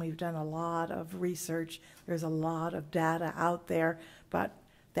action. We've done a lot of research. There's a lot of data out there, but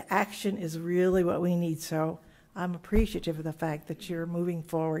the action is really what we need. So I'm appreciative of the fact that you're moving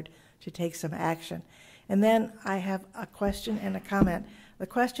forward to take some action. And then I have a question and a comment. The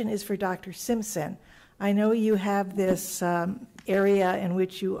question is for Dr. Simpson. I know you have this area in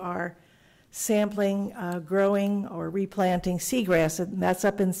which you are sampling, growing, or replanting seagrass, and that's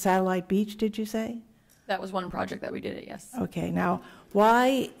up in Satellite Beach, did you say? That was one project that we did, yes. Okay, now,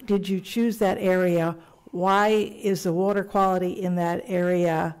 why did you choose that area? Why is the water quality in that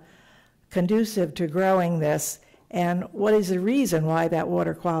area conducive to growing this? And what is the reason why that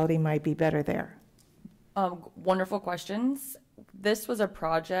water quality might be better there? Wonderful questions. This was a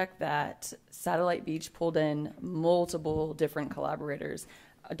project that Satellite Beach pulled in multiple different collaborators.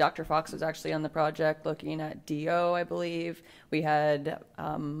 Dr. Fox was actually on the project looking at DO, I believe. We had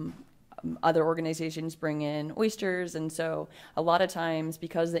other organizations bring in oysters, and so a lot of times,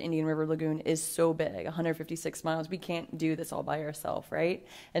 because the Indian River Lagoon is so big, 156 miles, we can't do this all by ourselves, right?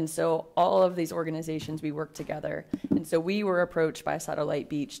 And so all of these organizations, we work together. And so we were approached by Satellite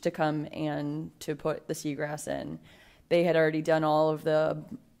Beach to come and to put the seagrass in. They had already done all of the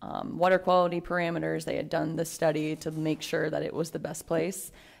water quality parameters. They had done the study to make sure that it was the best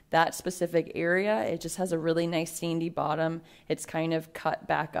place. That specific area, it just has a really nice sandy bottom. It's kind of cut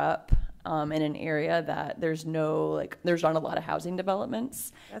back up in an area that there's not a lot of housing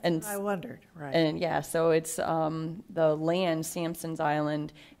developments. That's what I wondered, right. And yeah, so it's the land, Sampson's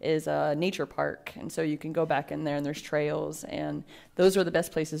Island, is a nature park. And so you can go back in there and there's trails, and those are the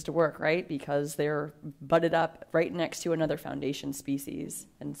best places to work, right? Because they're butted up right next to another foundation species.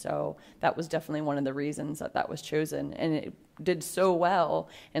 And so that was definitely one of the reasons that that was chosen. And it did so well,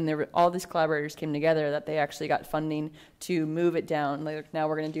 and all these collaborators came together that they actually got funding to move it down. Like, now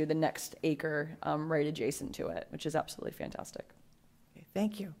we're going to do the next acre right adjacent to it, which is absolutely fantastic. Okay,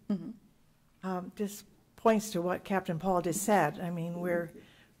 thank you. This points to what Captain Paul just said. I mean, we're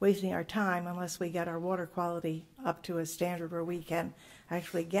wasting our time unless we get our water quality up to a standard where we can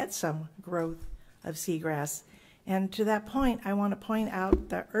actually get some growth of seagrass. And to that point, I want to point out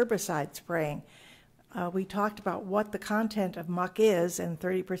the herbicide spraying. We talked about what the content of muck is, and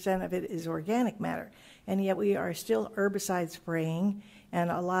 30% of it is organic matter. And yet we are still herbicide spraying and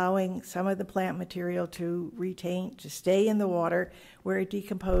allowing some of the plant material to stay in the water where it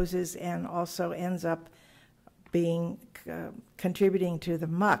decomposes and also ends up being contributing to the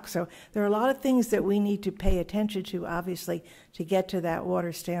muck. So there are a lot of things that we need to pay attention to, obviously, to get to that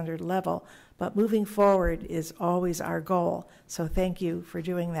water standard level. But moving forward is always our goal. So thank you for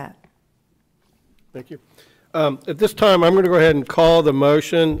doing that. Thank you. At this time, I'm going to go ahead and call the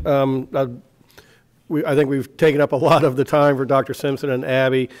motion. I think we've taken up a lot of the time for Dr. Simpson and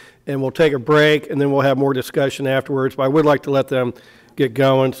Abby, and we'll take a break, and then we'll have more discussion afterwards. But I would like to let them get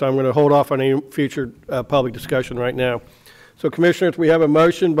going, so I'm going to hold off on any future public discussion right now. So, Commissioners, we have a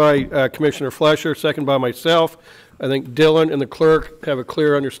motion by Commissioner Flesher, second by myself. I think Dylan and the clerk have a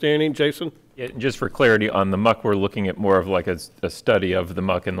clear understanding. Jason? Yeah, just for clarity, on the muck, we're looking at more of like a study of the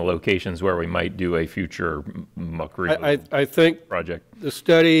muck and the locations where we might do a future muck removal I think project. the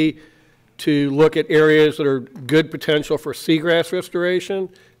study to look at areas that are good potential for seagrass restoration,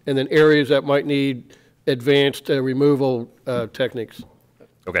 and then areas that might need advanced removal techniques.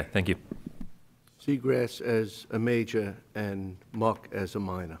 Okay, thank you. Seagrass as a major and muck as a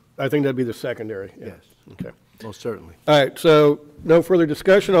minor. I think that'd be the secondary. Yeah. Yes. Okay. Most certainly. All right, so no further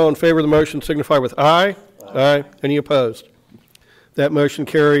discussion. All in favor of the motion signify with aye. Aye. Any opposed? That motion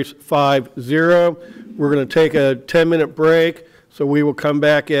carries 5-0. We're going to take a 10-minute break, so we will come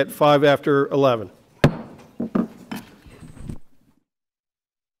back at 5 after 11.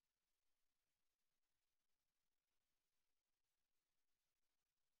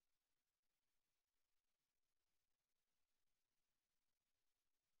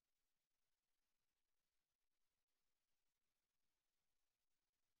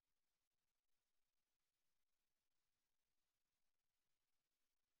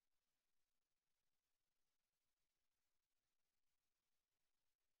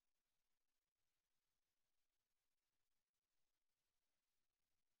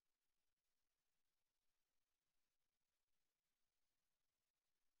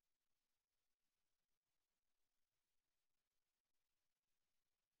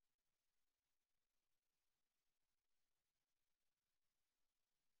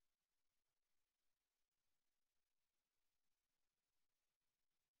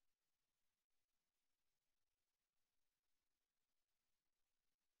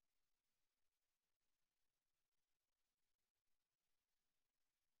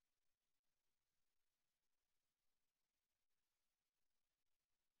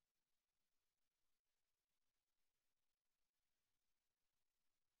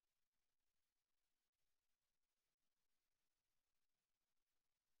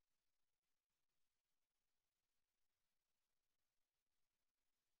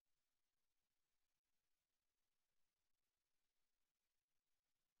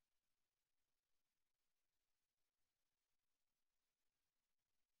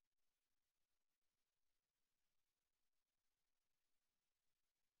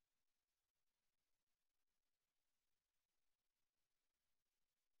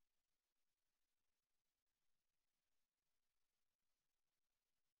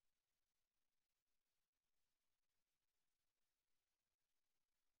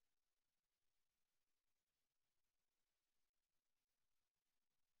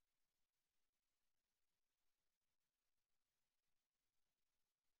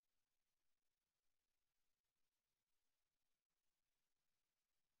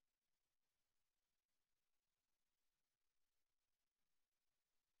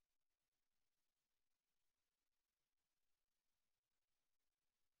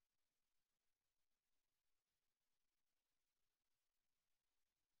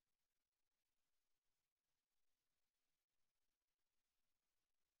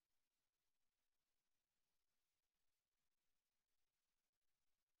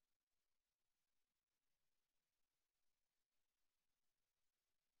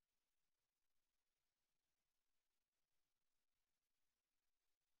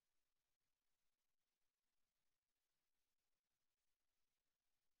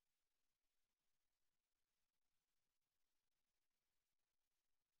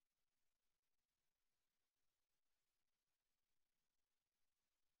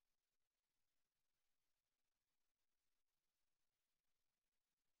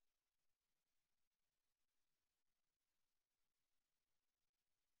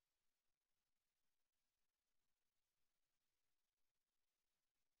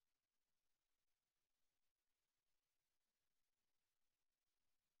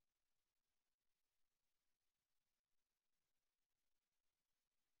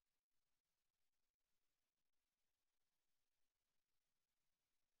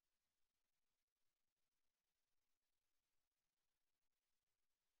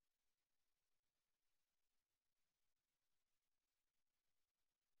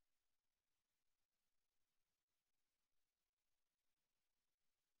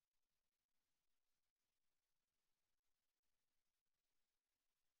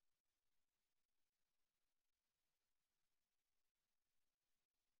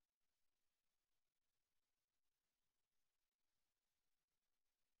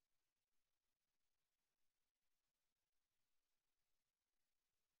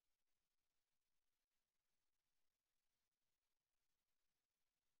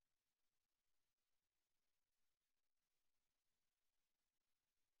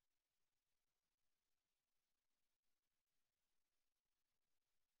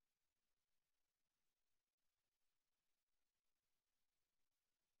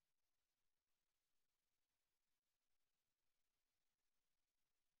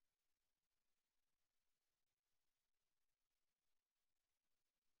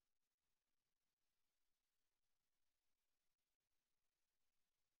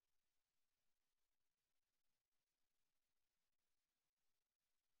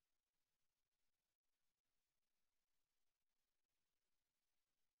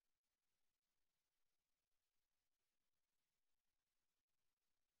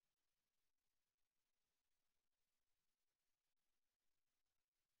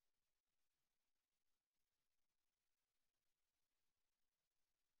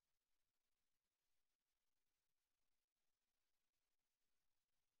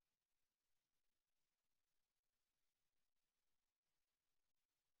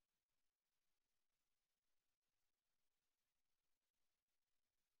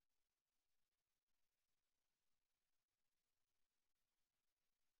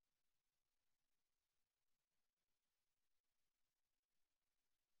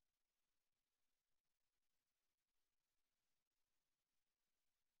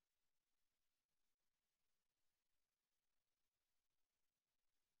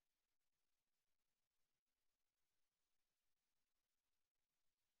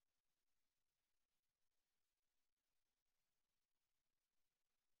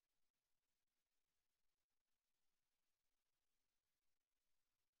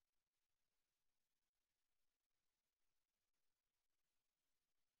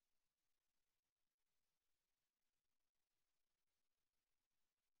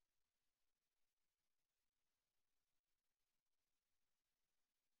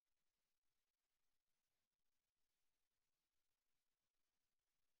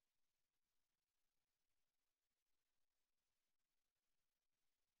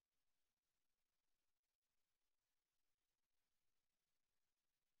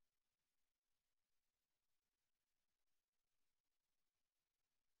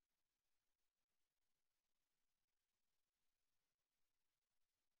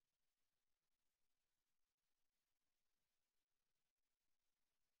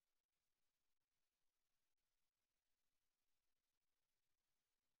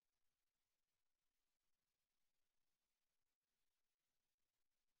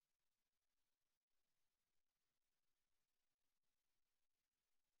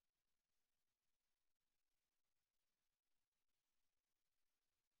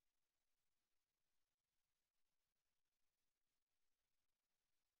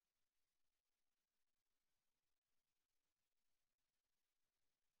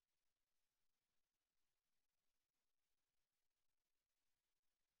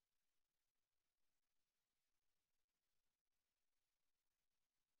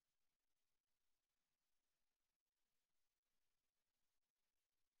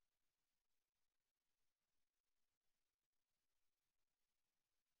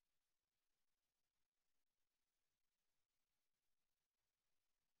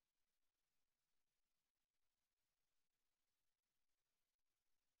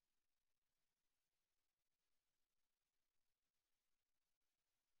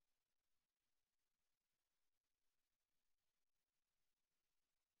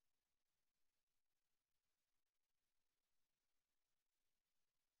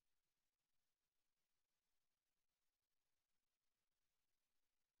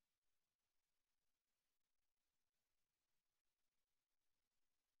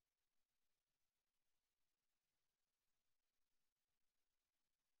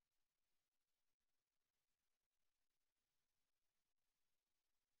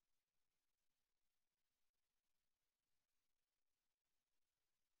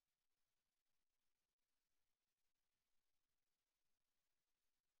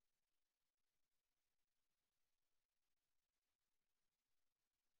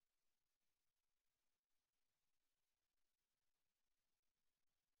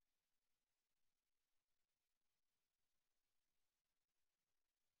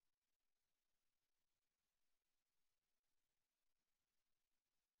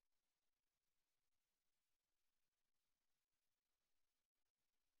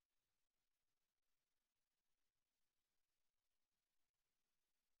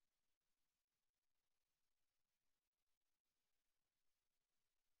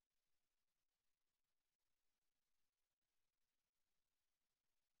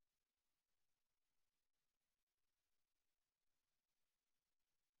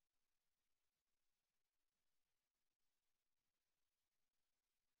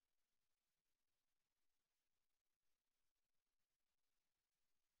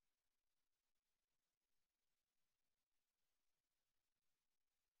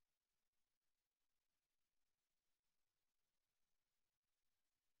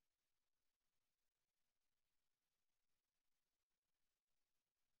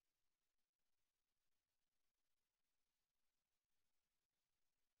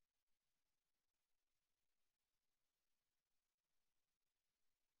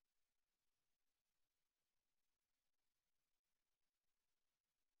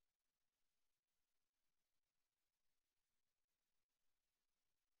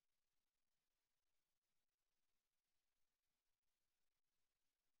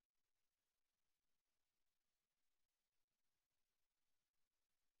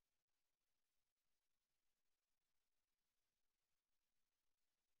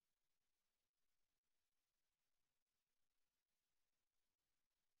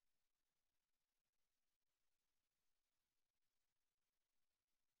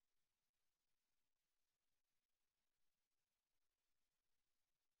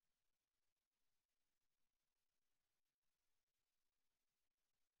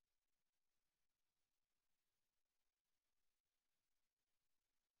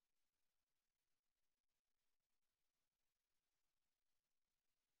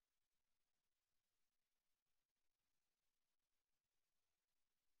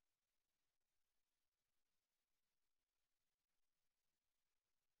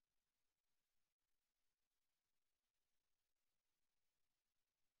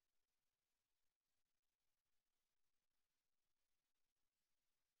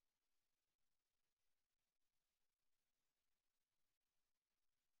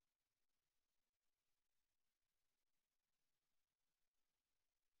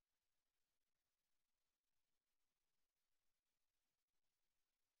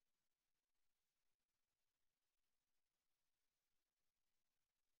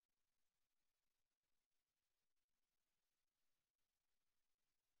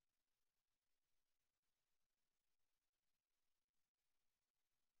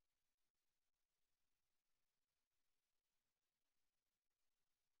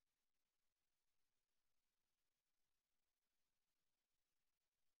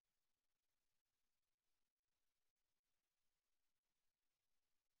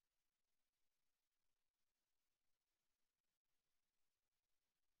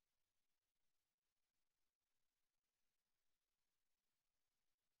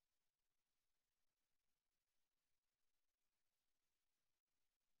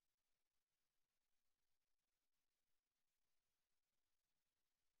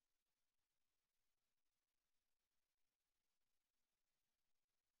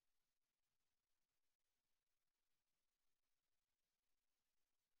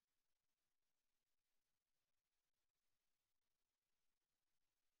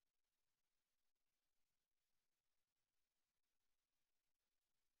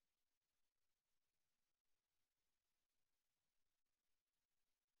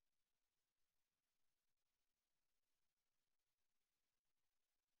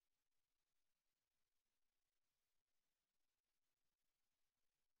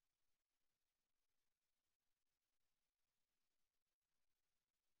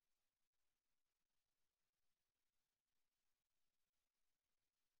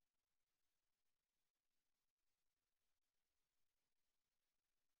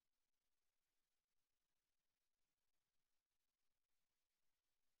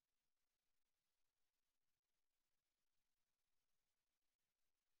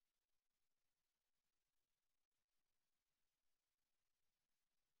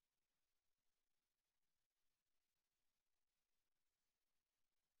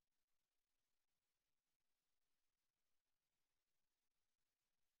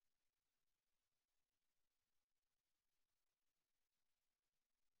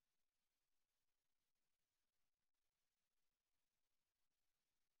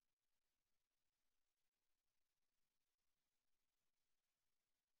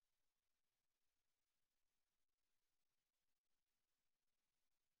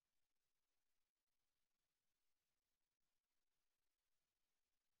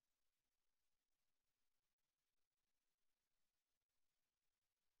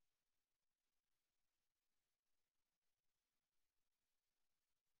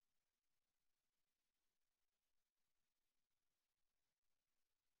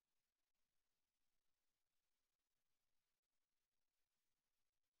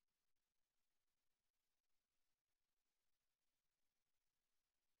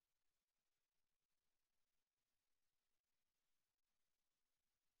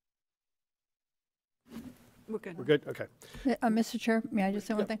 We're good. We're good? Okay. Mr. Chair, may I just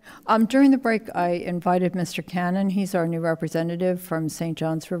say one thing? During the break, I invited Mr. Cannon. He's our new representative from St.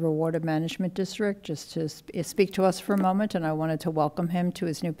 Johns River Water Management District, just to speak to us for a moment, and I wanted to welcome him to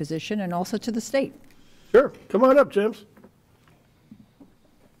his new position and also to the state. Sure. Come on up, James.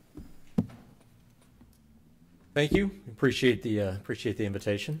 Thank you. Appreciate the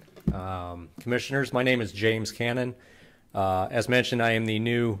invitation. Commissioners, my name is James Cannon. As mentioned, I am the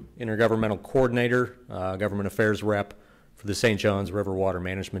new intergovernmental coordinator, government affairs rep for the St. Johns River Water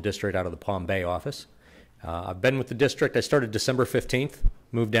Management District out of the Palm Bay office. I've been with the district. I started December 15th,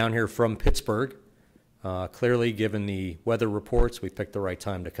 moved down here from Pittsburgh. Clearly, given the weather reports, we picked the right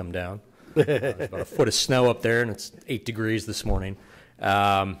time to come down. There's about a foot of snow up there, and it's 8 degrees this morning.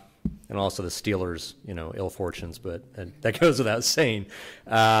 And also the Steelers, ill fortunes, but that goes without saying.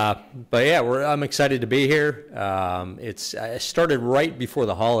 But yeah, I'm excited to be here. I started right before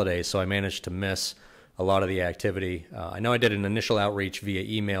the holidays, so I managed to miss a lot of the activity. I know I did an initial outreach via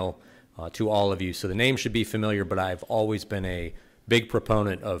email to all of you, so the name should be familiar, but I've always been a big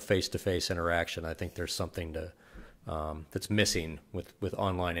proponent of face-to-face interaction. I think there's something that's missing with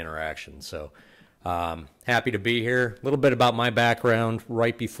online interaction. So happy to be here. A little bit about my background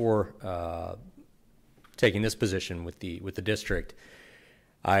right before taking this position with the district.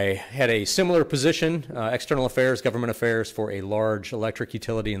 I had a similar position, external affairs, government affairs, for a large electric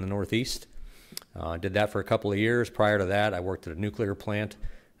utility in the Northeast. Did that for a couple of years. Prior to that, I worked at a nuclear plant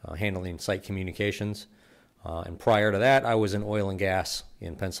handling site communications. And prior to that, I was in oil and gas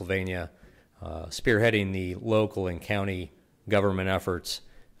in Pennsylvania, spearheading the local and county government efforts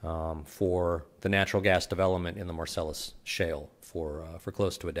for the natural gas development in the Marcellus Shale for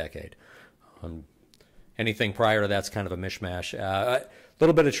close to a decade. Anything prior to that's kind of a mishmash. A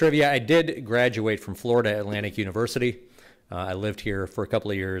little bit of trivia. I did graduate from Florida Atlantic University. I lived here for a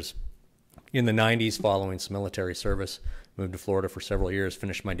couple of years in the 90s following some military service. Moved to Florida for several years,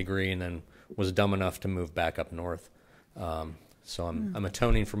 finished my degree, and then was dumb enough to move back up north. So I'm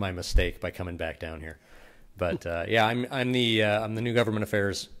atoning for my mistake by coming back down here. But yeah, I'm the new government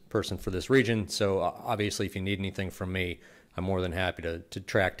affairs person for this region. So obviously, if you need anything from me, I'm more than happy to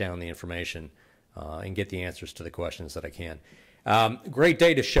track down the information and get the answers to the questions that I can. Great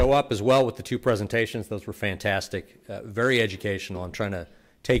day to show up as well with the two presentations. Those were fantastic, very educational. I'm trying to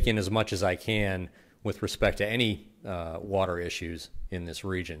take in as much as I can with respect to any water issues in this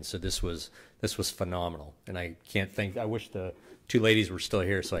region. So this was phenomenal, and I wish the two ladies were still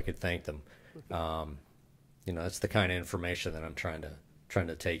here so I could thank them. That's the kind of information that I'm trying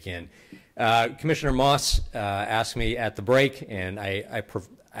to take in. Commissioner Moss asked me at the break, and I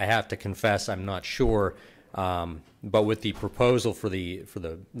have to confess I'm not sure, but with the proposal for the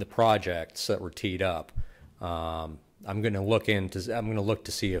projects that were teed up, I'm going to look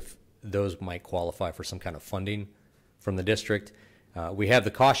to see if those might qualify for some kind of funding from the district. We have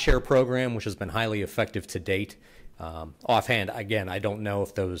the cost share program, which has been highly effective to date. Offhand, again, I don't know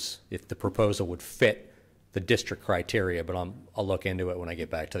if the proposal would fit the district criteria, but I'll look into it when I get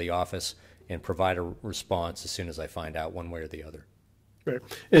back to the office and provide a response as soon as I find out one way or the other. Great.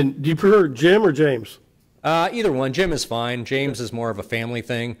 And do you prefer Jim or James? Either one. Jim is fine. James is more of a family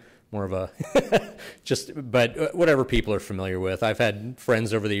thing, more of a but whatever people are familiar with. I've had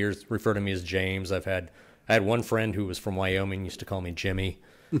friends over the years refer to me as James. I had one friend who was from Wyoming, used to call me Jimmy.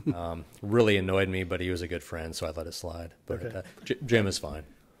 Really annoyed me, but he was a good friend, so I let it slide. But okay. Jim is fine.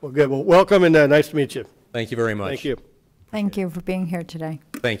 Well, good. Well, welcome, and nice to meet you. Thank you very much. Thank you. Thank you for being here today.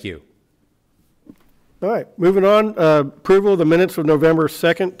 Thank you. All right, moving on. Approval of the minutes of November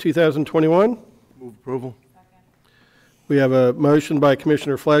 2nd, 2021. Move approval. We have a motion by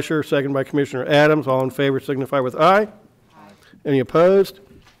Commissioner Flesher, second by Commissioner Adams. All in favor signify with aye. Any opposed?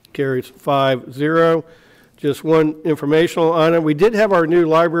 Carries 5-0. Just one informational item. We did have our new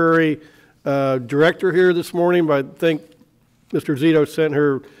library director here this morning, but I think Mr. Zito sent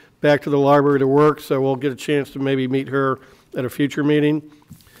her back to the library to work, so we'll get a chance to maybe meet her at a future meeting.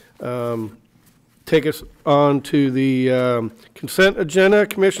 Take us on to the consent agenda.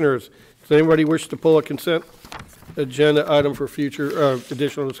 Commissioners, does anybody wish to pull a consent agenda item for future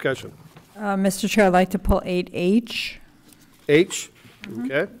additional discussion? Mr. Chair, I'd like to pull 8H. H?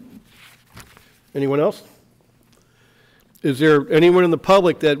 Okay. Anyone else? Is there anyone in the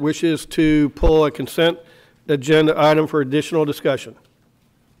public that wishes to pull a consent agenda item for additional discussion?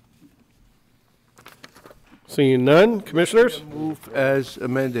 Seeing none. Commissioners? Move as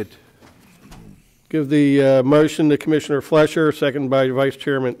amended. Give the motion to Commissioner Flesher, second by Vice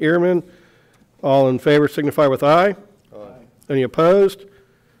Chairman Ehrman. All in favor signify with aye. Aye. Any opposed?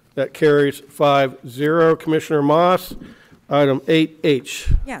 That carries 5-0. Commissioner Moss, item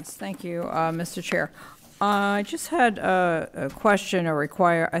 8H. Yes, thank you, Mr. Chair. I just had a question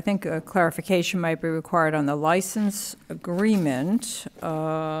I think a clarification might be required on the license agreement,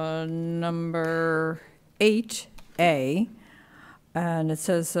 number 8A. And it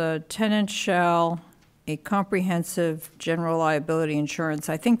says, tenant shall a comprehensive general liability insurance.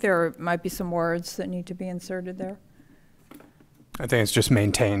 I think there might be some words that need to be inserted there. I think it's just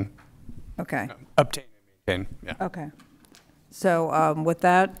maintain. Okay. Obtain and maintain, yeah. Okay. So with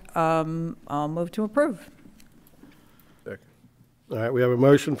that, I'll move to approve. All right, we have a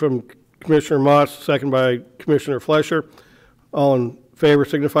motion from Commissioner Moss, second by Commissioner Fleischer. All in favor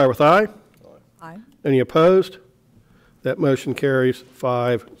signify with aye. Aye. Any opposed? That motion carries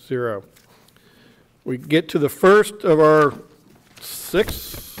 5-0. We get to the first of our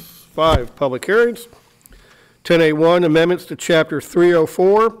 5 public hearings. 10A1, amendments to Chapter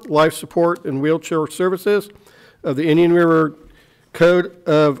 304, Life Support and Wheelchair Services of the Indian River Code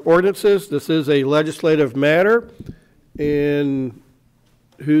of Ordinances. This is a legislative matter, and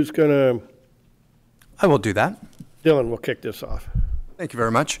who's going to? I will do that. Dylan will kick this off. Thank you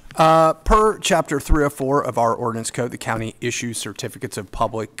very much. Per Chapter 304 of our ordinance code, the county issues certificates of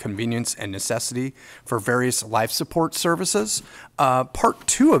public convenience and necessity for various life support services. Part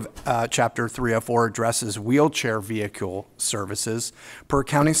 2 of Chapter 304 addresses wheelchair vehicle services. Per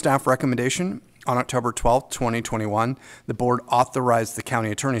county staff recommendation, on October 12, 2021, the board authorized the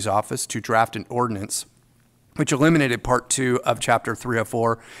county attorney's office to draft an ordinance which eliminated Part 2 of Chapter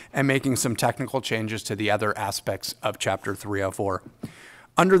 304 and making some technical changes to the other aspects of Chapter 304.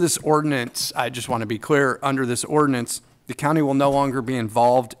 Under this ordinance, I just want to be clear, under this ordinance, the county will no longer be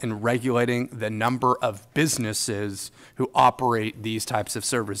involved in regulating the number of businesses who operate these types of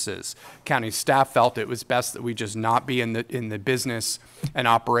services. County staff felt it was best that we just not be in the business and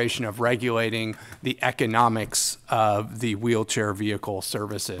operation of regulating the economics of the wheelchair vehicle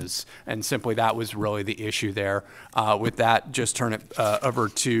services. And simply that was really the issue there. With that, just turn it back over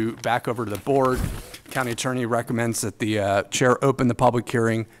to the board. County attorney recommends that the chair open the public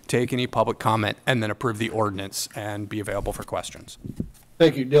hearing, take any public comment, and then approve the ordinance and be available for questions.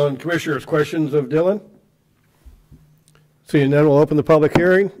 Thank you, Dylan. Commissioners, questions of Dylan? Seeing none, we'll open the public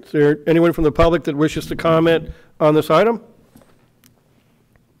hearing. Is there anyone from the public that wishes to comment on this item?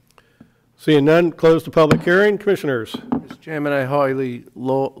 Seeing none, close the public hearing. Commissioners. Mr. Chairman, I highly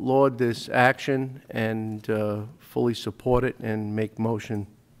laud this action and fully support it and make motion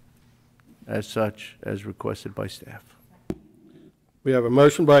as such as requested by staff. We have a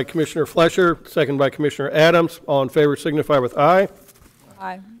motion by Commissioner Fleischer, second by Commissioner Adams. All in favor signify with aye.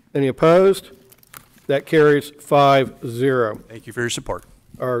 Aye. Any opposed? That carries 5-0. Thank you for your support.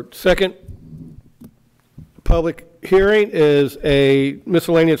 Our second public hearing is a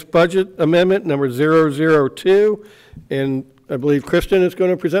miscellaneous budget amendment number 002, and I believe Kristen is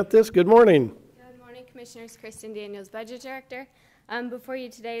going to present this. Good morning. Good morning, Commissioners. Kristen Daniels, Budget Director. Before you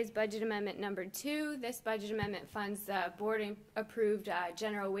today is budget amendment number 2. This budget amendment funds the board-approved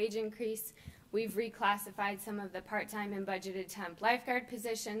general wage increase. We've reclassified some of the part-time and budgeted temp lifeguard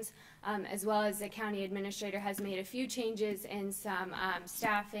positions, as well as the county administrator has made a few changes in some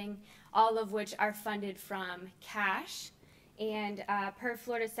staffing, all of which are funded from cash. And per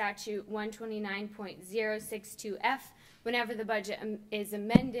Florida Statute 129.062F, whenever the budget is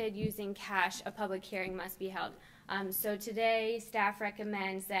amended using cash, a public hearing must be held. So today, staff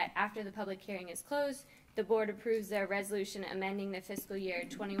recommends that after the public hearing is closed, the board approves the resolution amending the fiscal year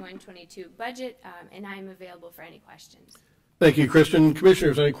 21-22 budget, and I am available for any questions. Thank you, Kristen.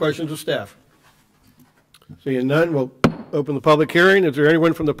 Commissioners, any questions of staff? Seeing none, we'll open the public hearing. Is there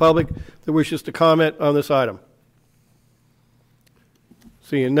anyone from the public that wishes to comment on this item?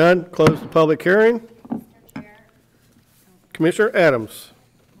 Seeing none, close the public hearing. Commissioner Adams.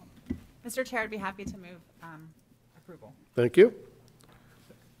 Mr. Chair, I'd be happy to move approval. Thank you.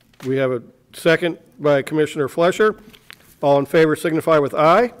 We have a second by Commissioner Fleischer. All in favor signify with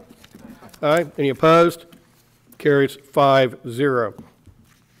aye. Aye. Any opposed? Carries 5-0.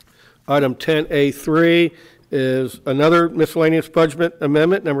 Item 10A3 is another miscellaneous budget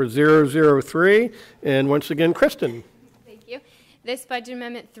amendment number 003. And once again, Kristen. Thank you. This budget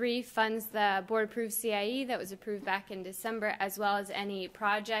amendment 3 funds the board-approved CIE that was approved back in December, as well as any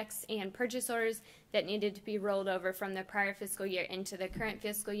projects and purchase orders that needed to be rolled over from the prior fiscal year into the current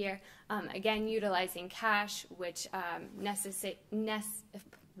fiscal year, again utilizing cash, which makes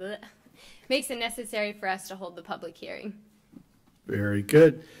it necessary for us to hold the public hearing. Very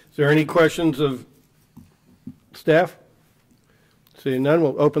good. Is there any questions of staff? Seeing none,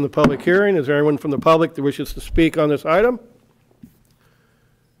 we'll open the public hearing. Is there anyone from the public that wishes to speak on this item?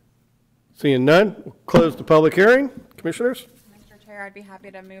 Seeing none, we'll close the public hearing. Commissioners? Mr. Chair, I'd be happy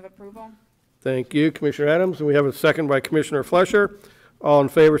to move approval. Thank you, Commissioner Adams. And we have a second by Commissioner Flesher. All in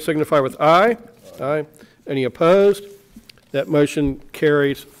favor signify with aye. Aye. Any opposed? That motion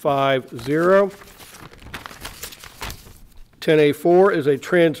carries 5-0. 10A4 is a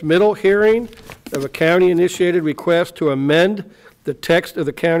transmittal hearing of a county-initiated request to amend the text of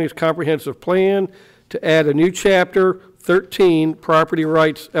the county's comprehensive plan to add a new chapter 13 property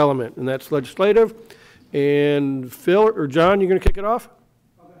rights element, and that's legislative. And Phil or John, you're going to kick it off?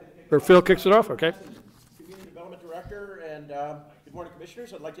 Or Phil kicks it off? Okay. Community Development Director, and good morning,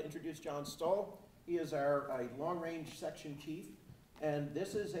 Commissioners. I'd like to introduce John Stoll. He is our long-range section chief, and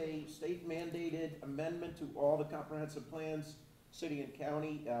this is a state-mandated amendment to all the comprehensive plans, city and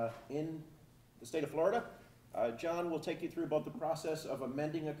county, in the state of Florida. John will take you through both the process of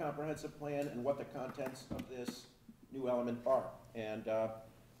amending a comprehensive plan and what the contents of this new element are. And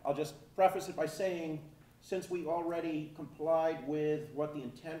I'll just preface it by saying, since we already complied with what the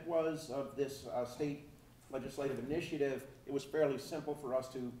intent was of this state legislative initiative, it was fairly simple for us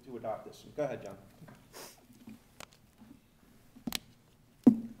to adopt this. Go ahead, John.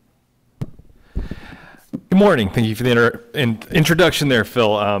 Good morning. Thank you for the introduction there,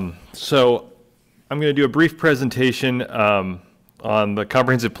 Phil. So I'm going to do a brief presentation on the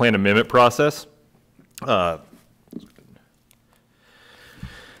comprehensive plan amendment process.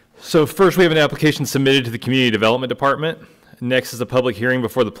 So first, we have an application submitted to the Community Development Department. Next is a public hearing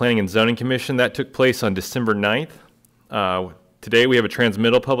before the Planning and Zoning Commission. That took place on December 9th. Today, we have a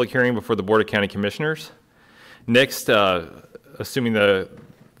transmittal public hearing before the Board of County Commissioners. Next, assuming the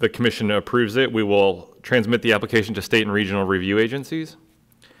Commission approves it, we will transmit the application to state and regional review agencies.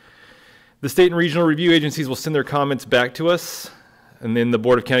 The state and regional review agencies will send their comments back to us, and then the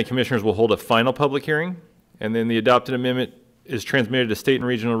Board of County Commissioners will hold a final public hearing, and then the adopted amendment is transmitted to state and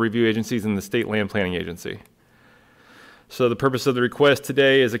regional review agencies and the State Land Planning Agency. So the purpose of the request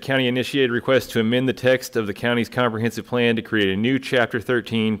today is a county-initiated request to amend the text of the county's comprehensive plan to create a new Chapter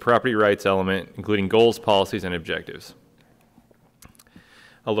 13 property rights element, including goals, policies, and objectives.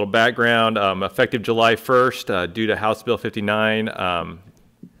 A little background, effective July 1st, due to House Bill 59,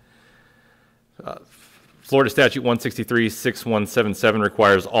 Florida Statute 163-6177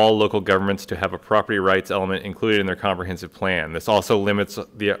 requires all local governments to have a property rights element included in their comprehensive plan. This also limits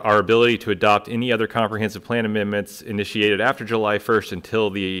our ability to adopt any other comprehensive plan amendments initiated after July 1st until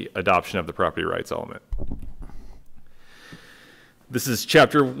the adoption of the property rights element. This is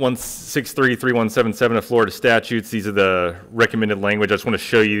Chapter 163-3177 of Florida statutes. These are the recommended language. I just want to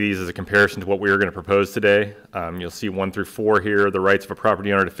show you these as a comparison to what we are going to propose today. You'll see 1 through 4 here, the rights of a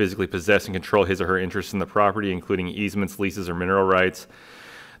property owner to physically possess and control his or her interest in the property, including easements, leases, or mineral rights.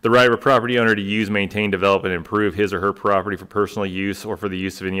 The right of a property owner to use, maintain, develop, and improve his or her property for personal use or for the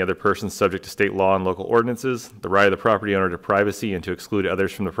use of any other person subject to state law and local ordinances. The right of the property owner to privacy and to exclude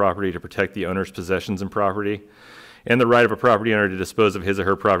others from the property to protect the owner's possessions and property. And the right of a property owner to dispose of his or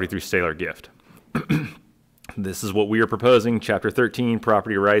her property through sale or gift. This is what we are proposing, Chapter 13,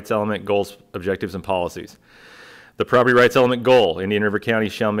 property rights element, goals, objectives, and policies. The property rights element goal, Indian River County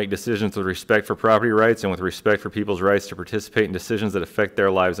shall make decisions with respect for property rights and with respect for people's rights to participate in decisions that affect their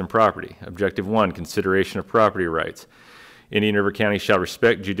lives and property. Objective 1, consideration of property rights. Indian River County shall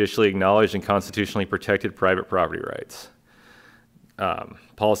respect judicially acknowledged and constitutionally protected private property rights.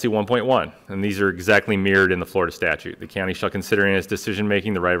 Policy 1.1, and these are exactly mirrored in the Florida statute. The county shall consider in its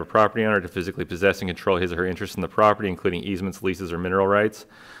decision-making the right of a property owner to physically possess and control his or her interest in the property, including easements, leases, or mineral rights.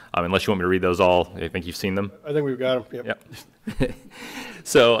 Unless you want me to read those all, I think you've seen them. I think we've got them, yep.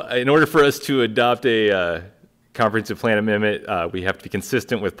 So in order for us to adopt a comprehensive plan amendment, we have to be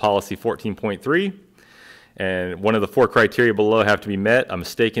consistent with Policy 14.3. And one of the 4 criteria below have to be met: a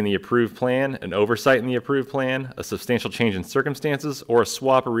mistake in the approved plan, an oversight in the approved plan, a substantial change in circumstances, or a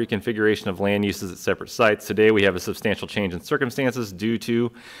swap or reconfiguration of land uses at separate sites. Today we have a substantial change in circumstances due to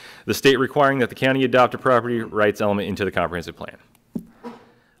the state requiring that the county adopt a property rights element into the comprehensive plan.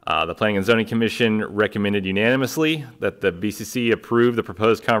 The Planning and Zoning Commission recommended unanimously that the BCC approve the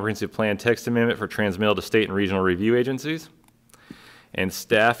proposed comprehensive plan text amendment for transmittal to state and regional review agencies. And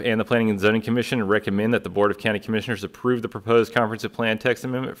staff and the Planning and Zoning Commission recommend that the Board of County Commissioners approve the proposed comprehensive plan text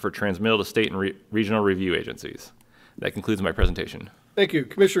amendment for transmittal to state and regional review agencies. That concludes my presentation. Thank you.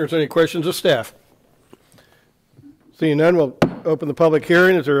 Commissioners, any questions of staff? Seeing none, we'll open the public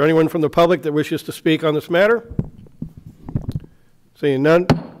hearing. Is there anyone from the public that wishes to speak on this matter? Seeing none,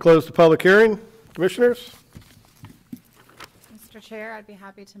 close the public hearing. Commissioners? Mr. Chair, I'd be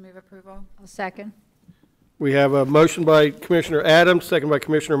happy to move approval. I'll second. We have a motion by Commissioner Adams, second by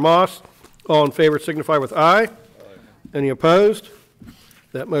Commissioner Moss. All in favor signify with aye. Any opposed?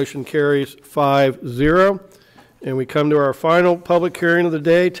 That motion carries 5-0. And we come to our final public hearing of the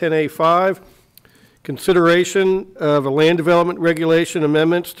day, 10A5. consideration of a land development regulation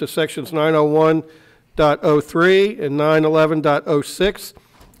amendments to sections 901.03 and 911.06,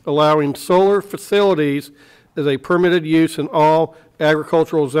 allowing solar facilities as a permitted use in all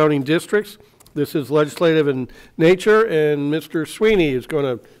agricultural zoning districts. This is legislative in nature, and Mr. Sweeney is going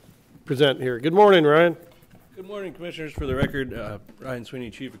to present here. Good morning, Ryan. Good morning, Commissioners. For the record, Ryan Sweeney,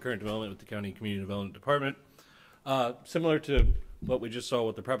 Chief of Current Development with the County Community Development Department. Similar to what we just saw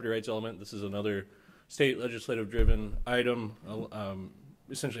with the property rights element, this is another state legislative-driven item,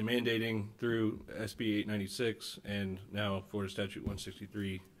 essentially mandating through SB 896 and now Florida Statute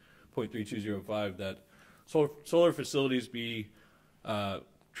 163.3205 that solar facilities be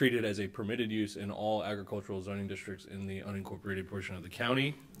treated as a permitted use in all agricultural zoning districts in the unincorporated portion of the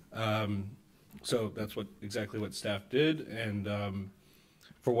county. So that's exactly what staff did, and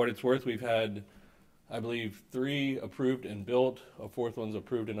for what it's worth, we've had, I believe, 3 approved and built, a 4th one's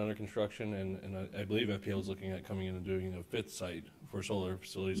approved and under construction, and I believe FPL is looking at coming in and doing a 5th site for solar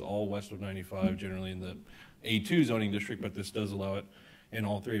facilities, all west of 95, generally in the A2 zoning district, but this does allow it in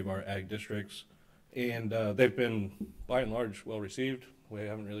all 3 of our ag districts. And they've been, by and large, well received. We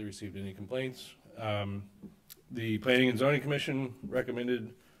haven't really received any complaints. The Planning and Zoning Commission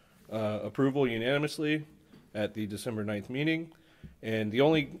recommended approval unanimously at the December 9th meeting. And the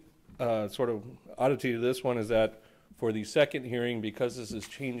only sort of oddity to this one is that for the second hearing, because this is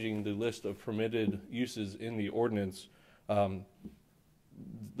changing the list of permitted uses in the ordinance,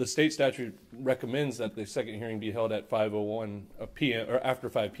 the state statute recommends that the second hearing be held at 5:01 p.m. or after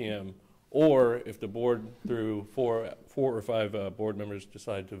 5 p.m. Or if the board, through four or five board members,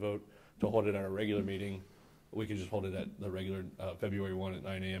 decide to vote to hold it at a regular meeting, we could just hold it at the regular February 1 at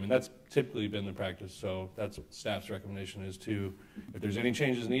 9 a.m. And that's typically been the practice. So that's what staff's recommendation is to, if there's any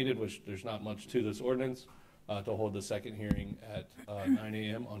changes needed, which there's not much to this ordinance, to hold the second hearing at 9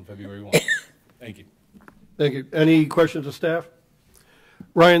 a.m. on February 1. Thank you. Thank you. Any questions of staff?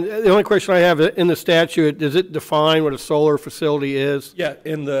 Ryan, the only question I have, in the statute, does it define what a solar facility is? Yeah,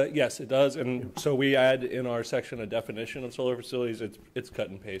 yes, it does. And so we add in our section a definition of solar facilities. It's cut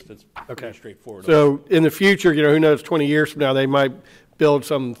and paste. It's pretty straightforward. So in the future, who knows, 20 years from now, they might build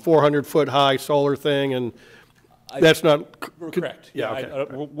some 400-foot high solar thing, and that's not correct. Yeah,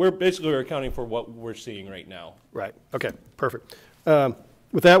 okay. We're accounting for what we're seeing right now. Right. Okay. Perfect.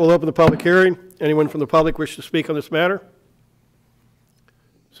 With that, we'll open the public hearing. Anyone from the public wish to speak on this matter?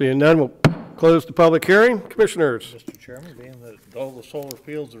 Seeing none, we'll close the public hearing. Commissioners. Mr. Chairman, being that all the solar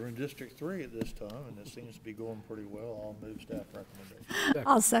fields are in District 3 at this time, and it seems to be going pretty well, I'll move staff recommendation.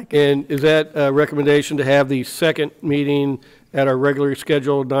 I'll second. And is that a recommendation to have the second meeting at our regularly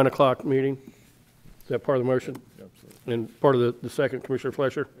scheduled 9 o'clock meeting? Is that part of the motion? Absolutely. And part of the second, Commissioner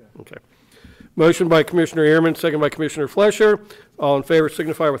Flesher? Yeah. Okay. Motion by Commissioner Ehrman, second by Commissioner Flesher. All in favor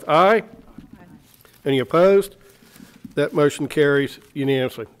signify with aye. Aye. Any opposed? That motion carries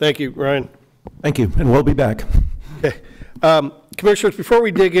unanimously. Thank you, Ryan. Thank you, and we'll be back. Okay. Commissioners, before we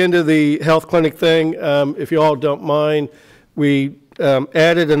dig into the health clinic thing, if you all don't mind, we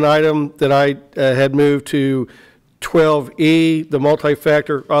added an item that I had moved to 12E, the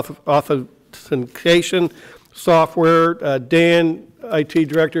multi-factor authentication software. Dan, IT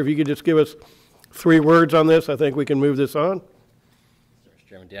Director, if you could just give us 3 words on this, I think we can move this on.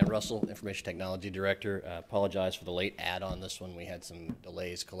 Chairman Dan Russell, Information Technology Director. Apologize for the late add on this one. We had some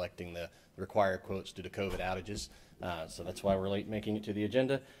delays collecting the required quotes due to COVID outages, so that's why we're late making it to the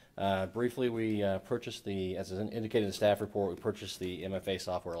agenda. Briefly, we purchased as indicated in the staff report, we purchased the MFA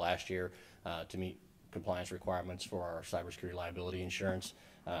software last year to meet compliance requirements for our cybersecurity liability insurance.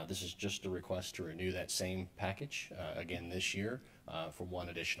 This is just a request to renew that same package again this year for 1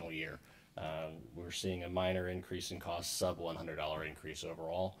 additional year. We're seeing a minor increase in cost, sub $100 increase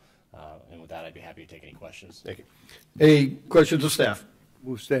overall. And with that, I'd be happy to take any questions. Thank you. Any questions of staff?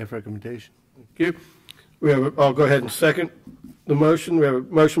 Move staff recommendation. Thank you. I'll go ahead and second the motion. We have a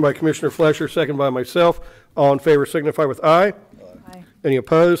motion by Commissioner Flesher, second by myself. All in favor signify with aye. Aye. Any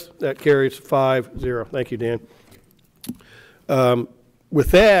opposed? That carries 5-0. Thank you, Dan.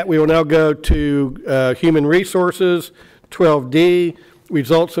 With that, we will now go to Human Resources, 12D.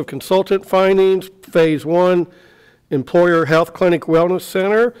 Results of consultant findings, Phase 1, Employer Health Clinic Wellness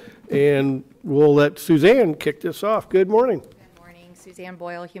Center, and we'll let Suzanne kick this off. Good morning. Good morning. Suzanne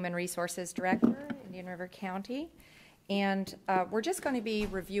Boyle, Human Resources Director, Indian River County. And we're just going to be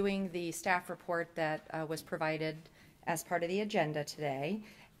reviewing the staff report that was provided as part of the agenda today.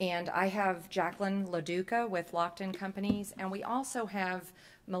 And I have Jacqueline Loduca with Lockton Companies, and we also have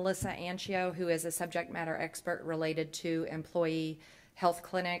Melissa Anchio, who is a subject matter expert related to employee health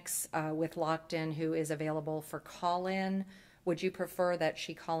clinics with Lockton, who is available for call-in Would you prefer that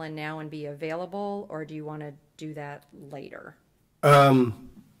she call in now and be available, or do you want to do that later?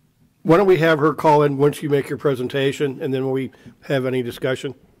 Why don't we have her call in once you make your presentation, and then we have any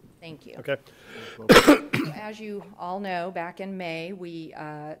discussion? Thank you. Okay. As you all know, back in May, we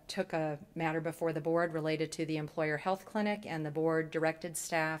took a matter before the board related to the employer health clinic, and the board directed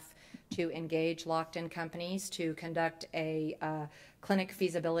staff to engage Lockton Companies to conduct a clinic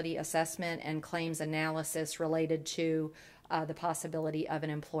feasibility assessment and claims analysis related to the possibility of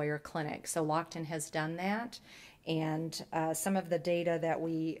an employer clinic. So Lockton has done that, and some of the data that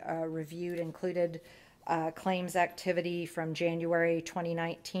we reviewed included claims activity from January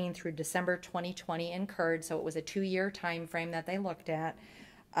 2019 through December 2020 incurred, so it was a 2-year time frame that they looked at.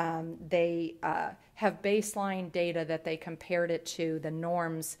 They have baseline data that they compared it to the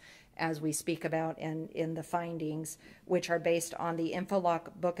norms as we speak about in the findings, which are based on the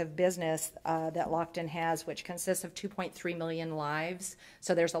InfoLock book of business that Lockton has, which consists of 2.3 million lives.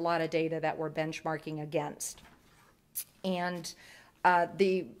 So there's a lot of data that we're benchmarking against. And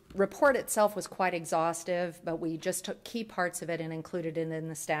the report itself was quite exhaustive, but we just took key parts of it and included it in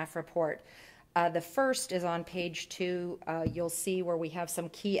the staff report. The first is on page 2. You'll see where we have some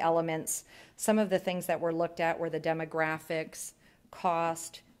key elements. Some of the things that were looked at were the demographics,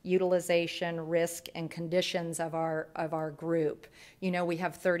 cost, utilization, risk, and conditions of our group. You know, we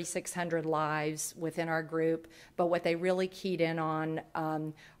have 3,600 lives within our group, but what they really keyed in on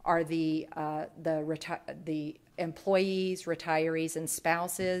are the employees, retirees, and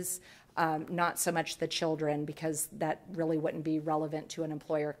spouses, not so much the children, because that really wouldn't be relevant to an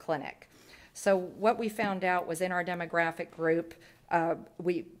employer clinic. So what we found out was in our demographic group,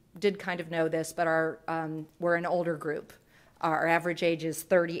 we did kind of know this, but we're an older group. Our average age is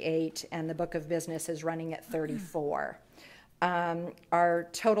 38, and the book of business is running at 34. Our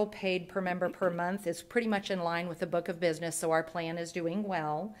total paid per member per month is pretty much in line with the book of business, so our plan is doing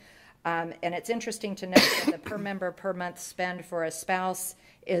well. And it's interesting to note that the per member per month spend for a spouse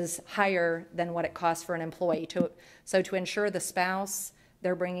is higher than what it costs for an employee. So to ensure the spouse,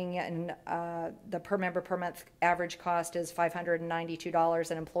 they're bringing in the per member per month average cost is $592,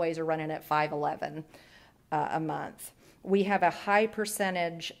 and employees are running at $511 a month. We have a high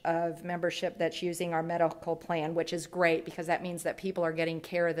percentage of membership that's using our medical plan, which is great because that means that people are getting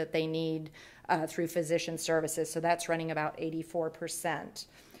care that they need through physician services. So that's running about 84%.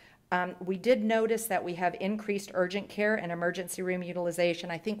 We did notice that we have increased urgent care and emergency room utilization.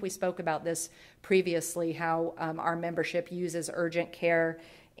 I think we spoke about this previously, how our membership uses urgent care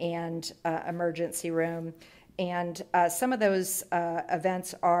and emergency room. And some of those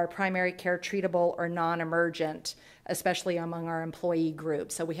events are primary care treatable or non-emergent, especially among our employee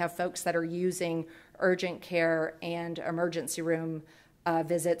group. So we have folks that are using urgent care and emergency room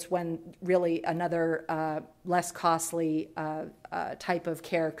visits when really another less costly type of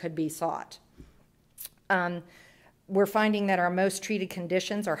care could be sought. We're finding that our most treated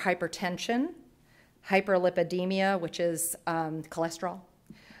conditions are hypertension, hyperlipidemia, which is cholesterol,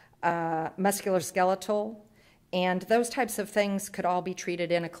 musculoskeletal, and those types of things could all be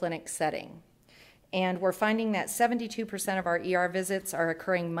treated in a clinic setting. And we're finding that 72% of our ER visits are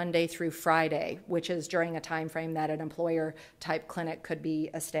occurring Monday through Friday, which is during a time frame that an employer-type clinic could be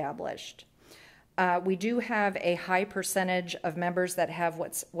established. We do have a high percentage of members that have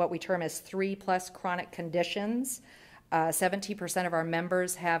what we term as 3+ chronic conditions. 70% of our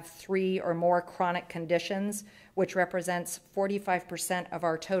members have 3 or more chronic conditions, which represents 45% of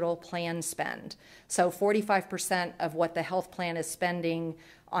our total plan spend. So 45% of what the health plan is spending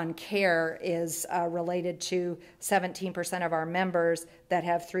on care is related to 17% of our members that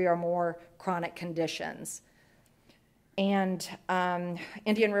have 3 or more chronic conditions. And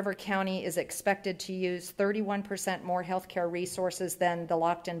Indian River County is expected to use 31% more healthcare resources than the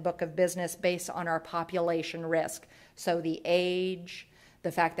Lockton Book of Business based on our population risk. So the age,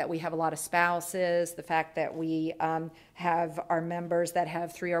 the fact that we have a lot of spouses, the fact that we have our members that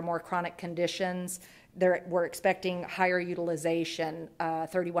have 3 or more chronic conditions, we're expecting higher utilization,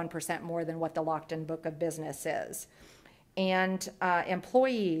 31% more than what the Lockton Book of Business is. And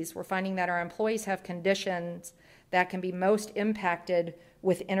employees, we're finding that our employees have conditions that can be most impacted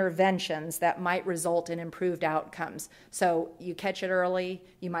with interventions that might result in improved outcomes. So you catch it early,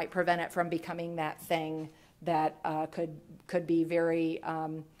 you might prevent it from becoming that thing that could be very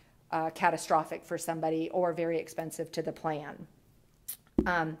catastrophic for somebody or very expensive to the plan.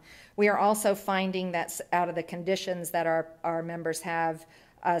 We are also finding that out of the conditions that our members have,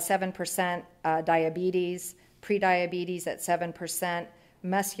 7% diabetes, prediabetes at 7%,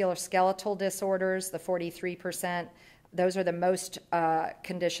 musculoskeletal disorders, the 43%, Those are the most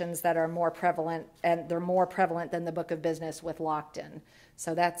conditions that are more prevalent, and they're more prevalent than the book of business with locked-in.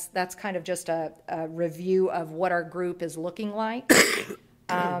 So that's kind of just a review of what our group is looking like.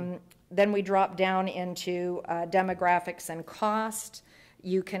 Then we drop down into demographics and cost.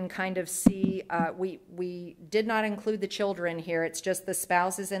 You can kind of see, we did not include the children here. It's just the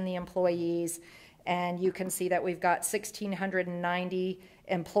spouses and the employees. And you can see that we've got 1,690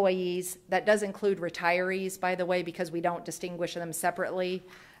 employees. That does include retirees, by the way, because we don't distinguish them separately.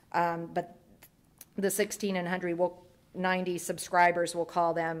 But the 1,690 subscribers, we'll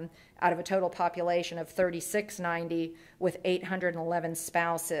call them, out of a total population of 3,690 with 811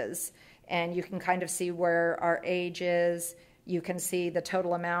 spouses. And you can kind of see where our age is. You can see the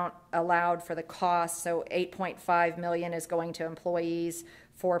total amount allowed for the cost. So 8.5 million is going to employees,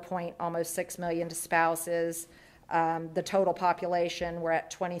 almost 6 million to spouses. The total population, we're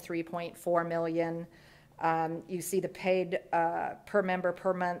at 23.4 million. You see the paid per member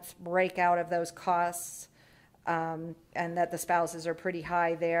per month breakout of those costs, and that the spouses are pretty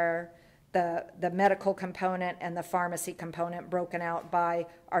high there. The medical component and the pharmacy component broken out by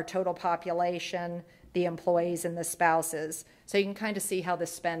our total population, the employees, and the spouses. So you can kind of see how the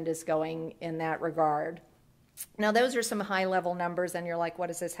spend is going in that regard. Now, those are some high-level numbers, and you're like, what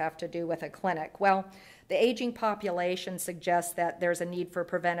does this have to do with a clinic? Well, the aging population suggests that there's a need for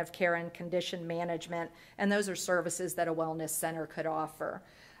preventive care and condition management, and those are services that a wellness center could offer.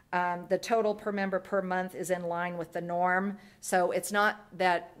 The total per member per month is in line with the norm, so it's not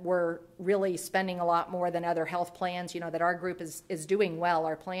that we're really spending a lot more than other health plans, that our group is doing well.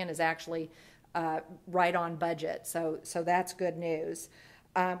 Our plan is actually right on budget, so that's good news.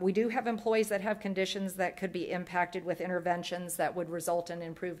 We do have employees that have conditions that could be impacted with interventions that would result in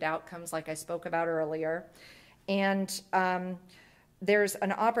improved outcomes, like I spoke about earlier. And there's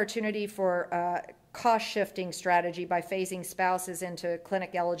an opportunity for cost-shifting strategy by phasing spouses into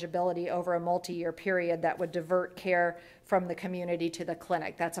clinic eligibility over a multi-year period that would divert care from the community to the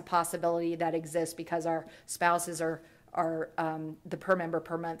clinic. That's a possibility that exists because our spouses are the per member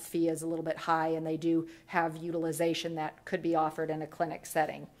per month fee is a little bit high, and they do have utilization that could be offered in a clinic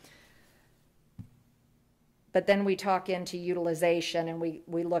setting. But then we talk into utilization, and we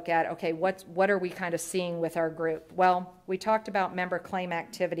look at, okay, what are we kind of seeing with our group? Well, we talked about member claim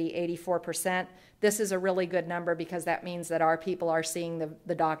activity, 84%. This is a really good number because that means that our people are seeing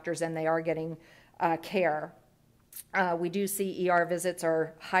the doctors and they are getting care. We do see ER visits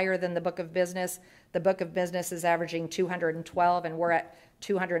are higher than the book of business. The book of business is averaging 212, and we're at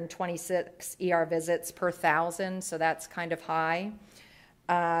 226 ER visits per 1,000, so that's kind of high.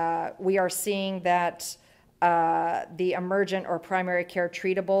 We are seeing that the emergent or primary care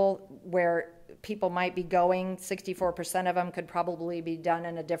treatable, where people might be going, 64% of them could probably be done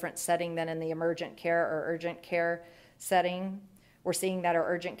in a different setting than in the emergent care or urgent care setting. We're seeing that our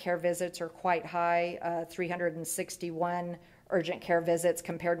urgent care visits are quite high, 361 urgent care visits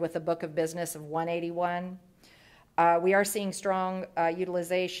compared with a book of business of 181. We are seeing strong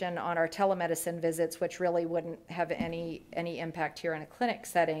utilization on our telemedicine visits, which really wouldn't have any impact here in a clinic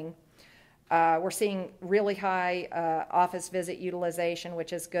setting. We're seeing really high office visit utilization,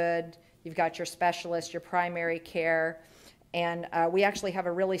 which is good. You've got your specialist, your primary care, and we actually have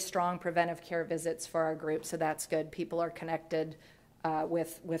a really strong preventive care visits for our group, so that's good. People are connected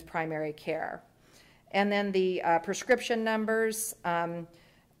with primary care. And then the prescription numbers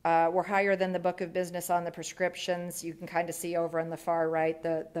were higher than the book of business on the prescriptions. You can kind of see over on the far right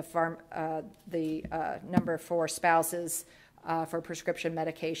the number for spouses for prescription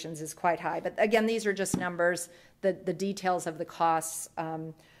medications is quite high. But again, these are just numbers. The details of the costs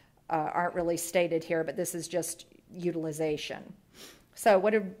aren't really stated here, but this is just utilization. So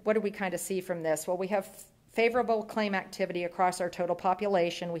what do we kind of see from this? Well, we have favorable claim activity across our total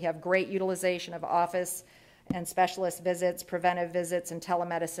population. We have great utilization of office and specialist visits, preventive visits, and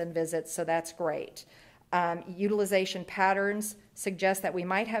telemedicine visits, so that's great. Utilization patterns suggest that we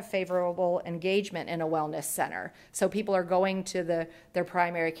might have favorable engagement in a wellness center. So people are going to their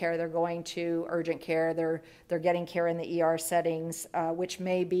primary care, they're going to urgent care, they're getting care in the ER settings, which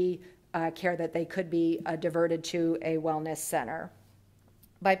may be care that they could be diverted to a wellness center.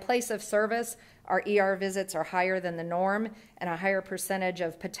 By place of service, our ER visits are higher than the norm, and a higher percentage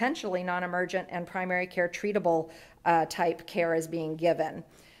of potentially non-emergent and primary care treatable type care is being given.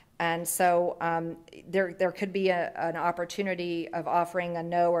 And so there could be an opportunity of offering a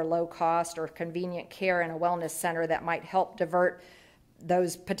no or low cost or convenient care in a wellness center that might help divert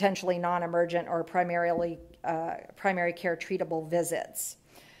those potentially non-emergent or primary care treatable visits.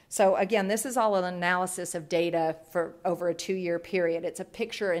 So again, this is all an analysis of data for over a 2-year period. It's a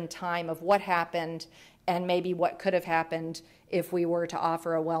picture in time of what happened and maybe what could have happened if we were to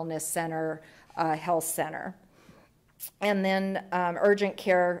offer a wellness center, health center. And then urgent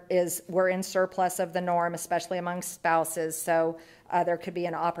care we're in surplus of the norm, especially among spouses, so there could be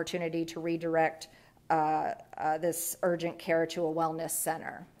an opportunity to redirect this urgent care to a wellness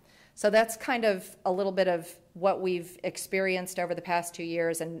center. So that's kind of a little bit of what we've experienced over the past 2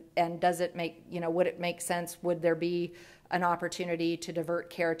 years, and does it make, would it make sense? Would there be an opportunity to divert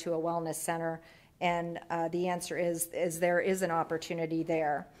care to a wellness center? And the answer is there is an opportunity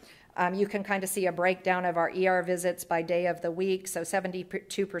there. You can kind of see a breakdown of our ER visits by day of the week. So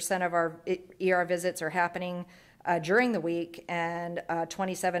 72% of our ER visits are happening during the week, and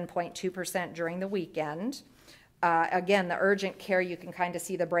 27.2% during the weekend. Again, the urgent care, you can kind of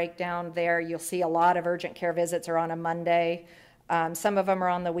see the breakdown there. You'll see a lot of urgent care visits are on a Monday. Some of them are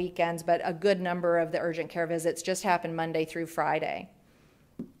on the weekends, but a good number of the urgent care visits just happen Monday through Friday.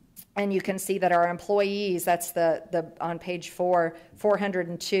 And you can see that our employees, that's on page 4,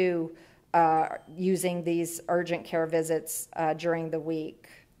 402 using these urgent care visits during the week.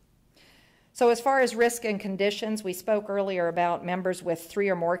 So as far as risk and conditions, we spoke earlier about members with 3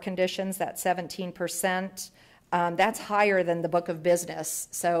 or more conditions, that's 17%. That's higher than the book of business.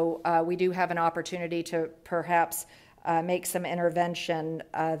 So we do have an opportunity to perhaps make some intervention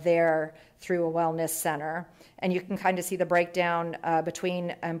there through a wellness center. And you can kind of see the breakdown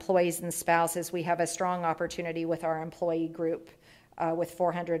between employees and spouses. We have a strong opportunity with our employee group with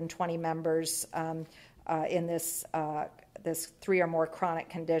 420 members in this 3 or more chronic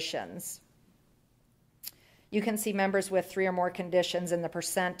conditions. You can see members with 3 or more conditions in the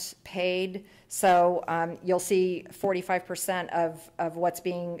percent paid. So you'll see 45% of what's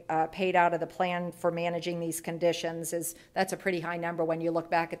being paid out of the plan for managing these conditions that's a pretty high number when you look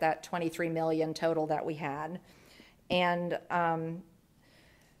back at that 23 million total that we had. And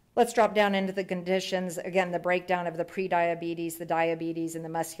let's drop down into the conditions. Again, the breakdown of the prediabetes, the diabetes, and the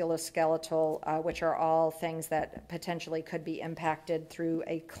musculoskeletal, which are all things that potentially could be impacted through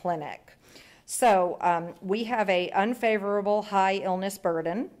a clinic. So we have an unfavorable high illness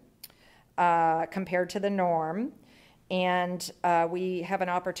burden compared to the norm, and we have an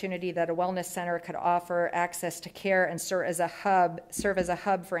opportunity that a wellness center could offer access to care and serve as a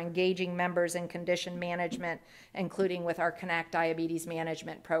hub for engaging members in condition management, including with our Connect Diabetes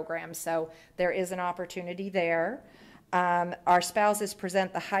Management Program. So there is an opportunity there. Our spouses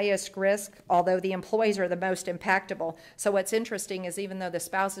present the highest risk, although the employees are the most impactable. So what's interesting is even though the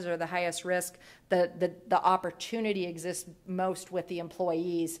spouses are the highest risk, the opportunity exists most with the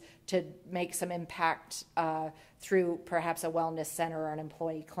employees to make some impact through perhaps a wellness center or an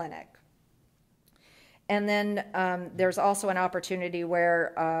employee clinic. And then there's also an opportunity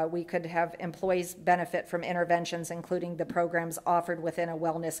where we could have employees benefit from interventions, including the programs offered within a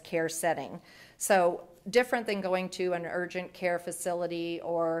wellness care setting. So different than going to an urgent care facility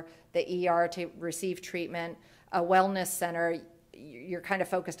or the ER to receive treatment, a wellness center, you're kind of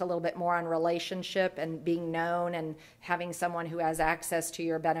focused a little bit more on relationship and being known and having someone who has access to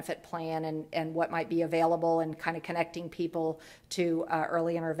your benefit plan and what might be available and kind of connecting people to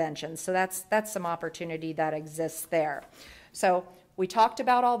early interventions. So that's some opportunity that exists there. So we talked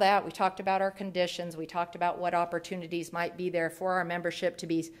about all that. We talked about our conditions. We talked about what opportunities might be there for our membership to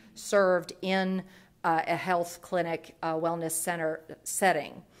be served in a health clinic, wellness center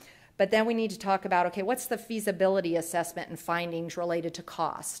setting. But then we need to talk about, okay, what's the feasibility assessment and findings related to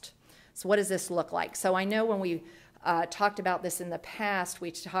cost? So what does this look like? So I know when we talked about this in the past,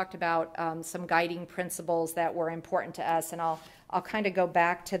 we talked about some guiding principles that were important to us, and I'll kind of go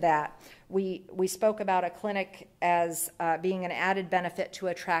back to that. We spoke about a clinic as being an added benefit to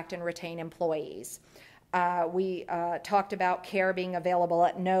attract and retain employees. We talked about care being available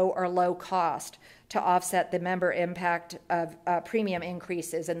at no or low cost to offset the member impact of premium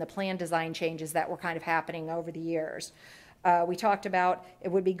increases and the plan design changes that were kind of happening over the years. We talked about it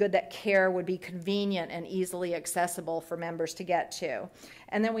would be good that care would be convenient and easily accessible for members to get to.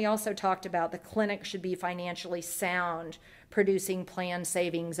 And then we also talked about the clinic should be financially sound, producing plan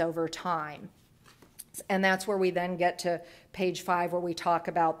savings over time. And that's where we then get to page 5 where we talk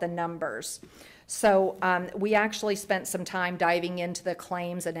about the numbers. So we actually spent some time diving into the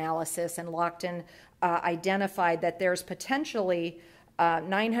claims analysis, and Lockton identified that there's potentially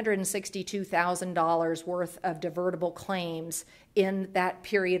 $962,000 worth of divertible claims in that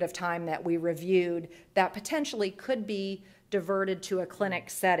period of time that we reviewed that potentially could be diverted to a clinic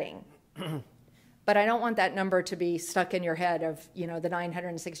setting. But I don't want that number to be stuck in your head of, the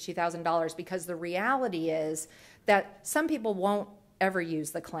 $962,000, because the reality is that some people won't ever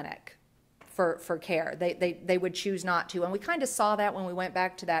use the clinic for care. They would choose not to. And we kind of saw that when we went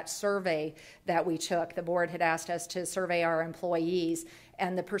back to that survey that we took. The board had asked us to survey our employees,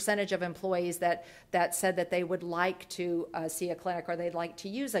 and the percentage of employees that said that they would like to see a clinic or they'd like to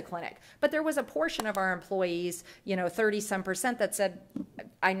use a clinic. But there was a portion of our employees, 30-some%, that said,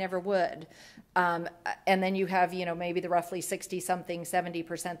 I never would. And then you have, maybe the roughly 60-something,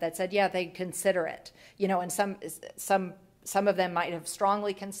 70% that said, yeah, they'd consider it. And some of them might have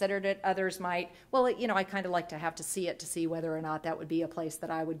strongly considered it. Others might, well, I kind of like to have to see it to see whether or not that would be a place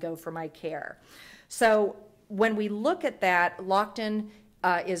that I would go for my care. So when we look at that, Lockton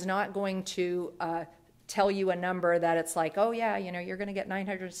is not going to tell you a number that it's like, oh yeah, you're going to get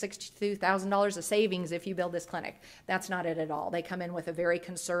 $962,000 of savings if you build this clinic. That's not it at all. They come in with a very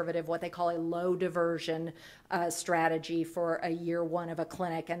conservative, what they call a low diversion strategy for a year one of a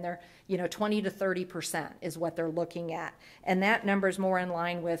clinic, and they're 20 to 30% is what they're looking at, and that number is more in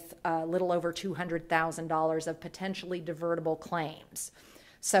line with a little over $200,000 of potentially divertible claims.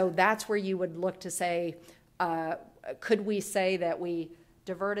 So that's where you would look to say, could we say that we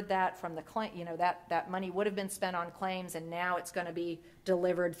diverted that from the claim, that money would have been spent on claims and now it's going to be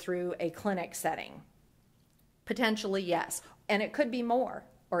delivered through a clinic setting? Potentially, yes. And it could be more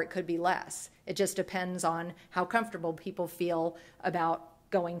or it could be less. It just depends on how comfortable people feel about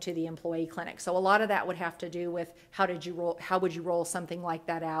going to the employee clinic. So a lot of that would have to do with how would you roll something like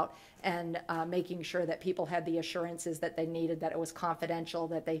that out, and making sure that people had the assurances that they needed, that it was confidential,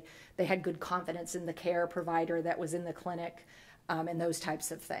 that they had good confidence in the care provider that was in the clinic, and those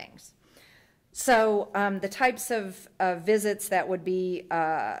types of things. So the types of visits that would be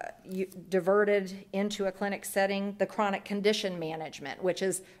diverted into a clinic setting, the chronic condition management, which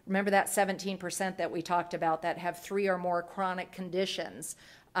is, remember that 17% that we talked about that have 3 or more chronic conditions.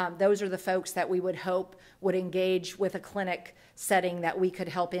 Those are the folks that we would hope would engage with a clinic setting that we could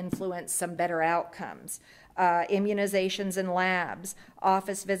help influence some better outcomes. Immunizations and labs,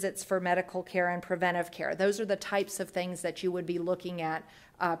 office visits for medical care and preventive care. Those are the types of things that you would be looking at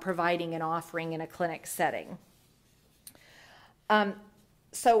providing and offering in a clinic setting.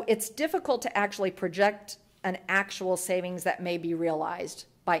 So it's difficult to actually project an actual savings that may be realized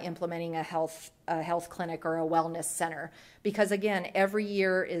by implementing a health clinic or a wellness center, because again, every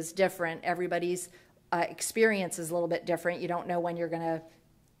year is different. Everybody's experience is a little bit different. You don't know when you're going to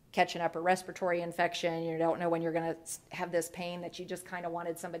catch an upper respiratory infection. You don't know when you're going to have this pain that you just kind of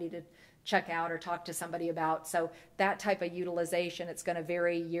wanted somebody to check out or talk to somebody about. So that type of utilization, it's going to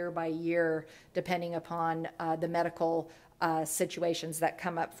vary year by year depending upon the medical situations that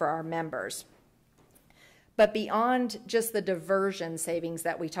come up for our members. But beyond just the diversion savings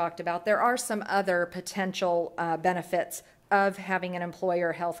that we talked about, there are some other potential benefits of having an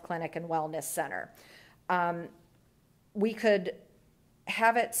employer health clinic and wellness center. We could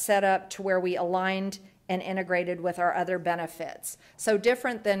have it set up to where we aligned and integrated with our other benefits. So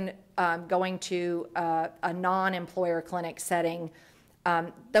different than going to a non-employer clinic setting.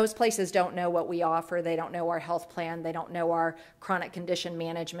 Those places don't know what we offer. They don't know our health plan. They don't know our chronic condition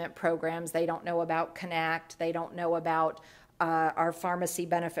management programs. They don't know about Connect. They don't know about our pharmacy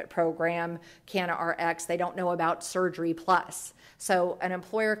benefit program, Canna RX. They don't know about Surgery Plus. So an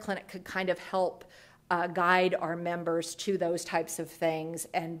employer clinic could kind of help guide our members to those types of things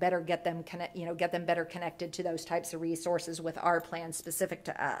and better get them better connected to those types of resources with our plan specific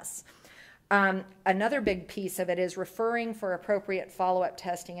to us. Another big piece of it is referring for appropriate follow-up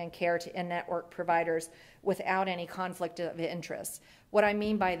testing and care to in-network providers without any conflict of interest. What I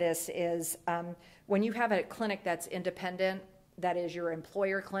mean by this is when you have a clinic that's independent, that is your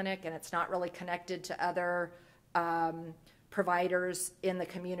employer clinic, and it's not really connected to other providers in the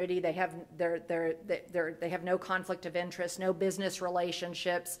community. They have no conflict of interest, no business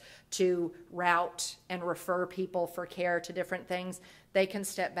relationships to route and refer people for care to different things. They can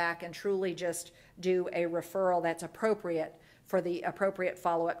step back and truly just do a referral that's appropriate for the appropriate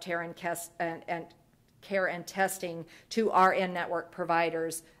follow-up care and testing to our in-network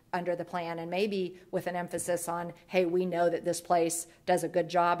providers under the plan, and maybe with an emphasis on, hey, we know that this place does a good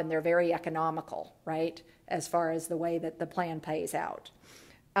job and they're very economical, right, as far as the way that the plan pays out.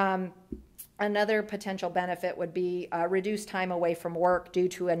 Another potential benefit would be reduced time away from work due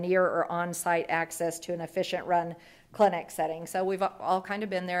to a near or on-site access to an efficient run clinic setting. So we've all kind of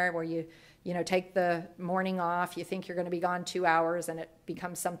been there where you take the morning off, you think you're going to be gone 2 hours, and it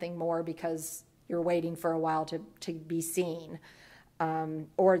becomes something more because you're waiting for a while to be seen.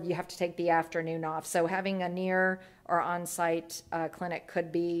 Or you have to take the afternoon off. So having a near or on-site clinic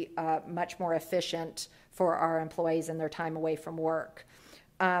could be much more efficient for our employees and their time away from work.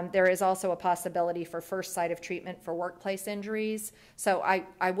 There is also a possibility for first site of treatment for workplace injuries. So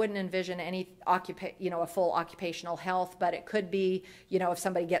I wouldn't envision any a full occupational health, but it could be, if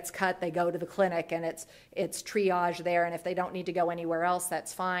somebody gets cut, they go to the clinic and it's triage there. And if they don't need to go anywhere else,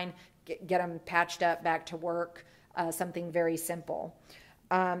 that's fine. Get them patched up, back to work, something very simple.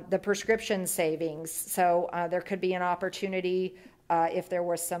 The prescription savings. So there could be an opportunity if there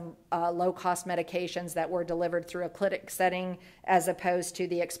were some low-cost medications that were delivered through a clinic setting, as opposed to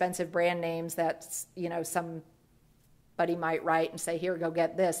the expensive brand names that somebody might write and say, here, go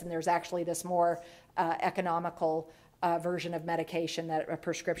get this, and there's actually this more economical version of medication that a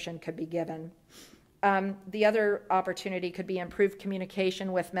prescription could be given. The other opportunity could be improved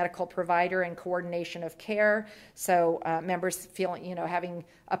communication with medical provider and coordination of care. So members feeling, having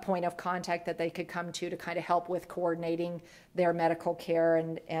a point of contact that they could come to kind of help with coordinating their medical care,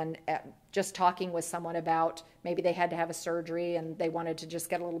 and just talking with someone about maybe they had to have a surgery and they wanted to just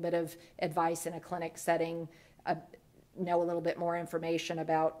get a little bit of advice in a clinic setting, know a little bit more information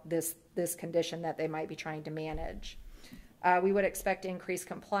about this condition that they might be trying to manage. We would expect increased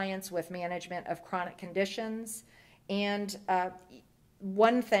compliance with management of chronic conditions. And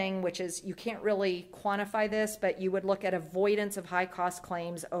one thing, which is you can't really quantify this, but you would look at avoidance of high cost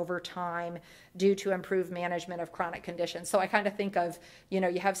claims over time due to improved management of chronic conditions. So I kind of think of, you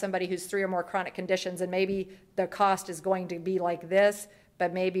have somebody who's 3 or more chronic conditions, and maybe the cost is going to be like this,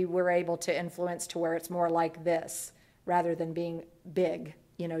 but maybe we're able to influence to where it's more like this rather than being big,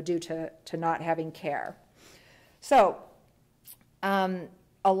 due to not having care. So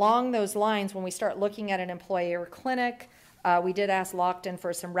along those lines, when we start looking at an employer clinic, we did ask Lockton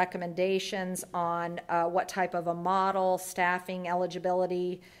for some recommendations on what type of a model, staffing,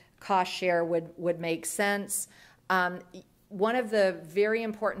 eligibility, cost share would make sense. One of the very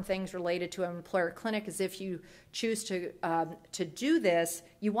important things related to an employer clinic is if you choose to do this,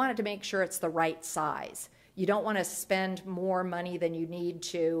 you want it to make sure it's the right size. You don't want to spend more money than you need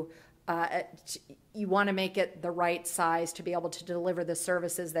to. You want to make it the right size to be able to deliver the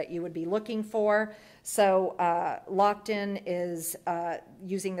services that you would be looking for. So Lockton is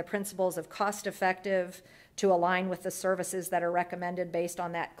using the principles of cost effective to align with the services that are recommended based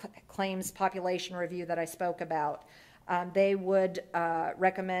on that claims population review that I spoke about. They would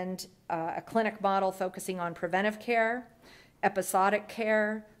recommend a clinic model focusing on preventive care, episodic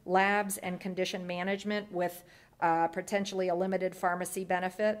care, labs, and condition management with potentially a limited pharmacy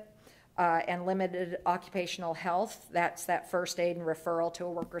benefit. And limited occupational health, that's that first aid and referral to a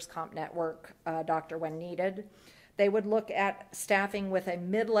workers' comp network doctor when needed. They would look at staffing with a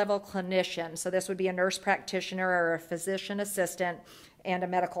mid-level clinician, so this would be a nurse practitioner or a physician assistant and a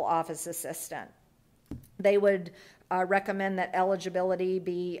medical office assistant. They would recommend that eligibility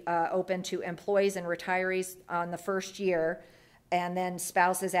be open to employees and retirees on the first year, and then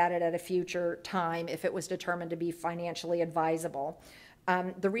spouses added at a future time if it was determined to be financially advisable.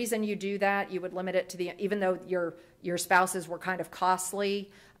 The reason you do that, you would limit it to even though your spouses were kind of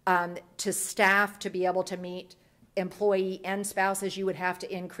costly, to staff to be able to meet employee and spouses, you would have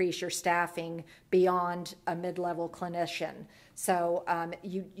to increase your staffing beyond a mid-level clinician. So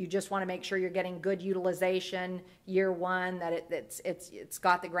you just want to make sure you're getting good utilization year one, that it's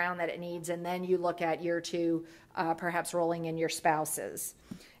got the ground that it needs, and then you look at year 2, perhaps rolling in your spouses.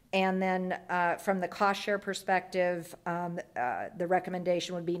 And then from the cost share perspective, the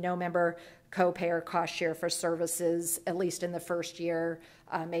recommendation would be no member copay or cost share for services, at least in the first year,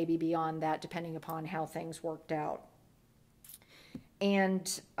 maybe beyond that, depending upon how things worked out.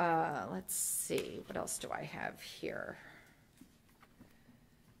 And let's see, what else do I have here?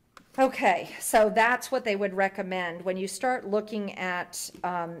 Okay, so that's what they would recommend. When you start looking at,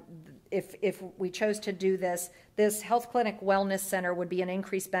 if we chose to do this health clinic wellness center would be an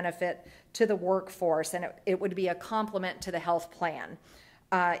increased benefit to the workforce, and it would be a complement to the health plan.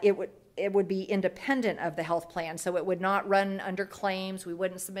 It would be independent of the health plan, so it would not run under claims. We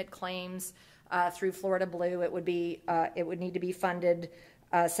wouldn't submit claims through Florida Blue. It would need to be funded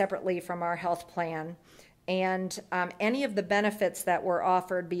separately from our health plan. And any of the benefits that were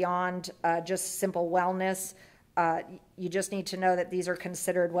offered beyond just simple wellness, you just need to know that these are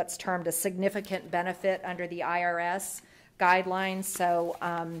considered what's termed a significant benefit under the IRS guidelines. So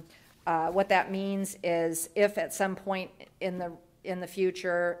what that means is if at some point in the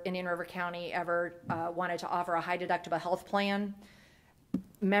future Indian River County ever wanted to offer a high deductible health plan,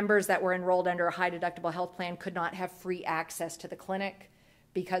 members that were enrolled under a high deductible health plan could not have free access to the clinic,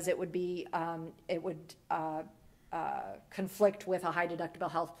 because it would conflict with a high deductible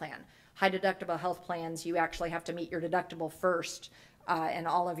health plan. High deductible health plans, you actually have to meet your deductible first and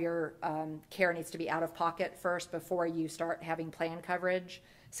all of your care needs to be out of pocket first before you start having plan coverage,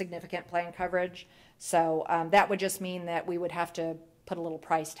 significant plan coverage. So that would just mean that we would have to put a little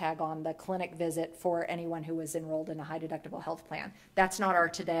price tag on the clinic visit for anyone who was enrolled in a high deductible health plan. That's not our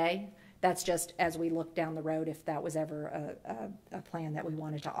today. That's just as we look down the road if that was ever a plan that we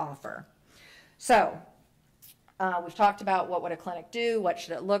wanted to offer. So we've talked about what would a clinic do, what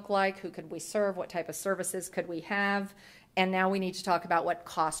should it look like, who could we serve, what type of services could we have, and now we need to talk about what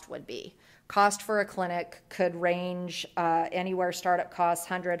cost would be. Cost for a clinic could range anywhere, startup costs,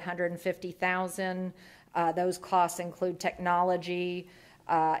 $150,000. Those costs include technology,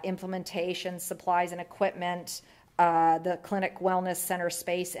 implementation, supplies and equipment, the clinic wellness center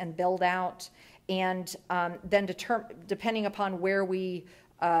space and build out, and then depending upon where we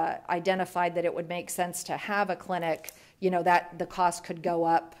identified that it would make sense to have a clinic, that the cost could go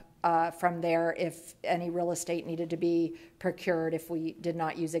up from there if any real estate needed to be procured if we did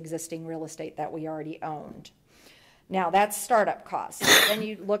not use existing real estate that we already owned. Now that's startup costs. Then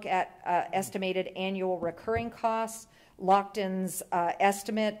you look at estimated annual recurring costs. Lockton's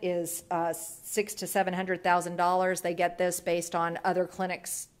estimate is $600,000 to $700,000. They get this based on other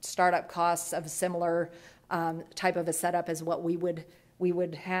clinics' startup costs of similar type of a setup as what we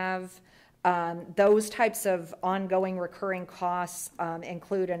would have. Those types of ongoing recurring costs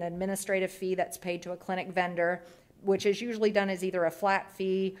include an administrative fee that's paid to a clinic vendor, which is usually done as either a flat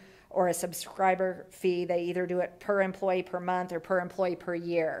fee or a subscriber fee. They either do it per employee per month or per employee per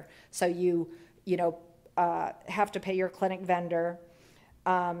year. So you have to pay your clinic vendor.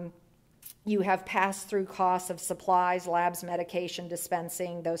 You have pass-through costs of supplies, labs, medication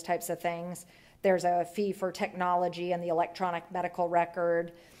dispensing, those types of things. There's a fee for technology and the electronic medical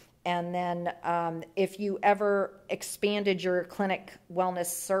record. And then if you ever expanded your clinic wellness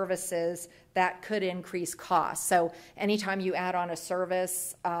services, that could increase costs. So anytime you add on a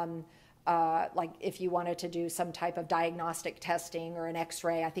service, like if you wanted to do some type of diagnostic testing or an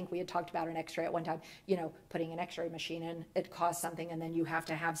x-ray, I think we had talked about an x-ray at one time, putting an x-ray machine in, it costs something, and then you have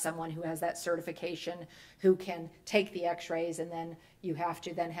to have someone who has that certification who can take the x-rays, and then you have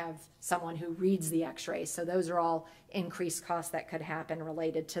to then have someone who reads the x-rays. So those are all increased costs that could happen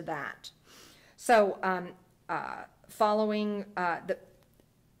related to that. So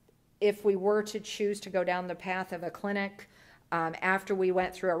if we were to choose to go down the path of a clinic, after we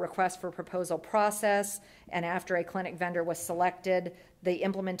went through a request for proposal process and after a clinic vendor was selected, the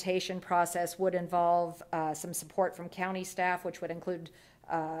implementation process would involve some support from county staff, which would include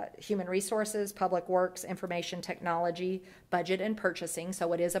human resources, public works, information technology, budget, and purchasing.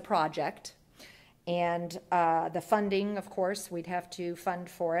 So it is a project. And the funding, of course, we'd have to fund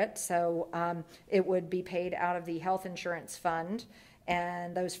for it. So it would be paid out of the health insurance fund.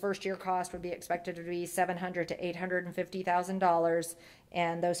 And those first year costs would be expected to be $700,000 to $850,000,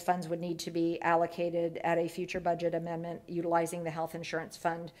 and those funds would need to be allocated at a future budget amendment utilizing the health insurance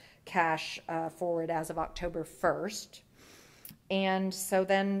fund cash forward as of October 1st. And so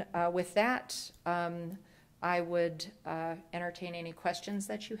then with that, I would entertain any questions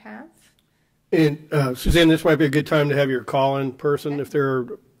that you have. And Suzanne, this might be a good time to have your call-in person, if they're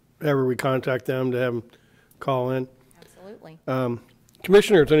ever we contact them, to have them call in. Absolutely.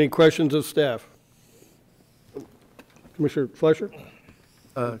 Commissioners, any questions of staff? Commissioner Fleischer?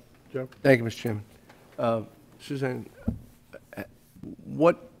 Joe? Thank you, Mr. Chairman. Suzanne,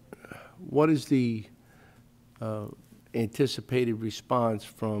 what is the anticipated response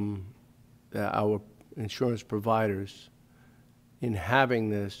from our insurance providers in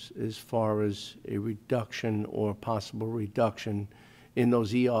having this, as far as a reduction or possible reduction in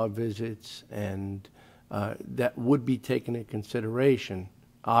those ER visits, and that would be taken into consideration,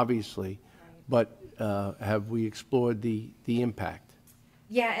 obviously, but have we explored the impact?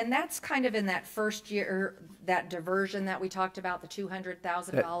 Yeah, and that's kind of in that first year, that diversion that we talked about, the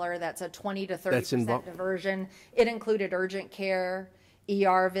 $200,000, that's a 20 to 30% diversion. It included urgent care,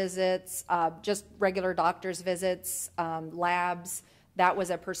 ER visits, just regular doctor's visits, labs. That was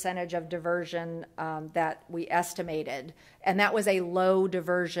a percentage of diversion that we estimated, and that was a low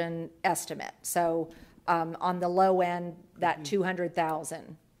diversion estimate. So on the low end, that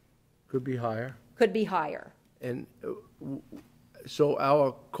 200,000 could be higher. Could be higher. And so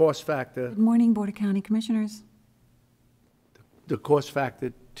our cost factor. Good morning, Board of County Commissioners. The cost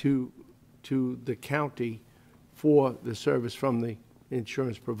factor to the county for the service from the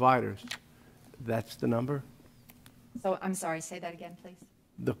insurance providers, that's the number? So I'm sorry, say that again, please.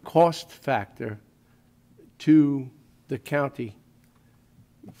 The cost factor to the county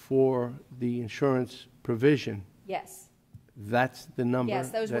for the insurance provision. Yes. That's the number? Yes,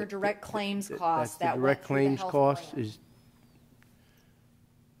 those were direct claims costs. That's the direct claims cost is.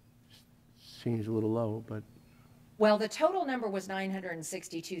 seems a little low, but Well, the total number was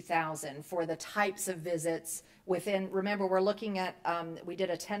 962,000 for the types of visits within, remember, we're looking at, we did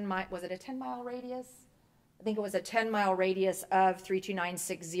a 10-mile, was it a 10-mile radius? I think it was a 10-mile radius of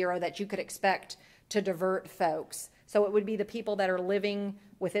 32960 that you could expect to divert folks. So it would be the people that are living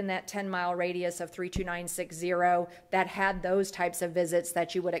within that 10-mile radius of 32960 that had those types of visits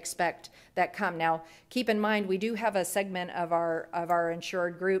that you would expect that come. Now, keep in mind, we do have a segment of our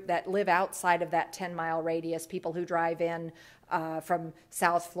insured group that live outside of that 10-mile radius, people who drive in from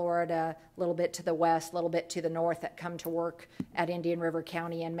South Florida, a little bit to the west, a little bit to the north, that come to work at Indian River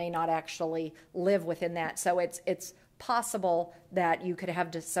County and may not actually live within that. So it's possible that you could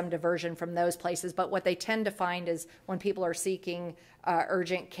have some diversion from those places, but what they tend to find is when people are seeking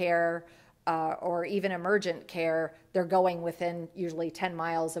urgent care or even emergent care, they're going within usually 10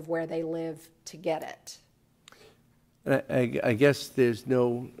 miles of where they live to get it. I guess there's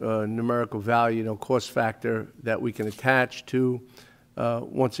no numerical value, no cost factor that we can attach to.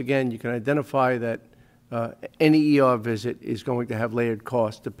 Once again, you can identify that any ER visit is going to have layered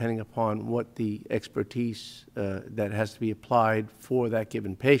costs depending upon what the expertise that has to be applied for that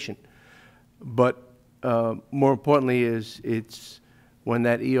given patient. But more importantly is it's when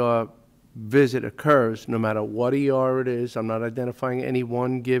that ER visit occurs, no matter what ER it is, I'm not identifying any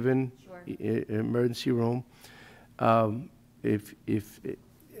one given emergency room, and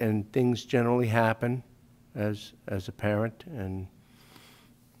things generally happen as a parent and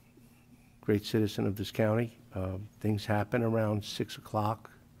great citizen of this county. Things happen around 6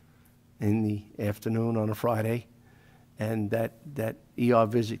 o'clock in the afternoon on a Friday, and that ER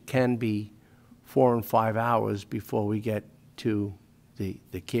visit can be 4 and 5 hours before we get to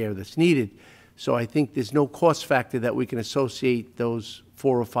the care that's needed. So I think there's no cost factor that we can associate those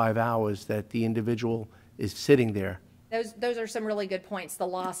 4 or 5 hours that the individual is sitting there. Those are some really good points. The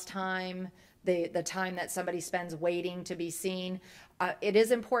lost time, the time that somebody spends waiting to be seen. It is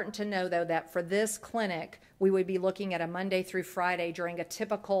important to know, though, that for this clinic, we would be looking at a Monday through Friday during a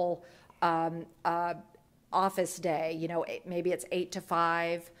typical office day. You know, maybe it's 8 to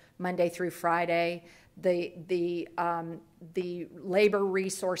 5, Monday through Friday. The labor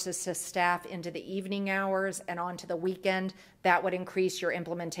resources to staff into the evening hours and onto the weekend, that would increase your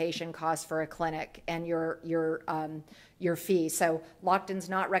implementation costs for a clinic and your fee. So Lockton's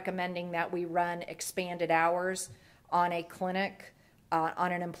not recommending that we run expanded hours on a clinic.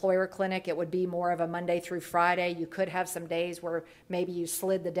 On an employer clinic, it would be more of a Monday through Friday. You could have some days where maybe you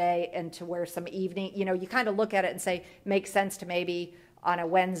slid the day into where some evening, you know, you kind of look at it and say, makes sense to maybe on a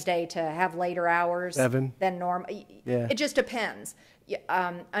Wednesday to have later hours than normal. Yeah. It just depends.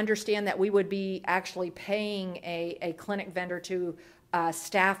 Understand that we would be actually paying a clinic vendor to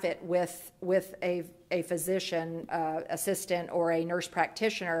staff it with a physician assistant or a nurse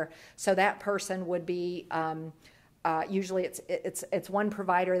practitioner. So that person would be, usually it's one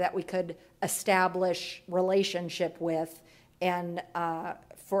provider that we could establish relationship with, and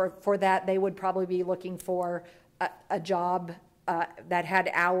for that they would probably be looking for a job that had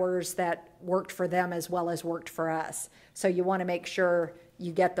hours that worked for them as well as worked for us. So you want to make sure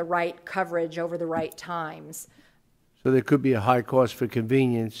you get the right coverage over the right times. So there could be a high cost for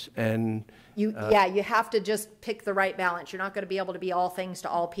convenience, and you have to just pick the right balance. You're not going to be able to be all things to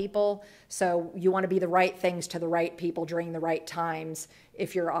all people, so you want to be the right things to the right people during the right times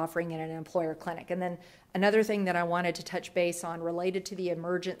if you're offering in an employer clinic. And then another thing that I wanted to touch base on related to the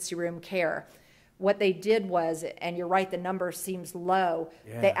emergency room care. What they did was, and you're right, the number seems low,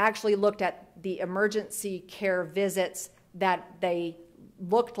 they actually looked at the emergency care visits that they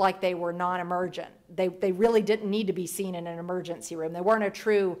looked like they were non-emergent. They really didn't need to be seen in an emergency room. They weren't a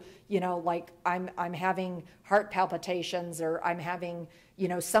true, you know, like I'm having heart palpitations or I'm having, you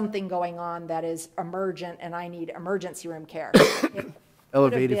know, something going on that is emergent and I need emergency room care.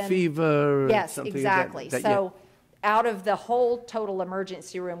 Elevated fever. Yes, exactly. So out of the whole total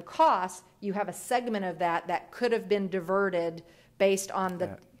emergency room cost, you have a segment of that could have been diverted based on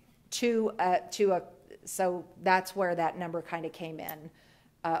the so that's where that number kind of came in.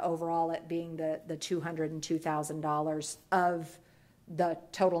 Overall, it being the $202,000 of the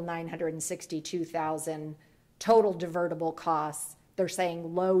total $962,000 total divertible costs. They're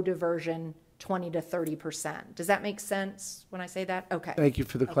saying low diversion, 20 to 30%. Does that make sense when I say that? Okay. Thank you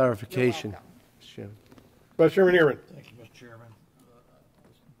for the clarification. Vice Chairman Ehrman. Thank you, Mr. Chairman.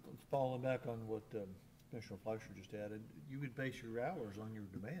 Following back on what Commissioner Fleischer just added, you would base your hours on your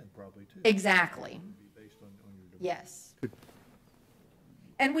demand probably too. Exactly. It would be based on your demand. Yes.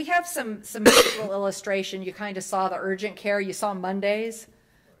 And we have some visual illustration. You kind of saw the urgent care. You saw Mondays.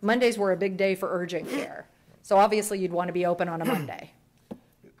 Mondays were a big day for urgent care. So obviously you'd want to be open on a Monday.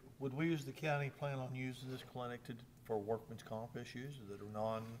 Would does the county plan on using this clinic for workman's comp issues that are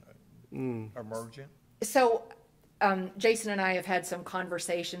non-emergent? So Jason and I have had some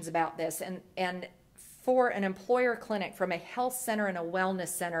conversations about this, and for an employer clinic from a health center and a wellness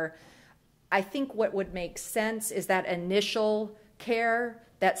center, I think what would make sense is that initial care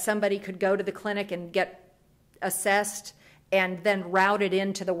that somebody could go to the clinic and get assessed and then routed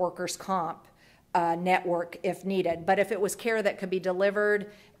into the workers' comp network if needed. But if it was care that could be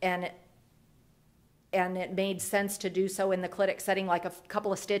delivered and it made sense to do so in the clinic setting, like a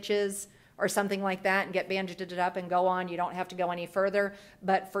couple of stitches or something like that, and get bandaged up and go on, you don't have to go any further.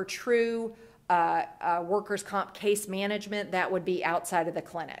 But for true workers' comp case management, that would be outside of the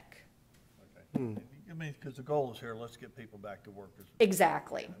clinic. Okay. I mean, because the goal is here, let's get people back to work.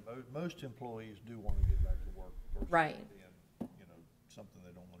 Exactly. Most employees do want to get back to work. Right. Something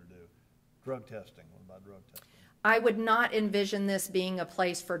they don't want to do. Drug testing, what about drug testing? I would not envision this being a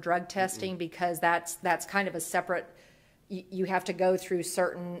place for drug testing because that's kind of a separate, you have to go through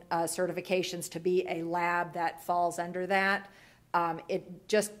certain certifications to be a lab that falls under that. It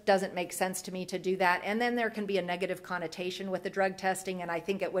just doesn't make sense to me to do that. And then there can be a negative connotation with the drug testing, and I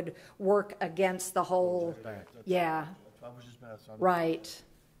think it would work against the whole, yeah. I was just asking. Right.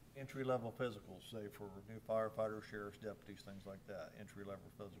 Entry-level physicals, say for new firefighters, sheriffs, deputies, things like that, entry-level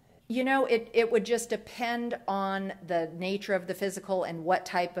physicals. You know, it would just depend on the nature of the physical and what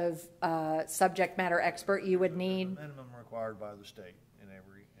type of subject matter expert you would need. The minimum required by the state in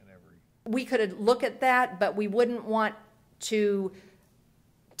every. We could look at that, but we wouldn't want to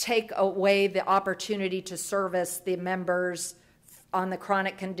take away the opportunity to service the members on the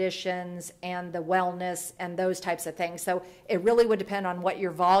chronic conditions and the wellness and those types of things. So it really would depend on what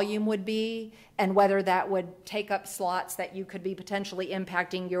your volume would be and whether that would take up slots that you could be potentially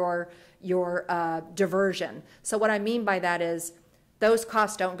impacting your diversion. So what I mean by that is those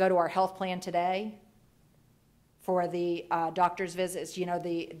costs don't go to our health plan today for the doctor's visits, you know,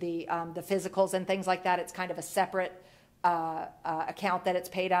 the physicals and things like that. It's kind of a separate account that it's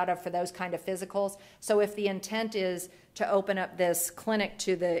paid out of for those kind of physicals. So if the intent is to open up this clinic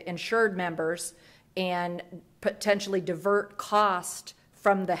to the insured members and potentially divert cost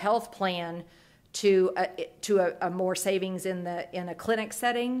from the health plan to a more savings in a clinic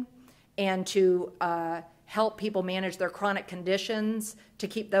setting, and to help people manage their chronic conditions to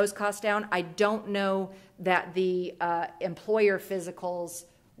keep those costs down, I don't know that the employer physicals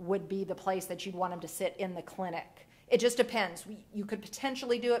would be the place that you'd want them to sit in the clinic. It just depends. You could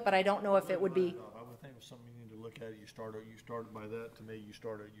potentially do it, but I don't know if it would be. I would think it's something you need to look at. You started by that. To me, you're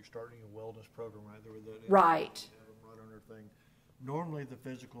starting a wellness program right there with that. Right. Right on their thing. Normally, the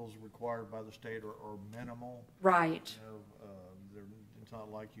physicals required by the state are minimal. Right. You know, it's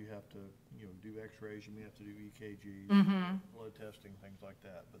not like you have to, do X-rays. You may have to do EKGs, blood testing, things like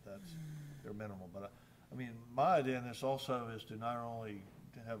that. But they're minimal. But I mean, my idea in this also is to not only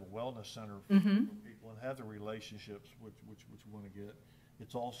to have a wellness center for people and have the relationships which we want to get.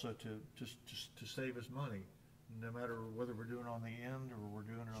 It's also to save us money, no matter whether we're doing it on the end or we're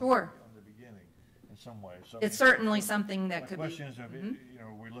doing it on the beginning in some way. So it's certainly something that could be. My question is,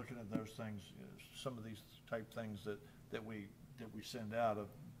 we're looking at those things, some of these type things that we send out of,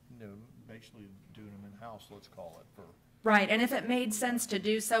 basically doing them in-house, let's call it, for. Right, and if it made sense to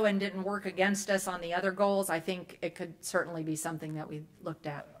do so and didn't work against us on the other goals, I think it could certainly be something that we looked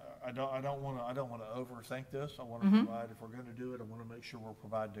at. I don't want to overthink this. I want to provide, if we're going to do it, I want to make sure we're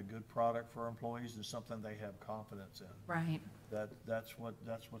providing a good product for our employees and something they have confidence in. Right. That's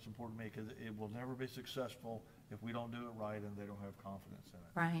what's important to me, because it will never be successful if we don't do it right and they don't have confidence in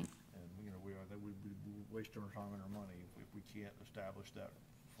it. Right. And we wasting our time and our money if we can't establish that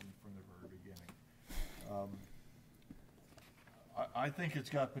from the very beginning. I think it's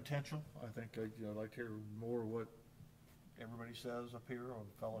got potential. I think I'd like to hear more of what everybody says up here, or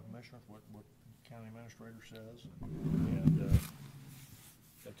fellow commissioners, what the county administrator says, and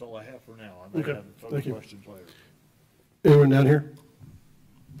that's all I have for now. I may have other questions later. Anyone down here?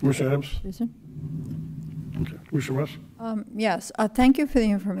 Commissioner Adams? Susan? Okay. Commissioner Russ? Yes, thank you for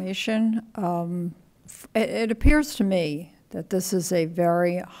the information. It appears to me that this is a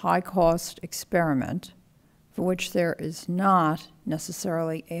very high-cost experiment for which there is not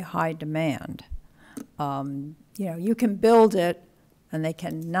necessarily a high demand. You can build it and they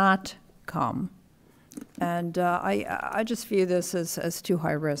cannot come. And I just view this as too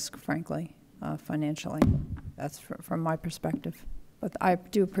high risk, frankly, financially. That's from my perspective. But I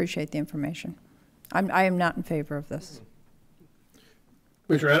do appreciate the information. I am not in favor of this.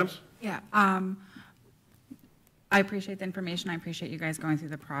 Commissioner Adams? Yeah. I appreciate the information. I appreciate you guys going through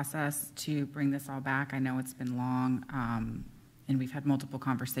the process to bring this all back. I know it's been long. and we've had multiple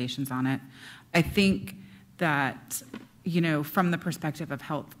conversations on it. I think that, from the perspective of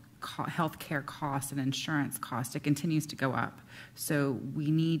healthcare costs and insurance costs, it continues to go up. So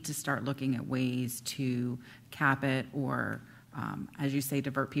we need to start looking at ways to cap it or, as you say,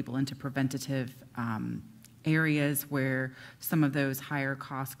 divert people into preventative areas where some of those higher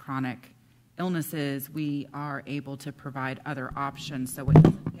cost chronic illnesses, we are able to provide other options so it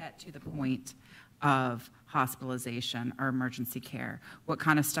doesn't get to the point of hospitalization or emergency care. What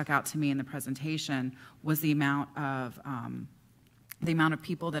kind of stuck out to me in the presentation was the amount of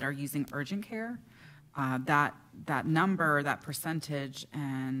people that are using urgent care. That number, that percentage,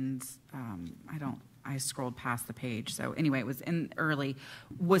 and I scrolled past the page. So anyway, it was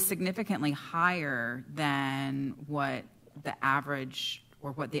was significantly higher than what the average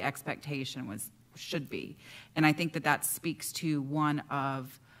or what the expectation should be. And I think that speaks to one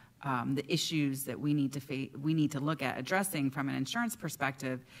of the issues that we need to look at addressing from an insurance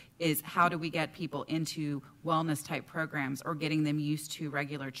perspective is how do we get people into wellness type programs or getting them used to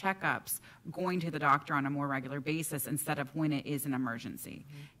regular checkups, going to the doctor on a more regular basis instead of when it is an emergency.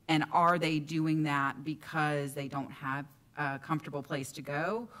 Mm-hmm. And are they doing that because they don't have a comfortable place to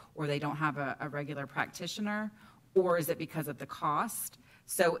go or they don't have a regular practitioner, or is it because of the cost?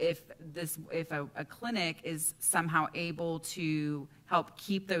 So if a clinic is somehow able to help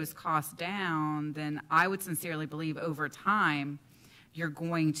keep those costs down, then I would sincerely believe over time you're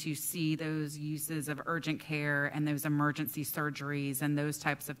going to see those uses of urgent care and those emergency surgeries and those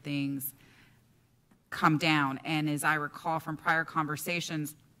types of things come down. And as I recall from prior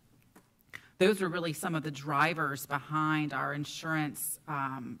conversations, those were really some of the drivers behind our insurance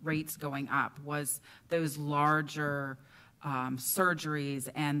rates going up, was those larger surgeries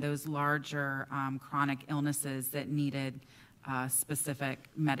and those larger chronic illnesses that needed specific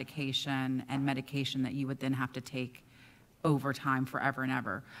medication and medication that you would then have to take over time forever and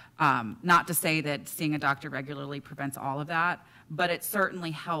ever. Not to say that seeing a doctor regularly prevents all of that, but it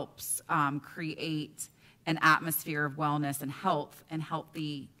certainly helps create an atmosphere of wellness and health and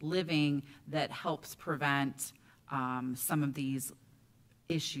healthy living that helps prevent some of these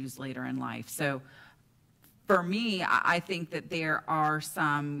issues later in life. So for me, I think that there are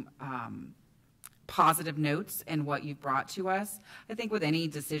some positive notes in what you've brought to us. I think with any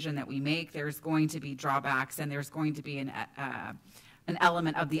decision that we make, there's going to be drawbacks and there's going to be an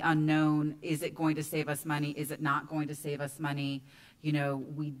element of the unknown. Is it going to save us money? Is it not going to save us money?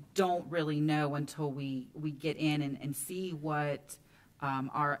 We don't really know until we get in and see what an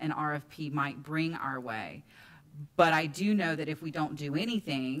RFP might bring our way. But I do know that if we don't do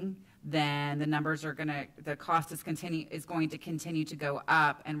anything, then the numbers the cost is going to continue to go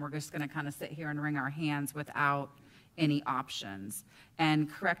up, and we're just going to kind of sit here and wring our hands without any options. And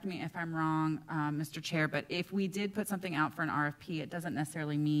correct me if I'm wrong, Mr. Chair, but if we did put something out for an RFP, it doesn't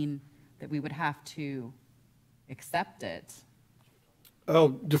necessarily mean that we would have to accept it. I'll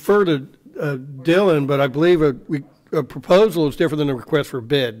defer to Dylan, but I believe a proposal is different than a request for a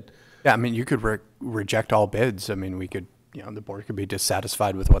bid. Yeah, I mean, you could reject all bids. I mean, we could, the board could be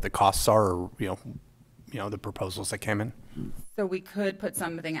dissatisfied with what the costs are, or, the proposals that came in. So we could put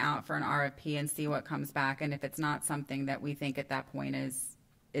something out for an RFP and see what comes back, and if it's not something that we think at that point is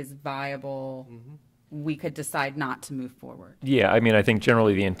viable, we could decide not to move forward. Yeah, I mean, I think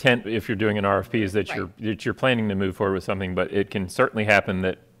generally the intent, if you're doing an RFP, is that you're planning to move forward with something, but it can certainly happen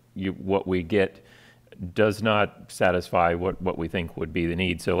that what we get does not satisfy what we think would be the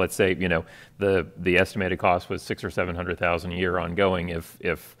need. So let's say, the estimated cost was $600,000 or $700,000 a year ongoing.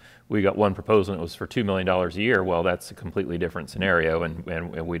 If we got one proposal and it was for $2 million a year, well, that's a completely different scenario,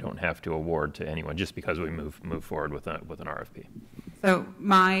 and we don't have to award to anyone just because we move forward with an RFP. So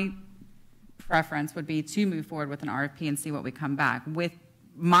my preference would be to move forward with an RFP and see what we come back with.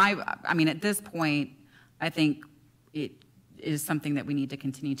 At this point, I think it is something that we need to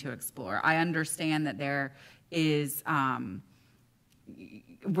continue to explore. I understand that there is,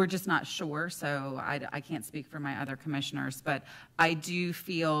 we're just not sure, so I can't speak for my other commissioners, but I do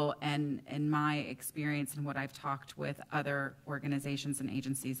feel, and in my experience and what I've talked with other organizations and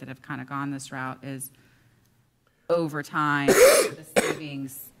agencies that have kind of gone this route, is over time, the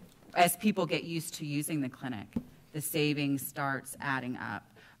savings, as people get used to using the clinic, the savings starts adding up.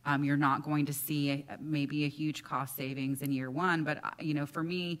 You're not going to see maybe a huge cost savings in year one, but for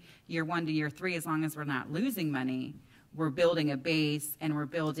me, year 1 to year 3, as long as we're not losing money, we're building a base and we're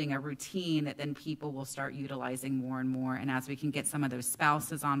building a routine that then people will start utilizing more and more. And as we can get some of those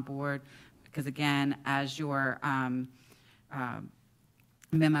spouses on board, because again, as your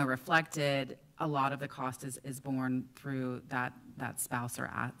memo reflected, a lot of the cost is borne through that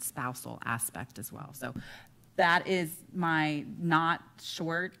spousal aspect as well. So that is my not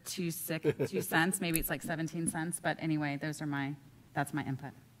short 2 cents. Maybe it's like 17 cents. But anyway, that's my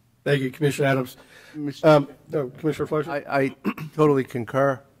input. Thank you, Commissioner Adams. Commissioner Fleischer? I totally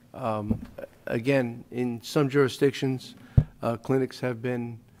concur. Again, in some jurisdictions, clinics have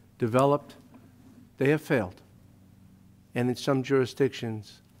been developed. They have failed. And in some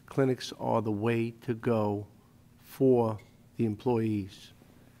jurisdictions, clinics are the way to go for the employees.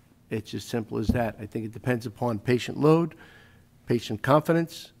 It's as simple as that. I think it depends upon patient load, patient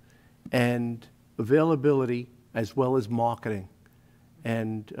confidence, and availability, as well as marketing.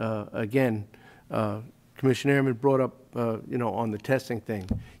 And again, Commissioner Ehrman brought up, on the testing thing.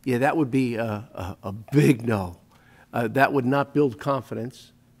 Yeah, that would be a big no. That would not build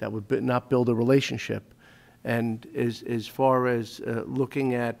confidence. That would not build a relationship. And as far as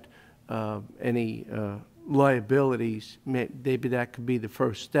looking at any liabilities, maybe that could be the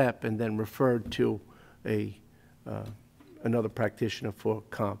first step, and then referred to another practitioner for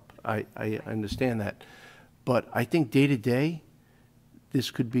comp. I understand that. But I think day to day, this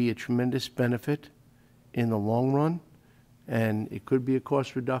could be a tremendous benefit in the long run, and it could be a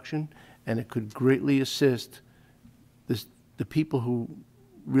cost reduction, and it could greatly assist the people who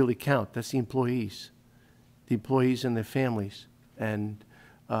really count. That's the employees and their families. And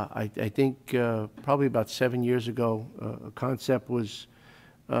I think probably about 7 years ago, a concept was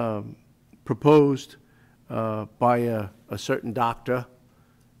proposed by a certain doctor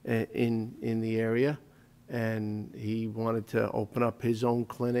in the area, and he wanted to open up his own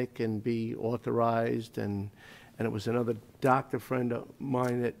clinic and be authorized, and it was another doctor friend of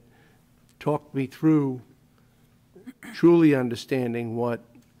mine that talked me through truly understanding what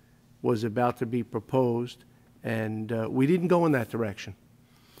was about to be proposed, and we didn't go in that direction.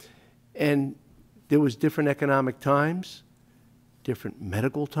 And there was different economic times, different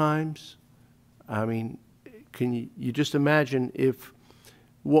medical times. I mean, can you just imagine if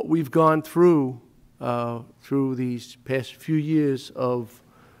what we've gone through these past few years of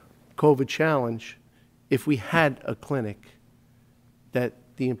COVID challenge, if we had a clinic that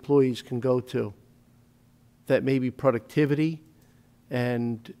the employees can go to, that maybe productivity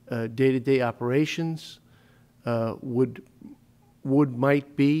and day-to-day operations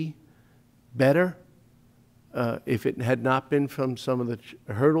might be better if it had not been from some of the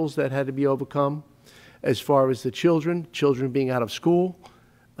hurdles that had to be overcome, as far as the children being out of school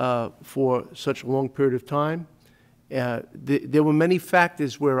for such a long period of time. There were many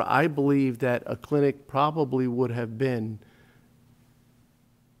factors where I believe that a clinic probably would have been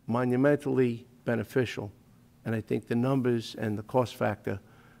monumentally beneficial, and I think the numbers and the cost factor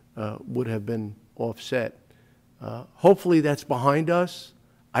would have been offset. Hopefully that's behind us.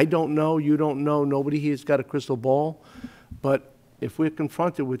 I don't know, you don't know, nobody here's got a crystal ball, but if we're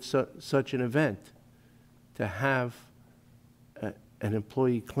confronted with such an event, to have an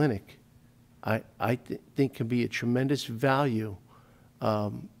employee clinic, I think can be a tremendous value.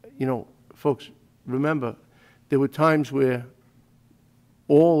 Folks, remember, there were times where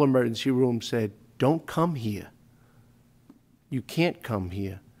all emergency rooms said, don't come here. You can't come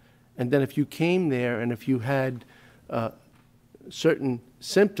here. And then if you came there and if you had certain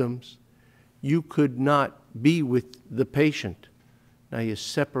symptoms, you could not be with the patient. Now you're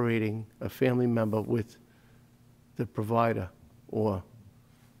separating a family member with the provider or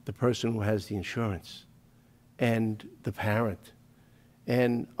the person who has the insurance and the parent.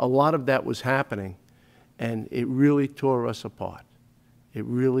 And a lot of that was happening, and it really tore us apart. It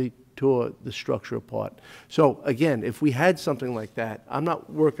really tore the structure apart. So again, if we had something like that, I'm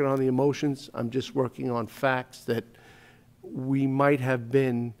not working on the emotions, I'm just working on facts that we might have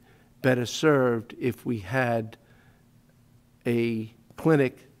been better served if we had a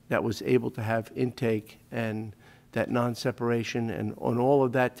clinic that was able to have intake and that non-separation and on all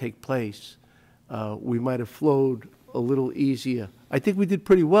of that take place. We might have flowed a little easier. I think we did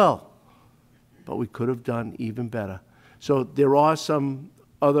pretty well, but we could have done even better. So there are some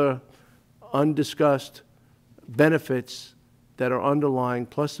other undiscussed benefits that are underlying,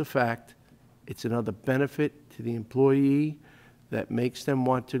 plus the fact it's another benefit to the employee that makes them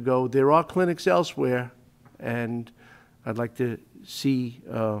want to go. There are clinics elsewhere, and I'd like to see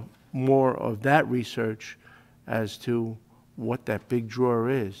more of that research as to what that big drawer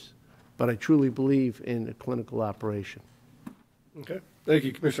is. But I truly believe in a clinical operation. Okay. Thank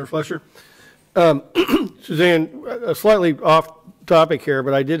you, Commissioner Fleischer. Suzanne, slightly off topic here,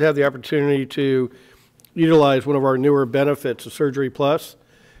 but I did have the opportunity to utilize one of our newer benefits, a Surgery Plus.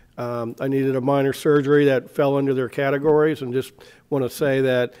 I needed a minor surgery that fell under their categories, and just want to say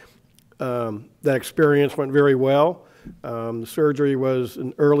that that experience went very well. The surgery was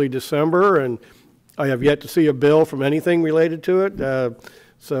in early December, and I have yet to see a bill from anything related to it.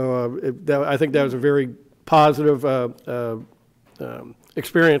 I think that was a very positive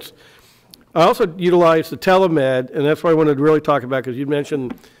experience. I also utilized the telemed, and that's what I wanted to really talk about, because you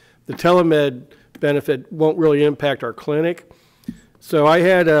mentioned the telemed benefit won't really impact our clinic. So I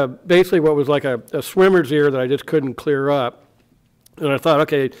had basically what was like a swimmer's ear that I just couldn't clear up. And I thought,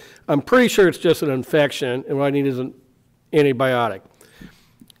 okay, I'm pretty sure it's just an infection, and what I need is an antibiotic.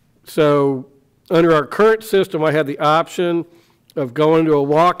 So under our current system, I had the option of going to a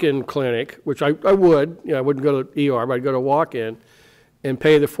walk-in clinic, which I would. You know, I wouldn't go to ER, but I'd go to walk-in and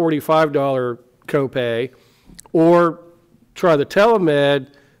pay the $45 copay, or try the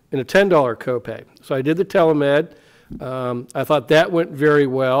telemed and a $10 copay. So I did the telemed. I thought that went very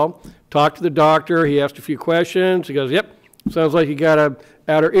well. Talked to the doctor. He asked a few questions. He goes, yep, sounds like you got an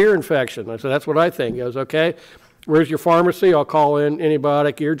outer ear infection. I said, that's what I think. He goes, okay, where's your pharmacy? I'll call in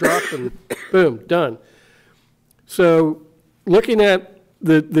antibiotic ear drops, and boom, done. So looking at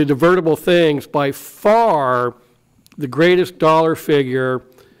the divertible things, by far the greatest dollar figure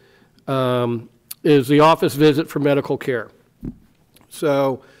is the office visit for medical care.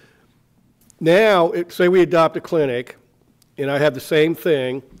 So now, say we adopt a clinic, and I have the same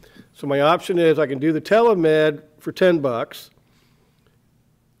thing. So my option is I can do the telemed for $10,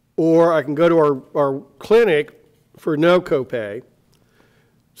 or I can go to our clinic for no copay.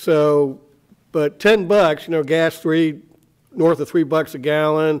 So, but $10, you know, gas north of $3 a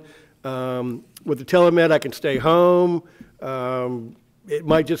gallon. With the telemed, I can stay home. It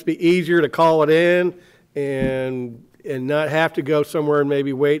might just be easier to call it in and not have to go somewhere and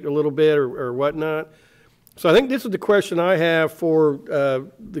maybe wait a little bit or whatnot. So I think this is the question I have for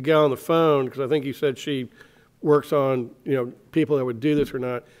the gal on the phone, because I think you said she works on, you know, people that would do this or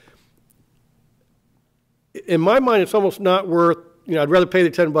not. In my mind, it's almost not worth, you know, I'd rather pay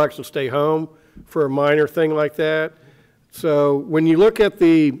the $10 and stay home for a minor thing like that. So when you look at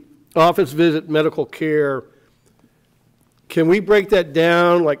the office visit medical care, can we break that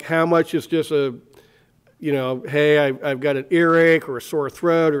down? Like how much is just a, you know, hey, I've got an earache or a sore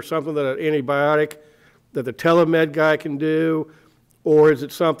throat or something that an antibiotic that the telemed guy can do? Or is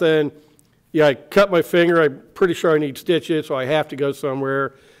it something, yeah, I cut my finger, I'm pretty sure I need stitches, so I have to go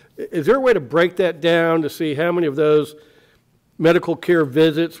somewhere. Is there a way to break that down to see how many of those medical care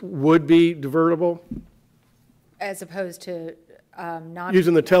visits would be divertible? As opposed to not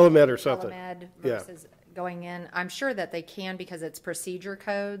using the telemed or something. Telemed versus going in. I'm sure that they can, because it's procedure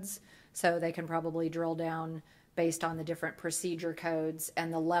codes, so they can probably drill down based on the different procedure codes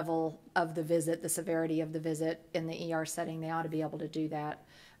and the level of the visit, the severity of the visit in the ER setting. They ought to be able to do that.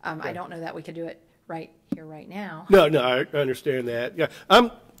 I don't know that we could do it right here, right now. No, I understand that. Yeah,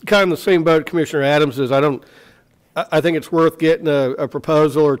 I'm kind of in the same boat Commissioner Adams is. I think it's worth getting a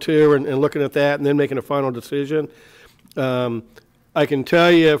proposal or two and looking at that and then making a final decision. I can tell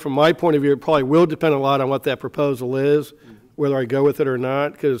you from my point of view, it probably will depend a lot on what that proposal is, whether I go with it or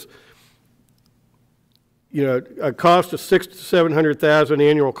not, because, you know, a cost of $600,000 to $700,000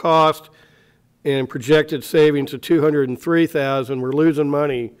 annual cost and projected savings of $203,000, we're losing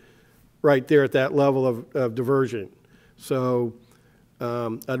money right there at that level of diversion. So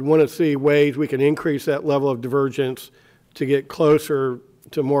I'd want to see ways we can increase that level of divergence to get closer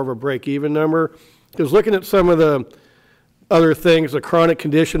to more of a break-even number. Because looking at some of the other things, the chronic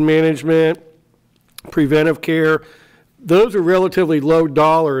condition management, preventive care, those are relatively low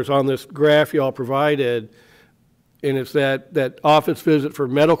dollars on this graph you all provided. And it's that office visit for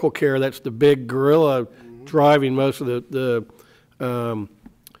medical care, that's the big gorilla driving most of the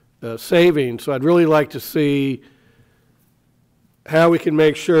savings. So I'd really like to see how we can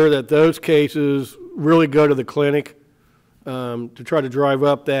make sure that those cases really go to the clinic to try to drive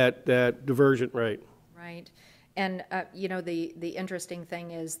up that diversion rate. Right. And, you know, the interesting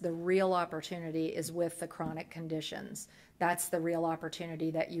thing is the real opportunity is with the chronic conditions. That's the real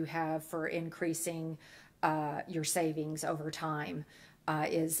opportunity that you have for increasing your savings over time,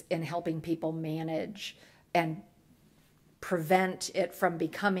 is in helping people manage and prevent it from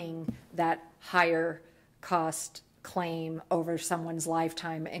becoming that higher cost claim over someone's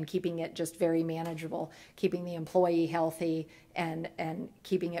lifetime, and keeping it just very manageable, keeping the employee healthy, and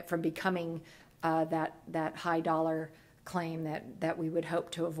keeping it from becoming that high dollar claim that we would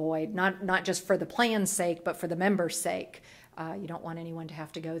hope to avoid, not just for the plan's sake, but for the members' sake. You don't want anyone to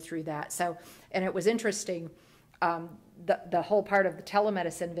have to go through that. So, and it was interesting, the whole part of the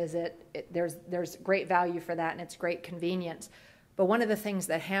telemedicine visit, there's great value for that, and it's great convenience. But one of the things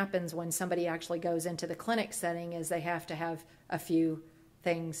that happens when somebody actually goes into the clinic setting is they have to have a few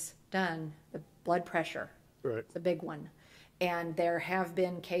things done. The blood pressure, right, it's a big one. And there have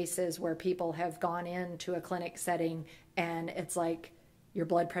been cases where people have gone into a clinic setting and it's like, your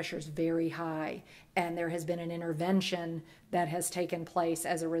blood pressure is very high, and there has been an intervention that has taken place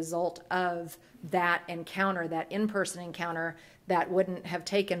as a result of that encounter, that in-person encounter that wouldn't have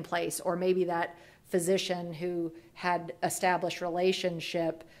taken place, or maybe that physician who had established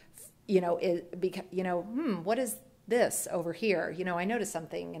relationship, what is this over here? I noticed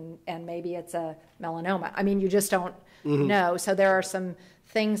something, and maybe it's a melanoma. I mean, you just don't know. So there are some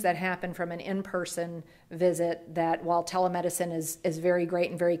things that happen from an in-person visit that, while telemedicine is very great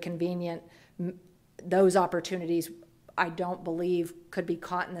and very convenient, those opportunities I don't believe could be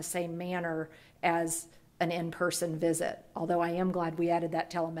caught in the same manner as an in-person visit. Although I am glad we added that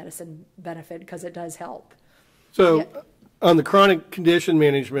telemedicine benefit because it does help. So on the chronic condition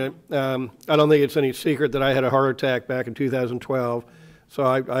management, I don't think it's any secret that I had a heart attack back in 2012. So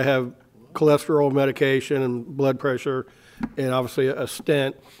I have cholesterol medication and blood pressure and obviously a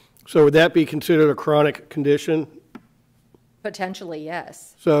stent. So would that be considered a chronic condition? Potentially,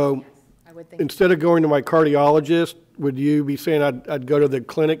 yes. So yes, I would think instead of going to my cardiologist, would you be saying I'd go to the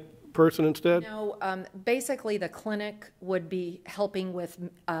clinic person instead? No, basically the clinic would be helping with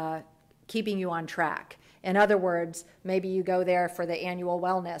keeping you on track. In other words, maybe you go there for the annual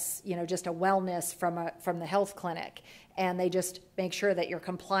wellness, just a wellness from the health clinic, and they just make sure that you're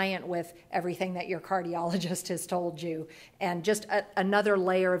compliant with everything that your cardiologist has told you, and just another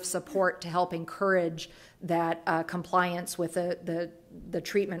layer of support to help encourage that compliance with the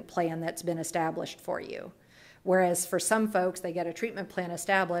treatment plan that's been established for you. Whereas for some folks, they get a treatment plan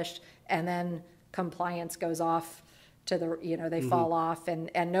established, and then compliance goes off to the, they fall off, and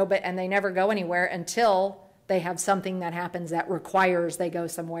they never go anywhere until they have something that happens that requires they go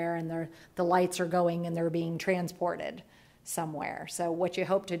somewhere, and the lights are going and they're being transported somewhere. So what you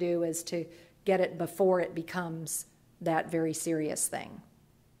hope to do is to get it before it becomes that very serious thing.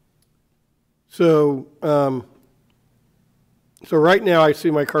 So, so right now I see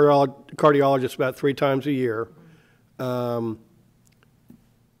my cardiologist about 3 times a year. And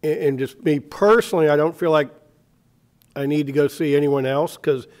just me personally, I don't feel like I need to go see anyone else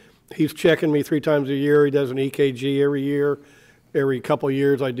because he's checking me 3 times a year. He does an EKG every year. Every couple of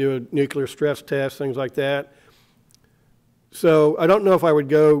years I do a nuclear stress test, things like that. So I don't know if I would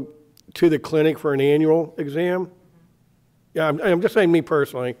go to the clinic for an annual exam. Yeah, I'm just saying me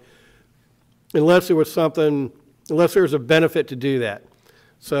personally, unless there was something, unless there's a benefit to do that.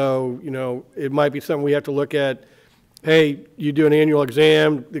 So, it might be something we have to look at. Hey, you do an annual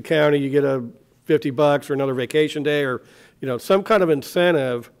exam, the county, you get a $50 or another vacation day, or some kind of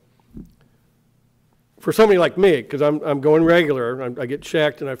incentive for somebody like me, because I'm going regular. I get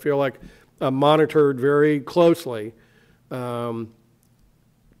checked, and I feel like I'm monitored very closely. To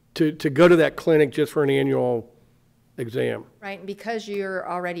go to that clinic just for an annual exam. Right, and because you're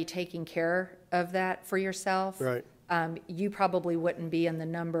already taking care of that for yourself, right. You probably wouldn't be in the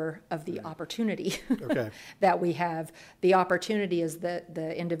number of the opportunity okay. that we have. The opportunity is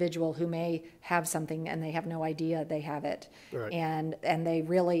the individual who may have something and they have no idea they have it, right. and they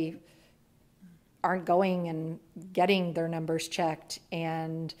really aren't going and getting their numbers checked,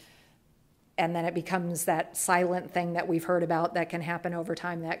 and then it becomes that silent thing that we've heard about that can happen over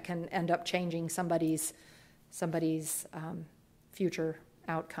time that can end up changing somebody's future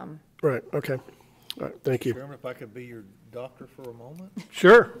outcome. Right, okay. All right, thank you. Chairman, if I could be your doctor for a moment?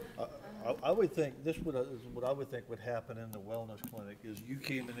 Sure. I would think this is what I would think would happen in the wellness clinic is you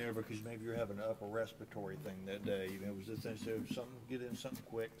came in there because maybe you're having an upper respiratory thing that day. It was just something, get in something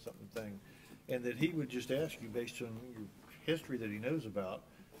quick, something, and that he would just ask you based on your history that he knows about,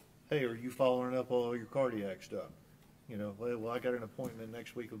 hey, are you following up all your cardiac stuff? Well, I got an appointment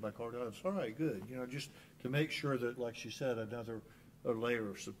next week with my cardiologist. All right, good. Just to make sure that, like she said, another layer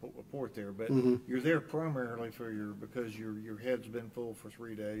of support there. But you're there primarily because your head's been full for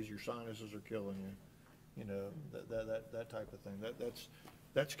 3 days. Your sinuses are killing you. That type of thing.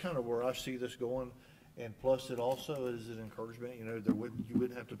 That's kind of where I see this going. And plus, it also is an encouragement. You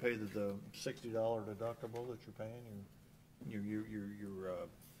wouldn't have to pay the $60 deductible that you're paying. Your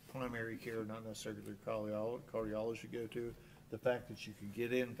primary care, not necessarily the cardiologist you go to. The fact that you can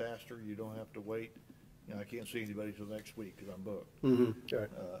get in faster, you don't have to wait. I can't see anybody till next week because I'm booked. Right.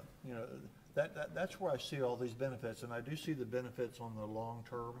 That's where I see all these benefits, and I do see the benefits on the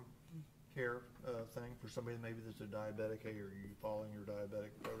long-term care thing for somebody maybe that's a diabetic. Hey, are you following your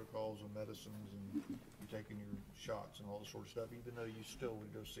diabetic protocols and medicines, and you're taking your shots and all this sort of stuff? Even though you still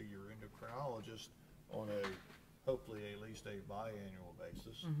would go see your endocrinologist on hopefully at least a biannual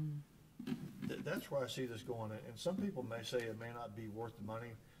basis. That's where I see this going. And some people may say it may not be worth the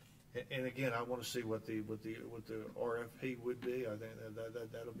money. And again, I want to see what the RFP would be. I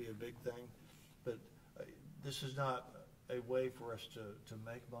think that'll be a big thing. But this is not a way for us to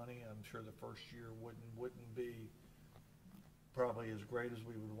make money. I'm sure the first year wouldn't be probably as great as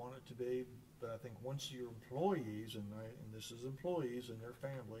we would want it to be. But I think once your employees, and this is employees and their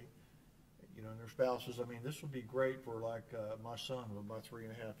family, you know, and their spouses. I mean, this would be great for like my son, my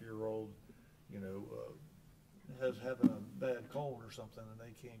 3.5-year-old, you know, has having a bad cold or something, and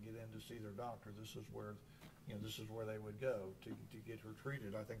they can't get in to see their doctor. This is where, you know, this is where they would go to get her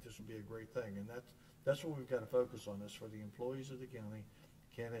treated. I think this would be a great thing, and that's what we've got to focus on. This for the employees of the county.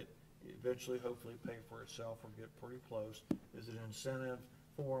 Can it eventually, hopefully, pay for itself or get pretty close? Is it an incentive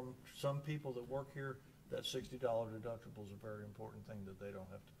for some people that work here? That $60 deductible is a very important thing that they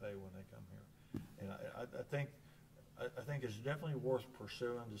don't have to pay when they come here, and I think it's definitely worth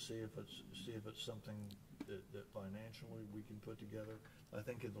pursuing to see if it's something that financially we can put together. I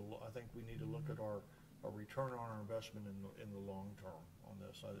think we need to look at our return on our investment in the long term on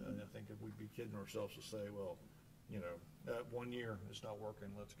this. I think if we'd be kidding ourselves to say, well, you know, that 1 year it's not working,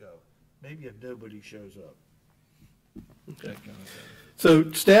 let's go. Maybe if nobody shows up. Okay. So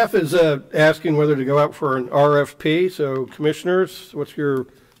staff is asking whether to go out for an RFP. So commissioners, what's your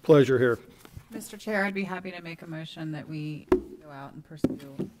pleasure here? Mr. Chair, I'd be happy to make a motion that we go out and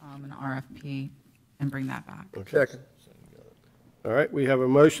pursue an RFP and bring that back. Okay. Second. All right, we have a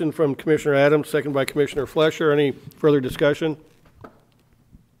motion from Commissioner Adams, second by Commissioner Flesher. Any further discussion?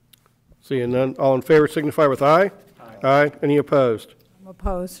 Seeing none, all in favor signify with aye. Aye. Aye. Any opposed? I'm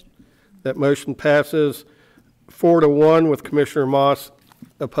opposed. That motion passes 4-1 with Commissioner Moss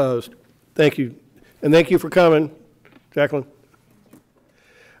opposed. Thank you. And thank you for coming, Jacqueline.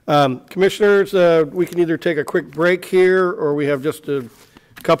 Commissioners, we can either take a quick break here or we have just a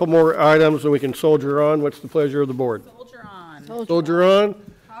couple more items and we can soldier on. What's the pleasure of the board? Soldier on. Soldier on?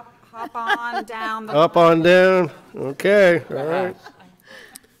 Hop on down. Up on down. Okay. All right.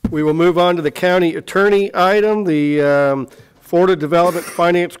 We will move on to the county attorney item, the Florida Development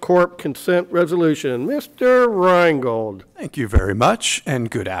Finance Corp. Consent Resolution. Mr. Reingold. Thank you very much, and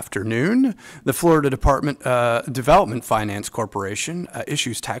good afternoon. The Florida Development Finance Corporation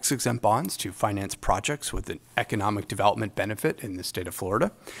issues tax-exempt bonds to finance projects with an economic development benefit in the state of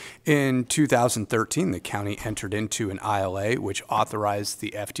Florida. In 2013, the county entered into an ILA which authorized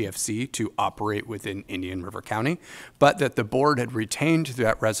the FDFC to operate within Indian River County, but that the board had retained through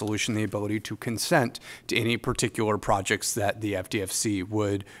that resolution the ability to consent to any particular projects that the FDFC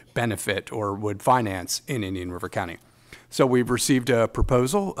would benefit or would finance in Indian River County. So we've received a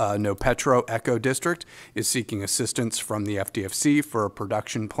proposal. No Petro Eco District is seeking assistance from the FDFC for a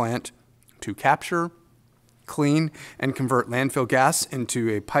production plant to capture, clean, and convert landfill gas into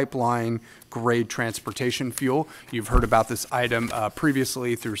a pipeline-grade transportation fuel. You've heard about this item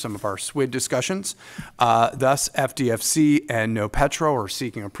previously through some of our SWID discussions. Thus, FDFC and No Petro are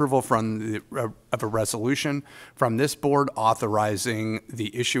seeking approval from of a resolution from this board authorizing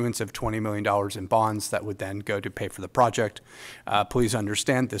the issuance of $20 million in bonds that would then go to pay for the project. Please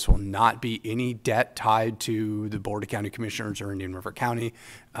understand this will not be any debt tied to the Board of County Commissioners or Indian River County.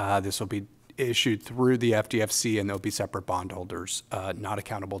 This will be issued through the FDFC, and there'll be separate bondholders not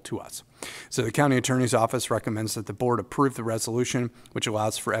accountable to us. So the county attorney's office recommends that the board approve the resolution, which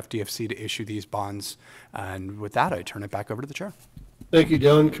allows for FDFC to issue these bonds. And with that, I turn it back over to the chair. Thank you,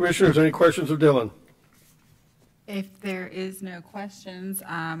 Dylan. Commissioners, any questions of Dylan? If there is no questions,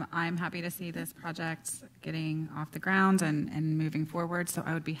 I'm happy to see this project getting off the ground and moving forward, so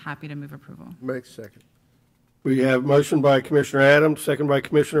I would be happy to move approval. Make second. We have motion by Commissioner Adams, second by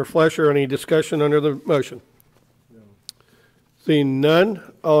Commissioner Flesher. Any discussion under the motion? No. Seeing none,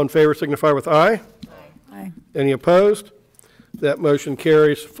 all in favor signify with aye. Aye. Aye. Any opposed? That motion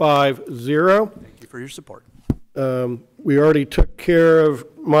carries 5-0. Thank you for your support. We already took care of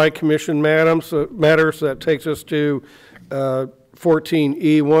my commission matters. That takes us to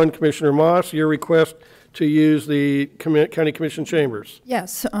 14E1. Commissioner Moss, your request to use the county commission chambers.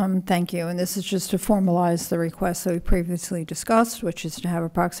 Yes, thank you. And this is just to formalize the request that we previously discussed, which is to have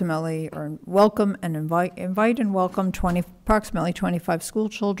approximately, or welcome and invite and welcome approximately 25 school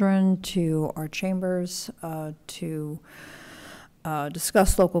children to our chambers to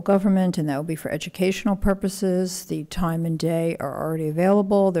discuss local government, and that will be for educational purposes. The time and day are already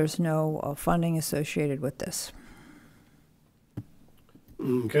available. There's no funding associated with this.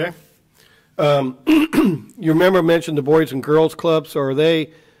 Okay. You remember mentioned the Boys and Girls Club. So are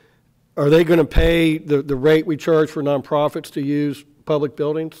they going to pay the rate we charge for nonprofits to use public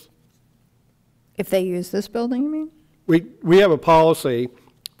buildings? If they use this building, you mean? We have a policy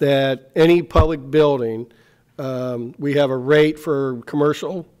that any public building We have a rate for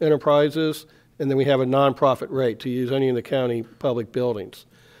commercial enterprises, and then we have a nonprofit rate to use any of the county public buildings.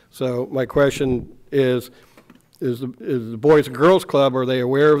 So my question is the Boys and Girls Club, are they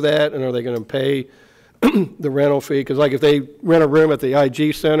aware of that, and are they going to pay the rental fee? Because like if they rent a room at the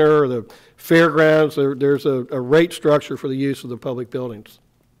IG Center or the fairgrounds, there's a rate structure for the use of the public buildings.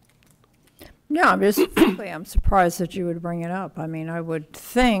 Yeah, I'm surprised that you would bring it up. I mean, I would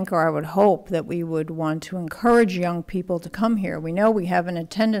think, or I would hope, that we would want to encourage young people to come here. We know we have an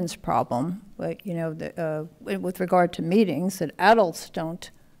attendance problem, but, you know, with regard to meetings, that adults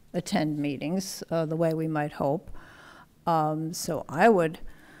don't attend meetings the way we might hope. So I would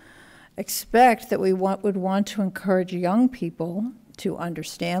expect that we would want to encourage young people to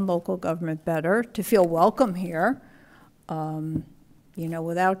understand local government better, to feel welcome here, you know,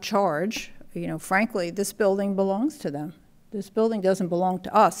 without charge. You know, frankly, this building belongs to them. This building doesn't belong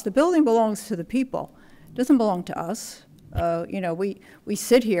to us. The building belongs to the people. It doesn't belong to us. You know, we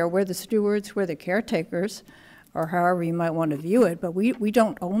sit here, we're the stewards, we're the caretakers, or however you might want to view it, but we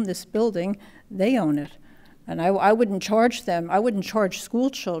don't own this building, they own it. And I wouldn't charge them, I wouldn't charge school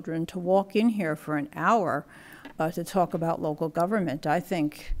children to walk in here for an hour to talk about local government. I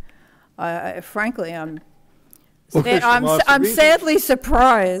think, frankly, I'm sadly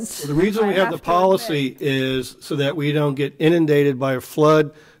surprised. Well, the reason we have the policy is so that we don't get inundated by a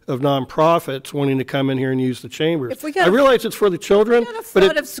flood of nonprofits wanting to come in here and use the chambers. I realize it's for the children, if we had a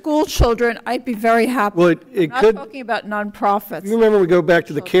flood of school children, I'd be very happy. Well, I'm not talking about nonprofits. You remember we go back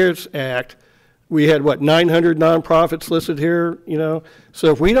to the CARES Act, we had, what, 900 nonprofits listed here, you know?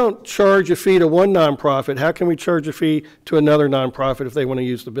 So if we don't charge a fee to one nonprofit, how can we charge a fee to another nonprofit if they want to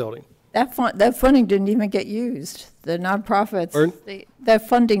use the building? That funding didn't even get used. The nonprofits, that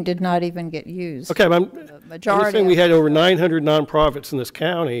funding did not even get used. Okay, but I'm just saying we had over 900 nonprofits in this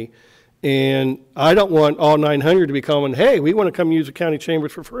county, and I don't want all 900 to be coming, hey, we want to come use the county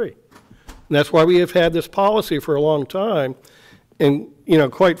chambers for free. And that's why we have had this policy for a long time. And, you know,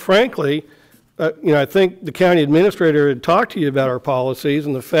 quite frankly, you know, I think the county administrator had talked to you about our policies,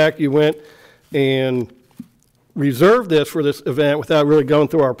 and the fact you went and reserved this for this event without really going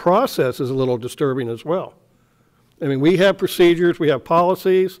through our process is a little disturbing as well. I mean, we have procedures, we have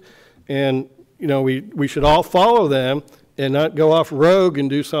policies, and, you know, we should all follow them and not go off rogue and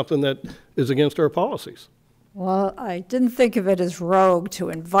do something that is against our policies. Well, I didn't think of it as rogue to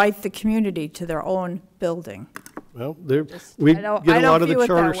invite the community to their own building. Well, we get a lot of the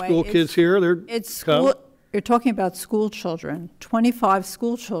charter school kids here. You're talking about school children, 25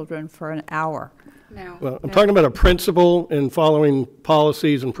 school children for an hour. No. Well, I'm talking about a principle and following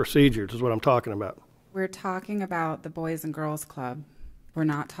policies and procedures is what I'm talking about. We're talking about the Boys and Girls Club. We're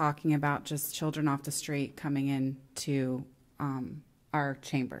not talking about just children off the street coming in to our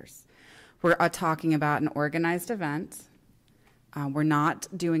chambers. We're talking about an organized event. We're not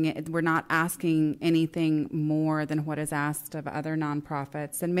doing it, we're not asking anything more than what is asked of other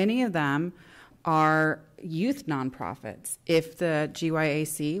nonprofits, and many of them are youth nonprofits. If the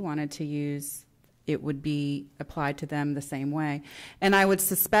GYAC wanted to use, it would be applied to them the same way. And I would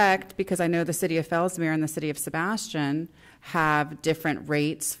suspect, because I know the city of Fellsmere and the city of Sebastian have different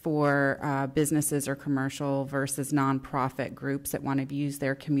rates for businesses or commercial versus nonprofit groups that want to use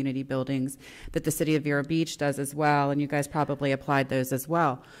their community buildings, that the city of Vero Beach does as well, and you guys probably applied those as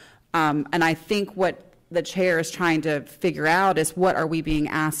well. And I think what the chair is trying to figure out is, what are we being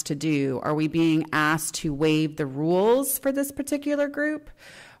asked to do? Are we being asked to waive the rules for this particular group?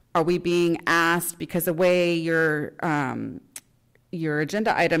 Are we being asked, because the way your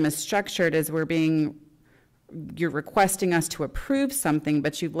agenda item is structured is you're requesting us to approve something,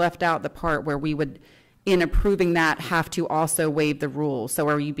 but you've left out the part where we would, in approving that, have to also waive the rules. So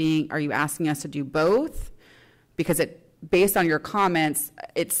are you asking us to do both? Because based on your comments,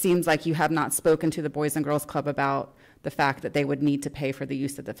 it seems like you have not spoken to the Boys and Girls Club about the fact that they would need to pay for the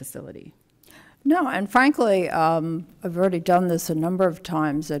use of the facility. No, and frankly, I've already done this a number of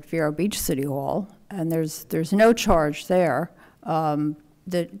times at Vero Beach City Hall, and there's no charge there.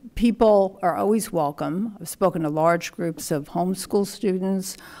 The people are always welcome. I've spoken to large groups of homeschool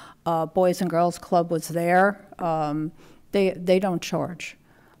students. Boys and Girls Club was there. They don't charge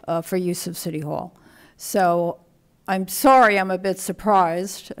for use of City Hall. So I'm sorry, I'm a bit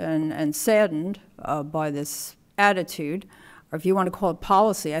surprised and saddened by this attitude. Or if you want to call it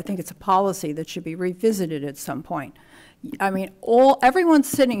policy, I think it's a policy that should be revisited at some point. I mean, everyone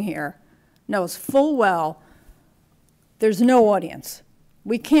sitting here knows full well there's no audience.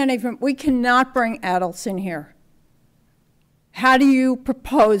 We cannot bring adults in here. How do you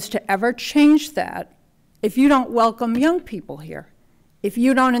propose to ever change that if you don't welcome young people here? If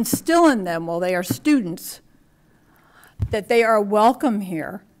you don't instill in them while they are students that they are welcome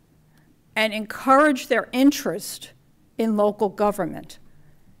here and encourage their interest in local government.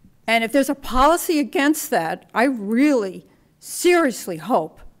 And if there's a policy against that, I really seriously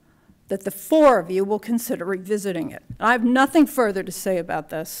hope that the four of you will consider revisiting it. I have nothing further to say about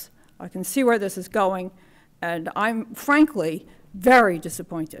this. I can see where this is going, and I'm frankly very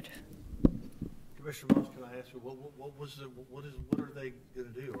disappointed. Commissioner Moss, can I ask you, what are they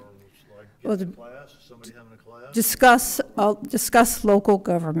going to do? Or like Well, get to class? Is somebody having a class? Discuss local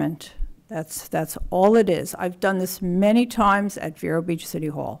government. That's all it is. I've done this many times at Vero Beach City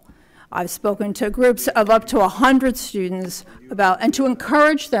Hall. I've spoken to groups of up to 100 students and to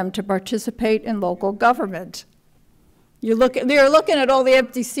encourage them to participate in local government. They're looking at all the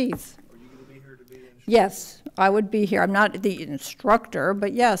empty seats. Are you going to be here to be an instructor? Yes, I would be here. I'm not the instructor,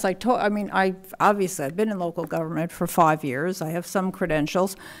 but yes, I've been in local government for 5 years. I have some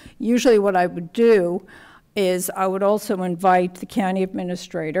credentials. Usually what I would do is I would also invite the county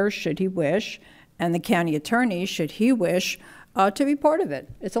administrator, should he wish, and the county attorney, should he wish, to be part of it.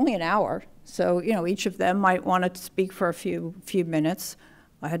 It's only an hour, so each of them might want to speak for a few minutes.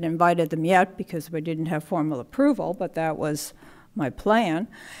 I hadn't invited them yet because we didn't have formal approval, but that was my plan.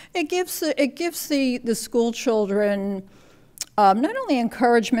 It gives the school children not only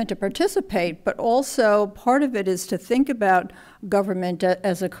encouragement to participate, but also part of it is to think about government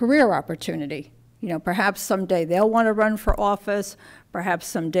as a career opportunity. Perhaps someday they'll want to run for office, perhaps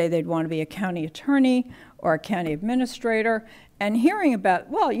someday they'd want to be a county attorney or a county administrator, and hearing about,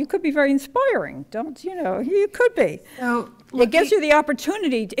 well, you could be very inspiring, you could be. So it gives you the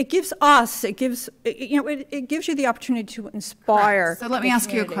opportunity, it gives you the opportunity to inspire. Correct. So let me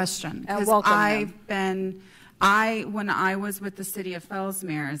ask you a question. And welcome them. When I was with the city of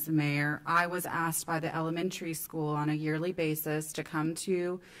Fellsmere as the mayor, I was asked by the elementary school on a yearly basis to come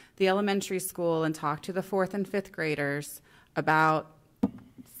to the elementary school and talk to the 4th and 5th graders about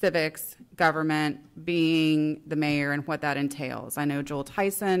civics, government, being the mayor, and what that entails. I know Joel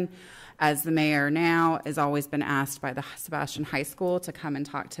Tyson, as the mayor now, has always been asked by the Sebastian High School to come and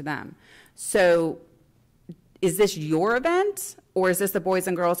talk to them. So is this your event, or is this the Boys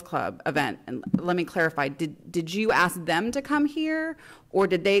and Girls Club event? And let me clarify, did you ask them to come here, or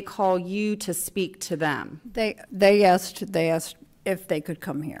did they call you to speak to them? They asked if they could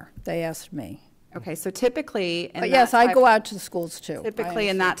come here. They asked me. Okay, so typically... But yes, I go out to the schools too. Typically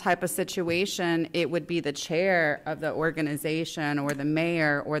in that type of situation, it would be the chair of the organization or the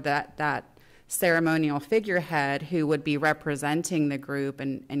mayor or that ceremonial figurehead who would be representing the group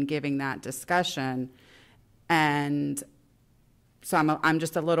and giving that discussion. And so I'm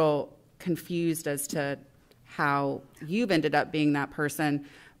just a little confused as to how you've ended up being that person.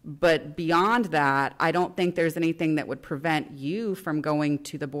 But beyond that, I don't think there's anything that would prevent you from going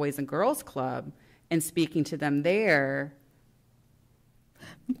to the Boys and Girls Club and speaking to them there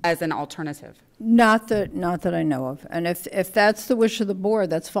as an alternative. Not that I know of. And if that's the wish of the board,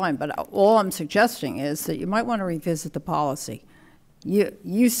 that's fine. But all I'm suggesting is that you might want to revisit the policy.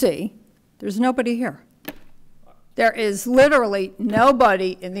 You see, there's nobody here. There is literally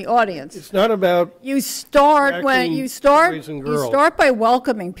nobody in the audience. It's not about you start by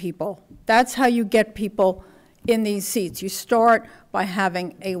welcoming people. That's how you get people in these seats. You start by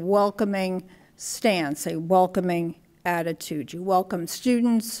having a welcoming stance, a welcoming attitude. You welcome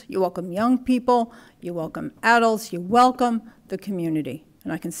students, you welcome young people, you welcome adults, you welcome the community.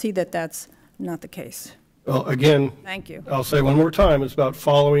 And I can see that that's not the case. Well, again, thank you. I'll say one more time, it's about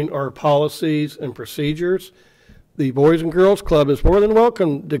following our policies and procedures. The Boys and Girls Club is more than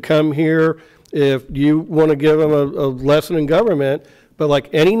welcome to come here if you want to give them a lesson in government. But like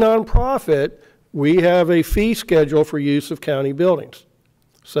any nonprofit, we have a fee schedule for use of county buildings.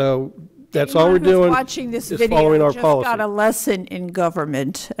 So that's all we're doing. Watching this is video following our just policy. got a lesson in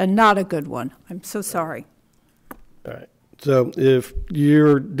government, and not a good one. I'm so sorry. All right. So if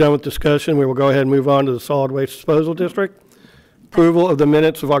you're done with discussion, we will go ahead and move on to the Solid Waste Disposal District. Approval of the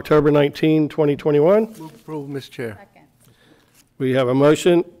minutes of October 19, 2021. Move approval, Mr. Chair. Second. We have a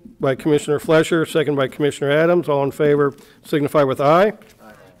motion by Commissioner Flesher, second by Commissioner Adams. All in favor signify with aye.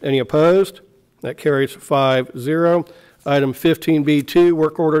 Aye. Any opposed? That carries 5-0. Item 15B2,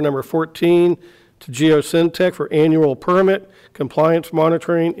 work order number 14 to Geosyntec for annual permit, compliance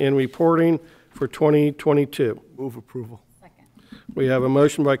monitoring, and reporting for 2022. Move approval. Second. We have a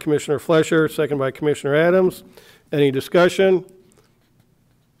motion by Commissioner Flesher, second by Commissioner Adams. Any discussion?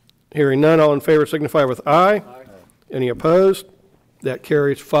 Hearing none, all in favor signify with aye. Aye. Any opposed? That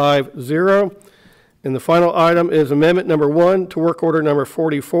carries 5-0. And the final item is amendment number 1 to work order number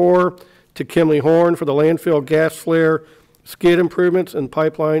 44 to Kimley Horn for the landfill gas flare skid improvements and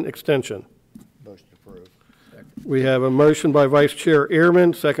pipeline extension. Motion approved. We have a motion by Vice Chair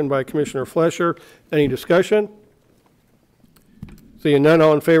Ehrman, second by Commissioner Flesher. Any discussion? Seeing none,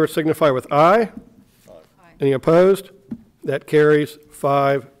 all in favor signify with aye. Aye. Any opposed? That carries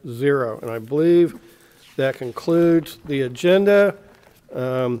 5-0. And I believe that concludes the agenda.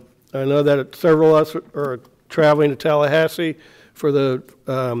 I know that several of us are traveling to Tallahassee for the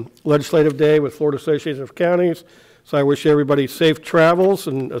legislative day with Florida Association of Counties. So I wish everybody safe travels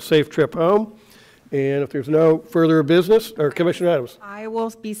and a safe trip home. And if there's no further business, or Commissioner Adams. I will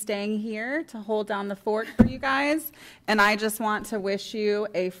be staying here to hold down the fort for you guys. And I just want to wish you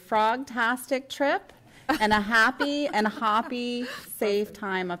a frog-tastic trip and a happy and hoppy, safe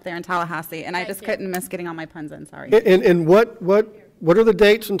time up there in Tallahassee. And I just couldn't miss getting all my puns in, sorry. And what are the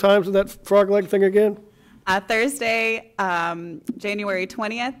dates and times of that frog leg thing again? Thursday, January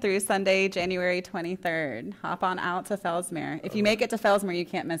 20th through Sunday, January 23rd. Hop on out to Fellsmere. If you make it to Fellsmere, you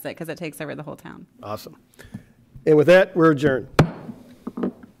can't miss it because it takes over the whole town. Awesome. And with that, we're adjourned.